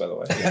podcast, by the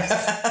way.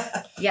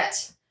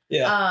 yet.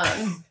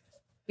 Yeah.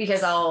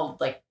 Because I'll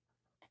like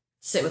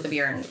sit with a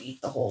beer and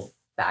eat the whole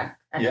bag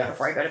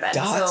before I go to bed.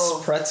 Dots So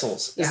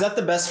pretzels. Is yeah. that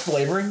the best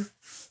flavoring?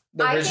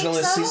 The I original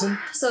think this so. season.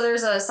 So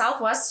there's a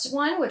Southwest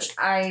one, which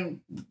I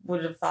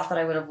would have thought that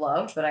I would have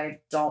loved, but I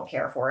don't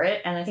care for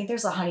it. And I think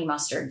there's a honey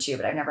mustard too,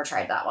 but I've never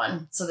tried that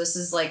one. So this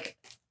is like,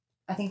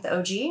 I think the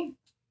OG.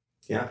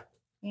 Yeah.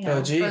 You know,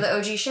 OG. for the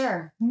OG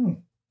share.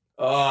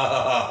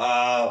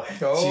 Oh,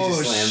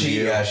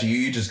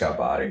 you just got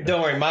bodied.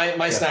 Don't worry,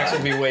 my snacks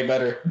will be way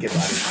better. Get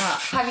bodied.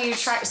 Have you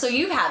tried? So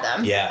you've had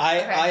them. Yeah.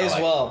 I as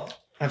well.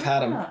 I've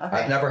had them. Oh, okay.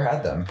 I've never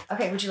had them.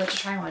 Okay, would you like to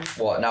try one?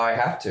 Well, now I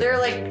have to. They're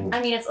like,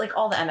 I mean, it's like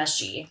all the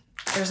MSG.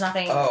 There's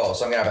nothing. Oh,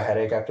 so I'm gonna have a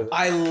headache after this.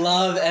 I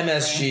love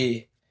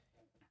MSG.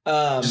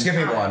 Just give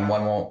me one.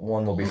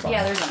 One will be fine.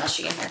 Yeah, there's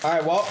MSG in here. All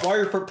right, while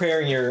you're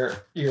preparing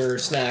your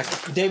snack,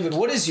 David,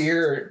 what is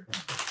your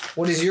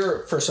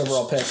first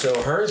overall pick?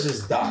 So hers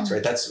is Dots,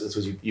 right? That's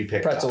what you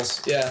picked. Pretzels.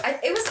 Dots. Yeah.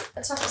 It was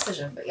a tough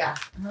decision, but yeah.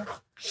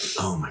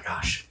 Oh my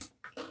gosh.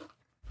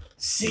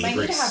 You might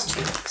need to have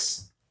two.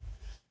 Snacks.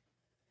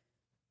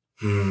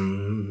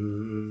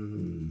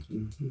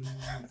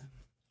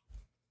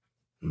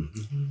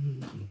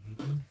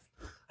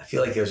 I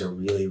feel like there's a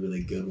really,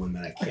 really good one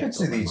that I I can't. can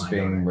see put my these mind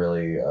being on.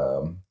 really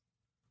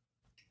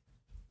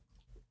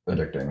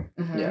addicting.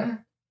 Mm-hmm. Yeah.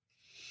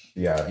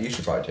 Yeah, you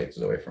should probably take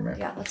these away from me.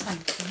 Yeah, that's fine.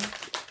 Mhm.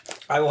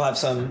 I will have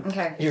some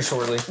Okay. here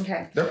shortly.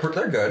 Okay. They're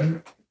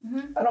good.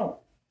 Mm-hmm. I don't.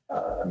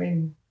 I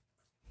mean,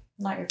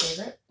 Not your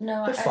favorite?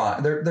 No. they're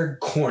fine. They're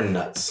Corn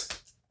nuts.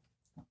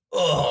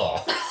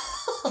 ugh.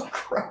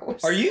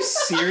 Gross. Are you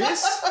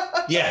serious?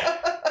 Yeah.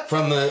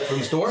 From the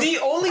store? The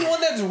only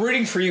one that's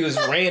rooting for you is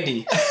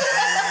Randy.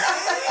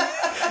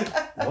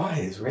 Why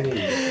is Randy?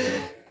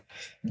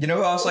 You know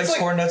who else likes like-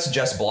 corn nuts?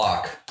 Jess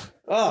Block.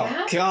 Oh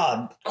Yeah?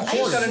 God. She's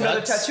Corn got another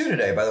nuts. tattoo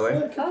today, by the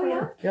way.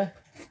 Oh yeah.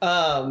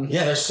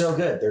 Yeah, they're so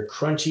good. They're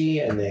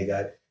crunchy and they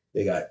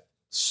got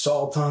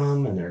salt on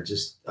them and they're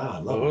just I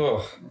love them.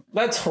 Ugh.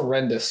 That's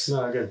horrendous.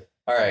 No, good.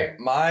 All right,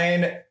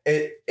 mine.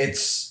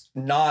 It's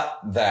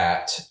not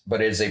that,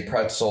 but it's a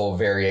pretzel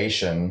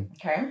variation.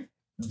 Okay.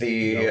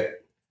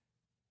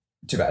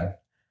 Too bad.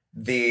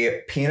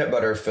 The peanut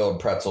butter filled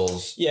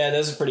pretzels Yeah,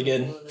 those are pretty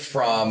good.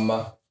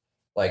 from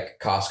like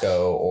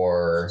Costco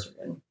or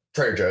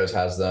Trader Joe's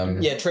has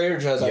them. Yeah, Trader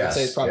Joe's I would Yes,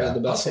 say is probably yeah. the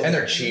best one. And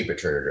they're cheap at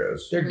Trader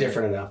Joe's. They're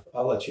different enough.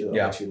 I'll let you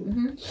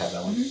Mhm. have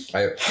that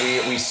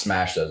one. We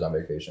smashed those on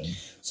vacation.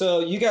 So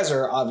you guys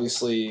are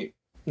obviously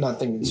not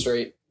thinking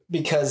straight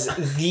because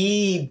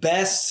the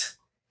best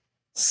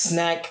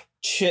snack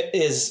chip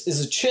is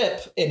a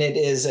chip and it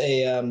is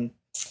a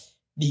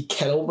the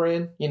Kettle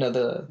brand, you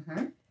know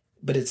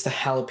but it's the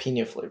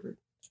jalapeno flavored.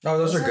 Oh,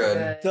 those are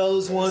good.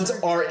 Those ones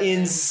are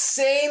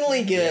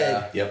insanely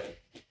good. Yeah.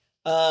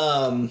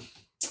 Yep.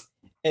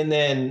 And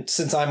then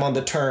since I'm on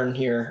the turn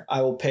here,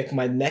 I will pick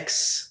my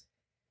next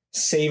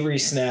savory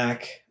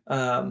snack.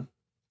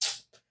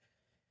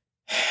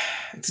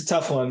 It's a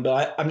tough one,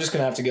 but I'm just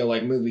gonna have to go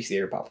like movie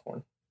theater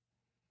popcorn.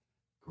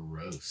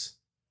 Gross.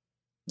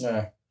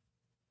 Yeah.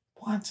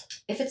 What?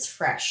 If it's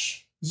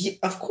fresh. Yeah,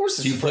 of course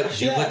it's Do you put fresh.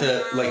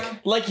 the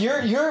Like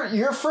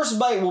your first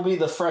bite will be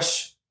the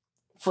fresh,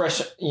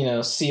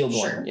 sealed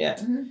Sure. one. Yeah.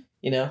 Mhm.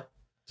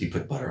 do you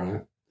put butter on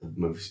it?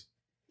 The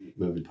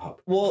movie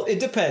pop. Well, it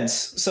depends.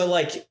 So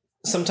like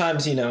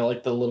sometimes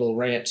like the little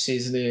ranch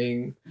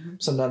seasoning,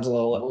 Mhm. sometimes a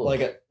little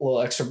like a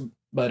little extra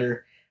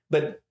butter,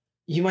 but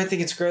you might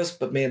think it's gross,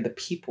 but man, the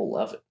people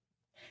love it.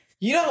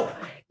 You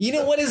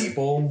know what is?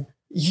 People?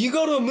 You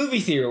go to a movie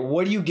theater.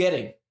 What are you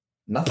getting?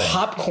 Nothing.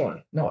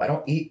 Popcorn. No, I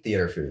don't eat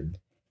theater food.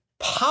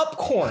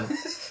 Popcorn.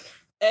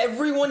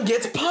 Everyone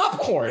gets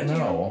popcorn.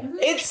 No.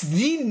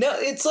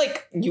 It's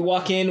like you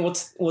walk in.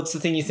 What's the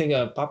thing you think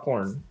of?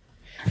 Popcorn.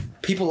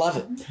 People love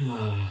it.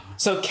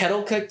 So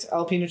kettle cooked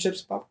jalapeno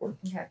chips, popcorn.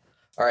 Okay.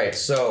 All right,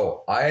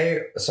 so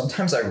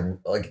sometimes I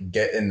like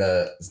get in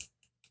the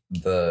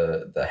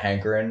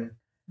hankering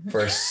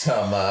for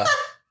some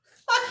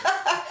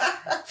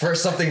for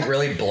something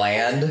really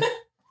bland.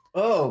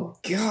 Oh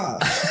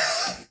God.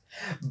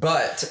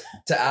 But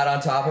to add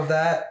on top of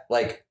that,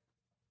 like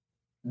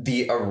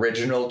the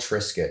original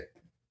Triscuit.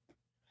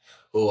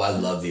 Oh, I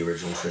love the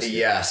original Triscuit.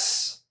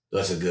 Yes.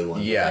 That's a good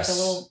one. Yes. Like a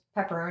little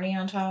pepperoni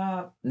on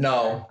top.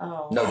 No.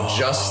 Oh. No,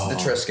 just the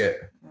Triscuit.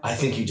 I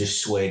think you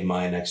just swayed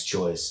my next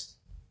choice.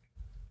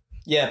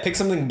 Yeah, pick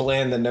something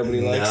bland that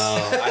nobody likes.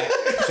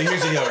 So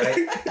here's the deal,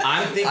 right?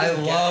 I'm thinking. I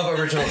love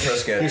original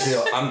Triscuit. Here's the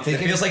deal. I'm It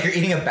thinking. feels like you're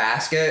eating a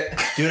basket.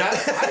 Dude,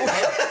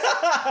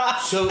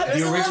 so I the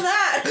just love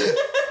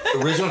that.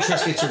 original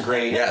Triscuits are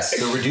great. Yes.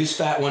 The reduced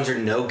fat ones are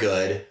no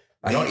good.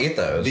 I don't eat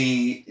those.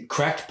 The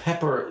cracked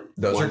pepper.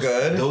 Those are ones,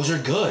 good. Those are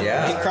good.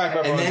 Yeah. The cracked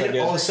pepper And ones are then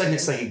good. all of a sudden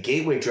it's like a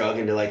gateway drug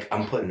into like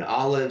I'm putting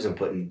olives, I'm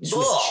putting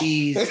Swiss Ugh.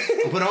 cheese,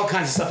 I'm putting all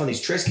kinds of stuff on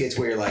these Triscuits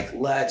where you're like,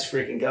 let's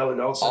freaking go. And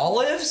also,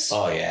 Olives?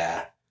 oh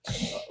yeah.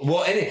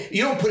 Well, and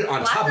you don't put it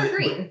on Black top or of it.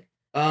 green?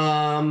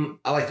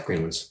 I like the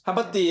green ones. How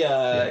about the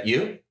Yeah.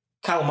 You?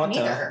 Kalamata?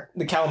 Neither.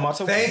 The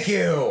Kalamata. Thank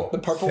you. The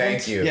purple Thank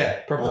ones? you. Yeah,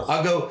 purple.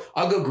 I'll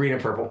go green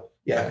and purple.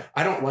 Yeah,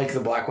 I don't like the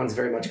black ones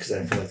very much because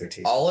I feel like they're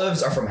tasty.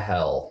 Olives are from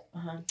hell.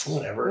 Uh-huh.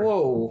 Whatever.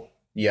 Whoa.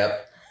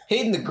 Yep.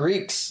 Hating the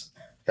Greeks.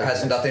 That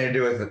has nothing to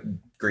do with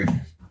Greek.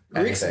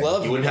 Greeks anything.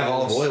 love You wouldn't have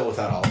olive oil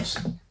without olives.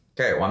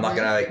 Okay, well, I'm not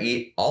gonna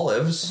eat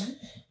olives.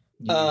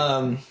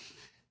 Um,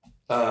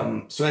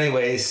 So,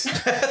 anyways,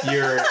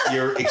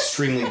 you're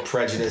extremely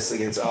prejudiced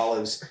against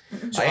olives.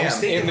 So I was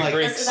am. thinking, In the like,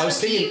 Greeks. Is that I was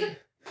a thinking. peeve?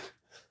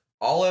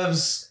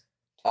 Olives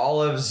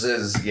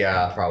is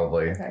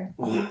probably. Okay.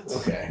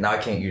 Okay. Now I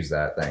can't use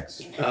that.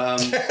 Thanks.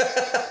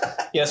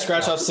 Yeah,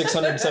 scratch off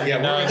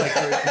 679.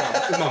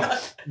 Come on.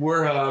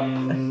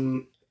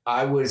 We're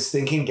I was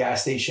thinking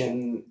gas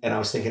station, and I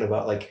was thinking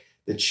about like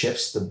the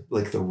chips, the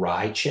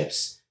rye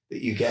chips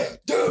that you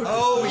get. Dude.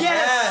 Oh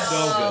yes.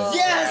 So good.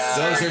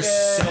 Yes. Those are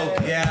so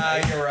good.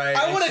 Yeah, you're right.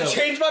 I want to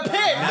change my pick.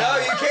 No,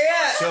 you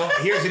can't. So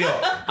here's the deal.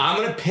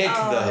 I'm gonna pick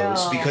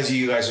those no. because of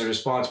you guys'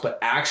 response. But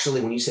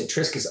actually, when you said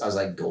Triscuits, I was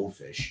like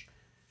goldfish.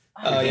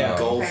 Oh yeah.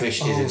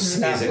 Goldfish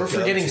is a We're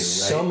forgetting go-to,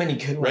 so right? many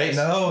good ones. Right?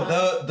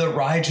 No, the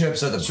rye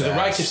chips are the best. So the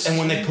rye chips, and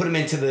when they put them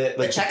into the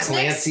Chex Mix?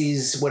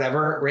 Clancy's,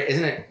 whatever, right?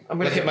 Isn't it? I'm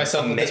gonna hit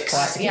myself with this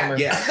plastic Yeah. hammer.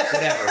 Yeah,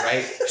 whatever,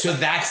 right? So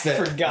that's the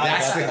Forgot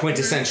about that.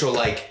 quintessential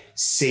like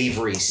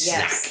savory Yes.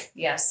 snack.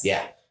 Yes.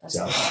 Yeah. That's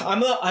So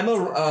amazing. I'm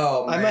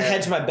Oh, a man.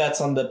 hedge my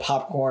bets on the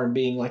popcorn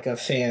being like a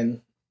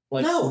fan.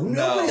 Like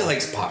nobody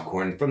likes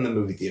popcorn from the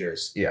movie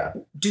theaters. Yeah.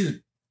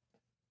 dude.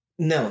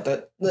 No,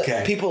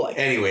 Okay. people like.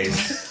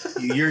 Anyways,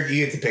 you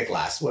get to pick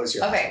last. What was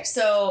your Okay,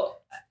 so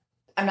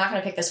I'm not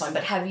going to pick this one,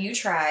 but have you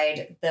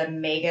tried the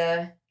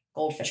mega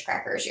goldfish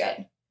crackers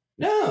yet?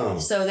 No.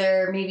 So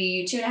they're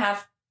maybe 2.5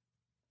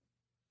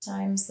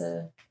 times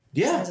the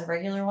Yeah. size of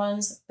regular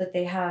ones, but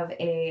they have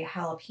a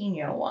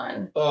jalapeno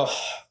one. Oh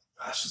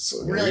gosh, it's so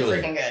good. Really, Really?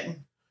 freaking good.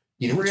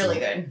 You know what's Really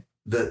wrong?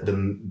 good.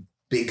 The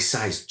big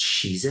sized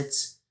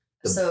Cheez-Its.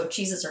 So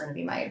Cheez-Its are going to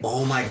be my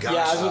Oh my gosh.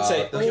 Yeah, I was gonna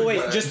say. those are Oh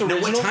wait, good. just No,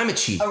 original. what time of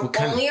cheese? What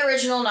kind only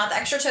original, not the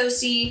extra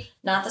toasty,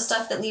 not the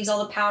stuff that leaves all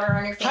the powder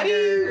on your How do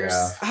you- fingers.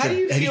 Yeah. How do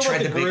you Have you feel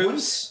tried about the the big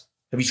grooves?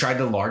 Have you tried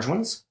the large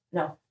ones?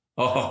 No.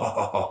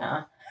 Oh,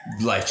 Uh-uh.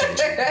 life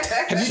changing.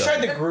 Have you So-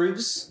 tried the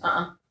grooves?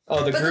 Uh-uh.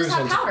 Oh, the But those grooves have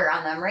ones. powder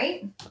on them,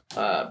 right?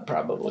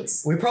 Probably.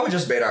 We probably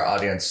just made our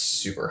audience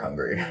super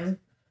hungry. Mhm.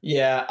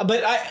 Yeah,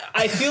 but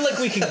I feel like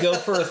we could go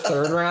for a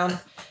third round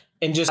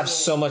and just have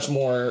so much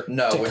more.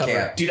 No, to we cover. Oh,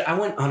 can't. Dude, I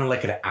went on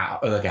like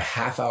a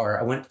half hour.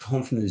 I went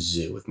home from the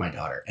zoo with my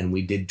daughter, and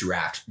we did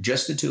draft,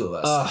 just the two of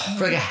us, Ugh.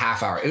 for like a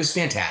half hour. It was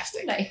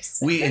fantastic.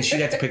 Nice. And she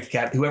got to pick the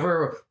cat.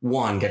 Whoever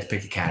won got to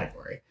pick the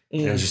category.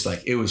 And it was just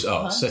like it was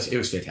it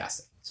was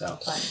fantastic. So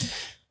Fun.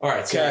 all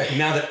right, so Okay.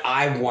 now that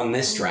I won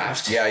this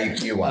draft, Yeah,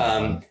 you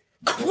won.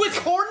 With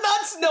corn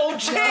nuts, no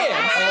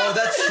chance. Oh,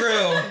 that's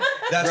true.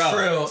 That's Bro.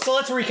 true. So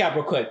let's recap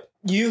real quick.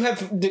 You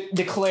have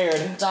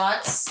declared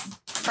Dots,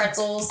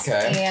 pretzels,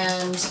 Okay.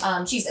 and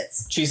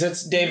Cheez-Its.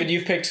 Cheez-Its. David,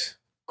 you've picked.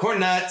 corn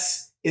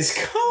nuts is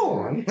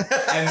cone,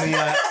 and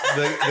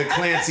the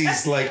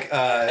Clancy's like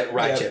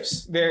rye Yeah.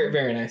 chips. Very,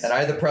 very nice. And I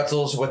had the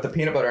pretzels with the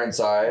peanut butter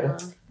inside.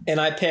 And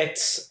I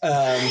picked.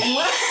 And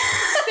what?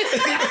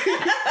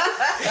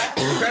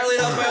 Apparently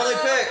that was my only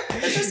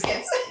pick.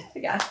 Triscuits.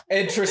 Yeah.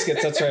 And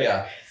Triscuits, that's right.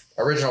 Yeah.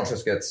 Original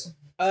Triscuits.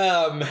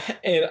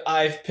 And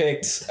I've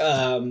picked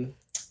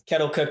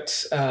kettle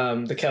cooked,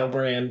 the kettle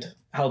brand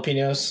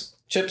jalapenos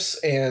chips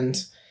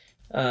and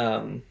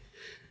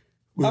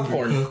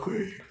popcorn.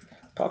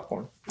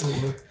 Popcorn.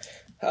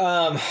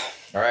 All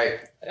right.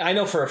 I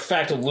know for a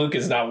fact Luke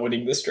is not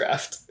winning this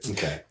draft.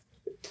 Okay,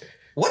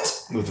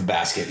 What? with the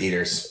basket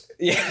eaters.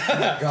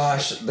 Yeah.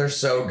 Gosh, they're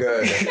so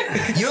good.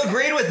 You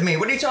agreed with me.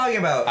 What are you talking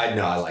about? I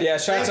know. I like. Yeah,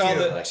 it. shout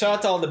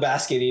out to all the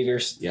basket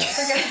eaters. Yeah.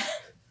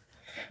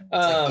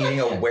 Okay. Eating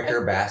a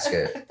wicker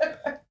basket.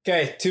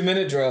 Okay,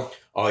 2-minute drill.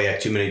 Oh yeah,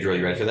 2-minute drill.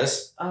 You ready for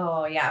this?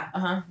 Oh, yeah.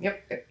 Uh-huh.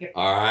 Yep.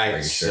 All right. Are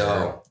you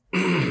So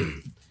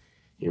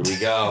here we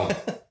go.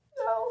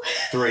 No.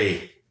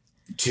 3,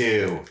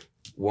 2,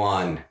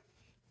 1.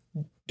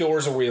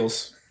 Doors or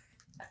wheels?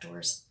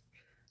 Outdoors.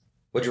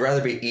 Would you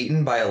rather be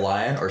eaten by a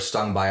lion or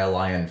stung by a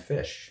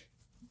lionfish?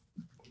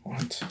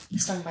 What?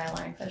 Stung by a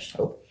lionfish.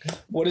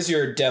 What is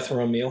your death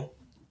row meal?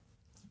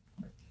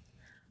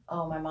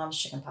 Oh, my mom's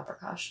chicken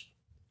paprikash.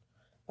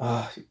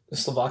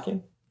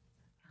 Slovakian?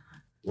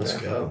 Let's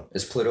go.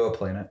 Is Pluto a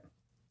planet?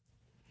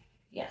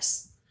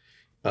 Yes.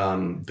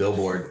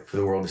 Billboard for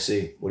the world to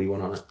see. What do you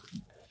want on it?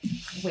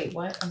 Wait,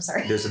 what? I'm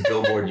sorry. There's a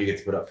billboard you get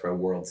to put up for a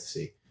world to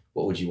see.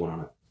 What would you want on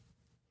it?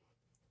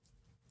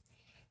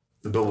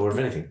 A billboard of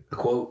anything. A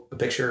quote, a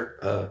picture,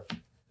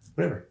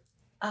 whatever.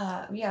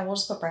 Yeah, we'll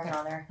just put bracket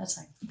on there. That's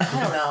fine.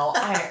 I don't know.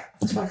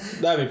 It's fine.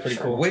 That'd be pretty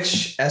cool.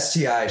 Which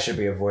STI should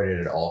be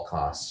avoided at all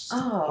costs?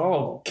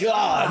 Oh,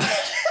 God.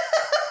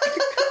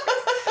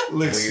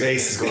 Luke's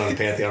face is going on the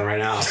Pantheon right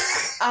now.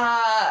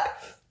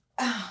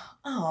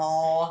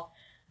 Oh.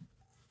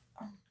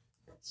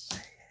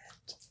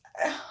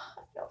 I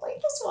don't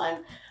like this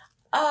one.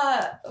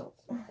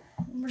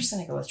 We're just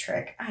gonna go with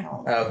trick. I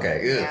don't know.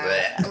 Okay.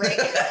 Yeah, right?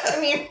 I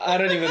mean, I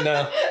don't even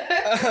know.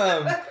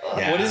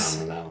 Yeah, What I is-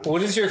 don't know.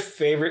 What is your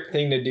favorite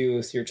thing to do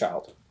with your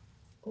child?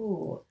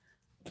 ooh.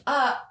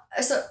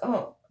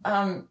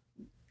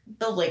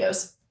 Build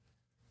Legos.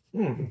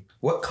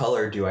 What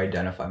color do you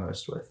identify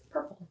most with?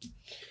 Purple.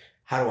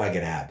 How do I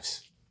get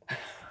abs?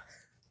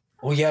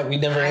 Oh, yeah, we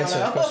never I answered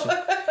that don't question.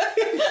 know.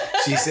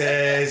 She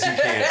says you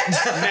can't.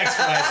 Next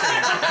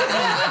question.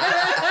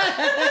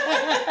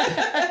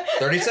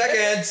 30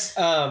 seconds.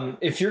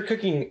 If you're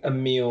cooking a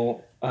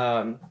meal,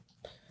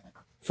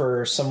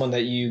 for someone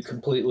that you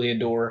completely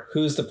adore.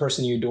 Who's the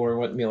person you adore and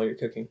what meal you're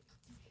cooking?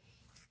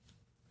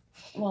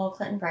 Well,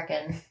 Clint and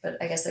Brecken, but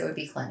I guess it would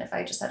be Clint if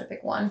I just had to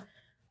pick one.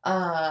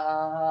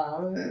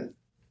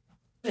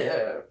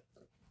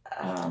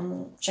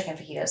 Chicken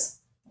fajitas.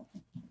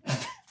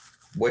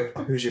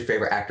 Who's your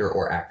favorite actor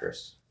or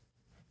actress?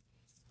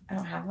 I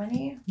don't have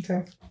many.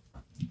 Okay.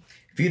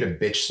 If you had a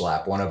bitch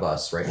slap one of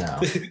us right now,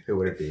 who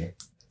would it be?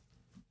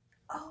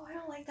 Oh, I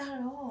don't like that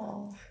at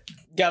all.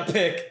 Gotta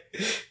pick.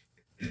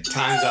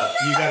 Time's up.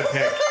 You gotta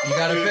pick. You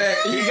gotta pick.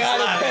 You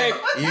gotta pick.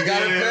 You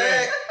gotta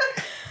pick.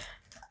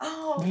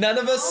 Oh, None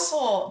of us.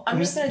 awful. I'm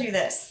just gonna do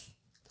this.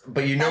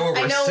 But you know where we're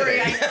I know sitting.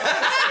 where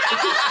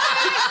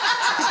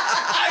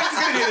I was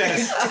gonna do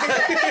this.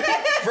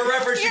 For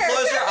reference, she Here.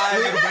 closed her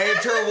eyes and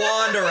waved her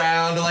wand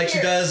around like she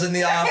does in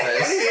the office.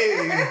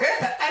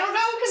 I don't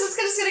know because it's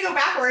just gonna go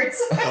backwards.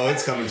 Oh,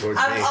 it's coming towards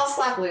me. I'll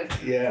slap Luke.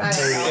 Yeah. I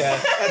don't know. Yeah,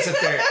 That's a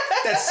fair.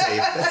 That's safe.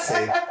 That's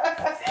safe.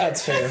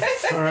 that's fair.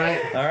 All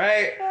right. All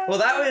right. Well,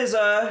 that was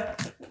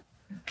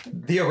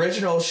the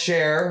original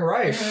Sheryl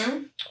Rife.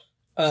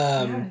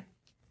 Mm-hmm.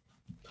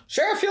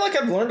 Sure, I feel like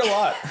I've learned a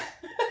lot.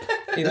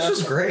 You This know?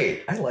 was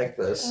great. I like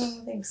this.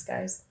 Oh, thanks,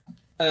 guys.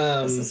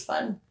 This is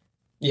fun.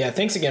 Yeah,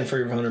 thanks again for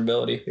your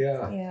vulnerability.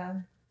 Yeah. Yeah.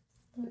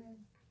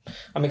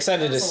 I'm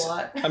excited That's a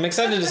lot. I'm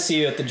excited to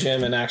see you at the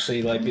gym and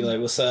actually like be like,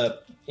 "What's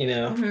up?" You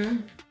know. Mm-hmm.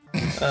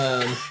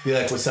 Be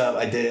like, what's up?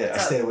 I did it. I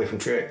stayed away from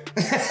Trick.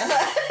 I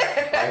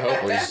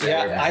hope we stay away from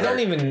Yeah,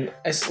 Trick.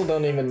 I still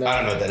don't even know. I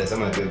don't know what that is. I'm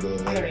gonna Google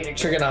it I don't later. need to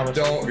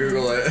Trigonometry. Don't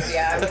Google it.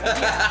 Yeah.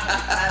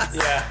 That's,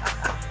 Yeah.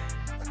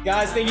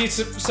 Guys, thank you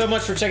so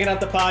much for checking out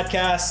the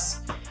podcast.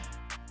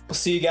 We'll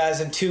see you guys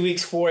in 2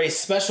 weeks for a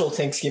special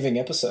Thanksgiving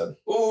episode.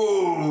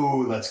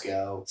 Ooh, let's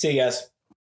go. See you guys.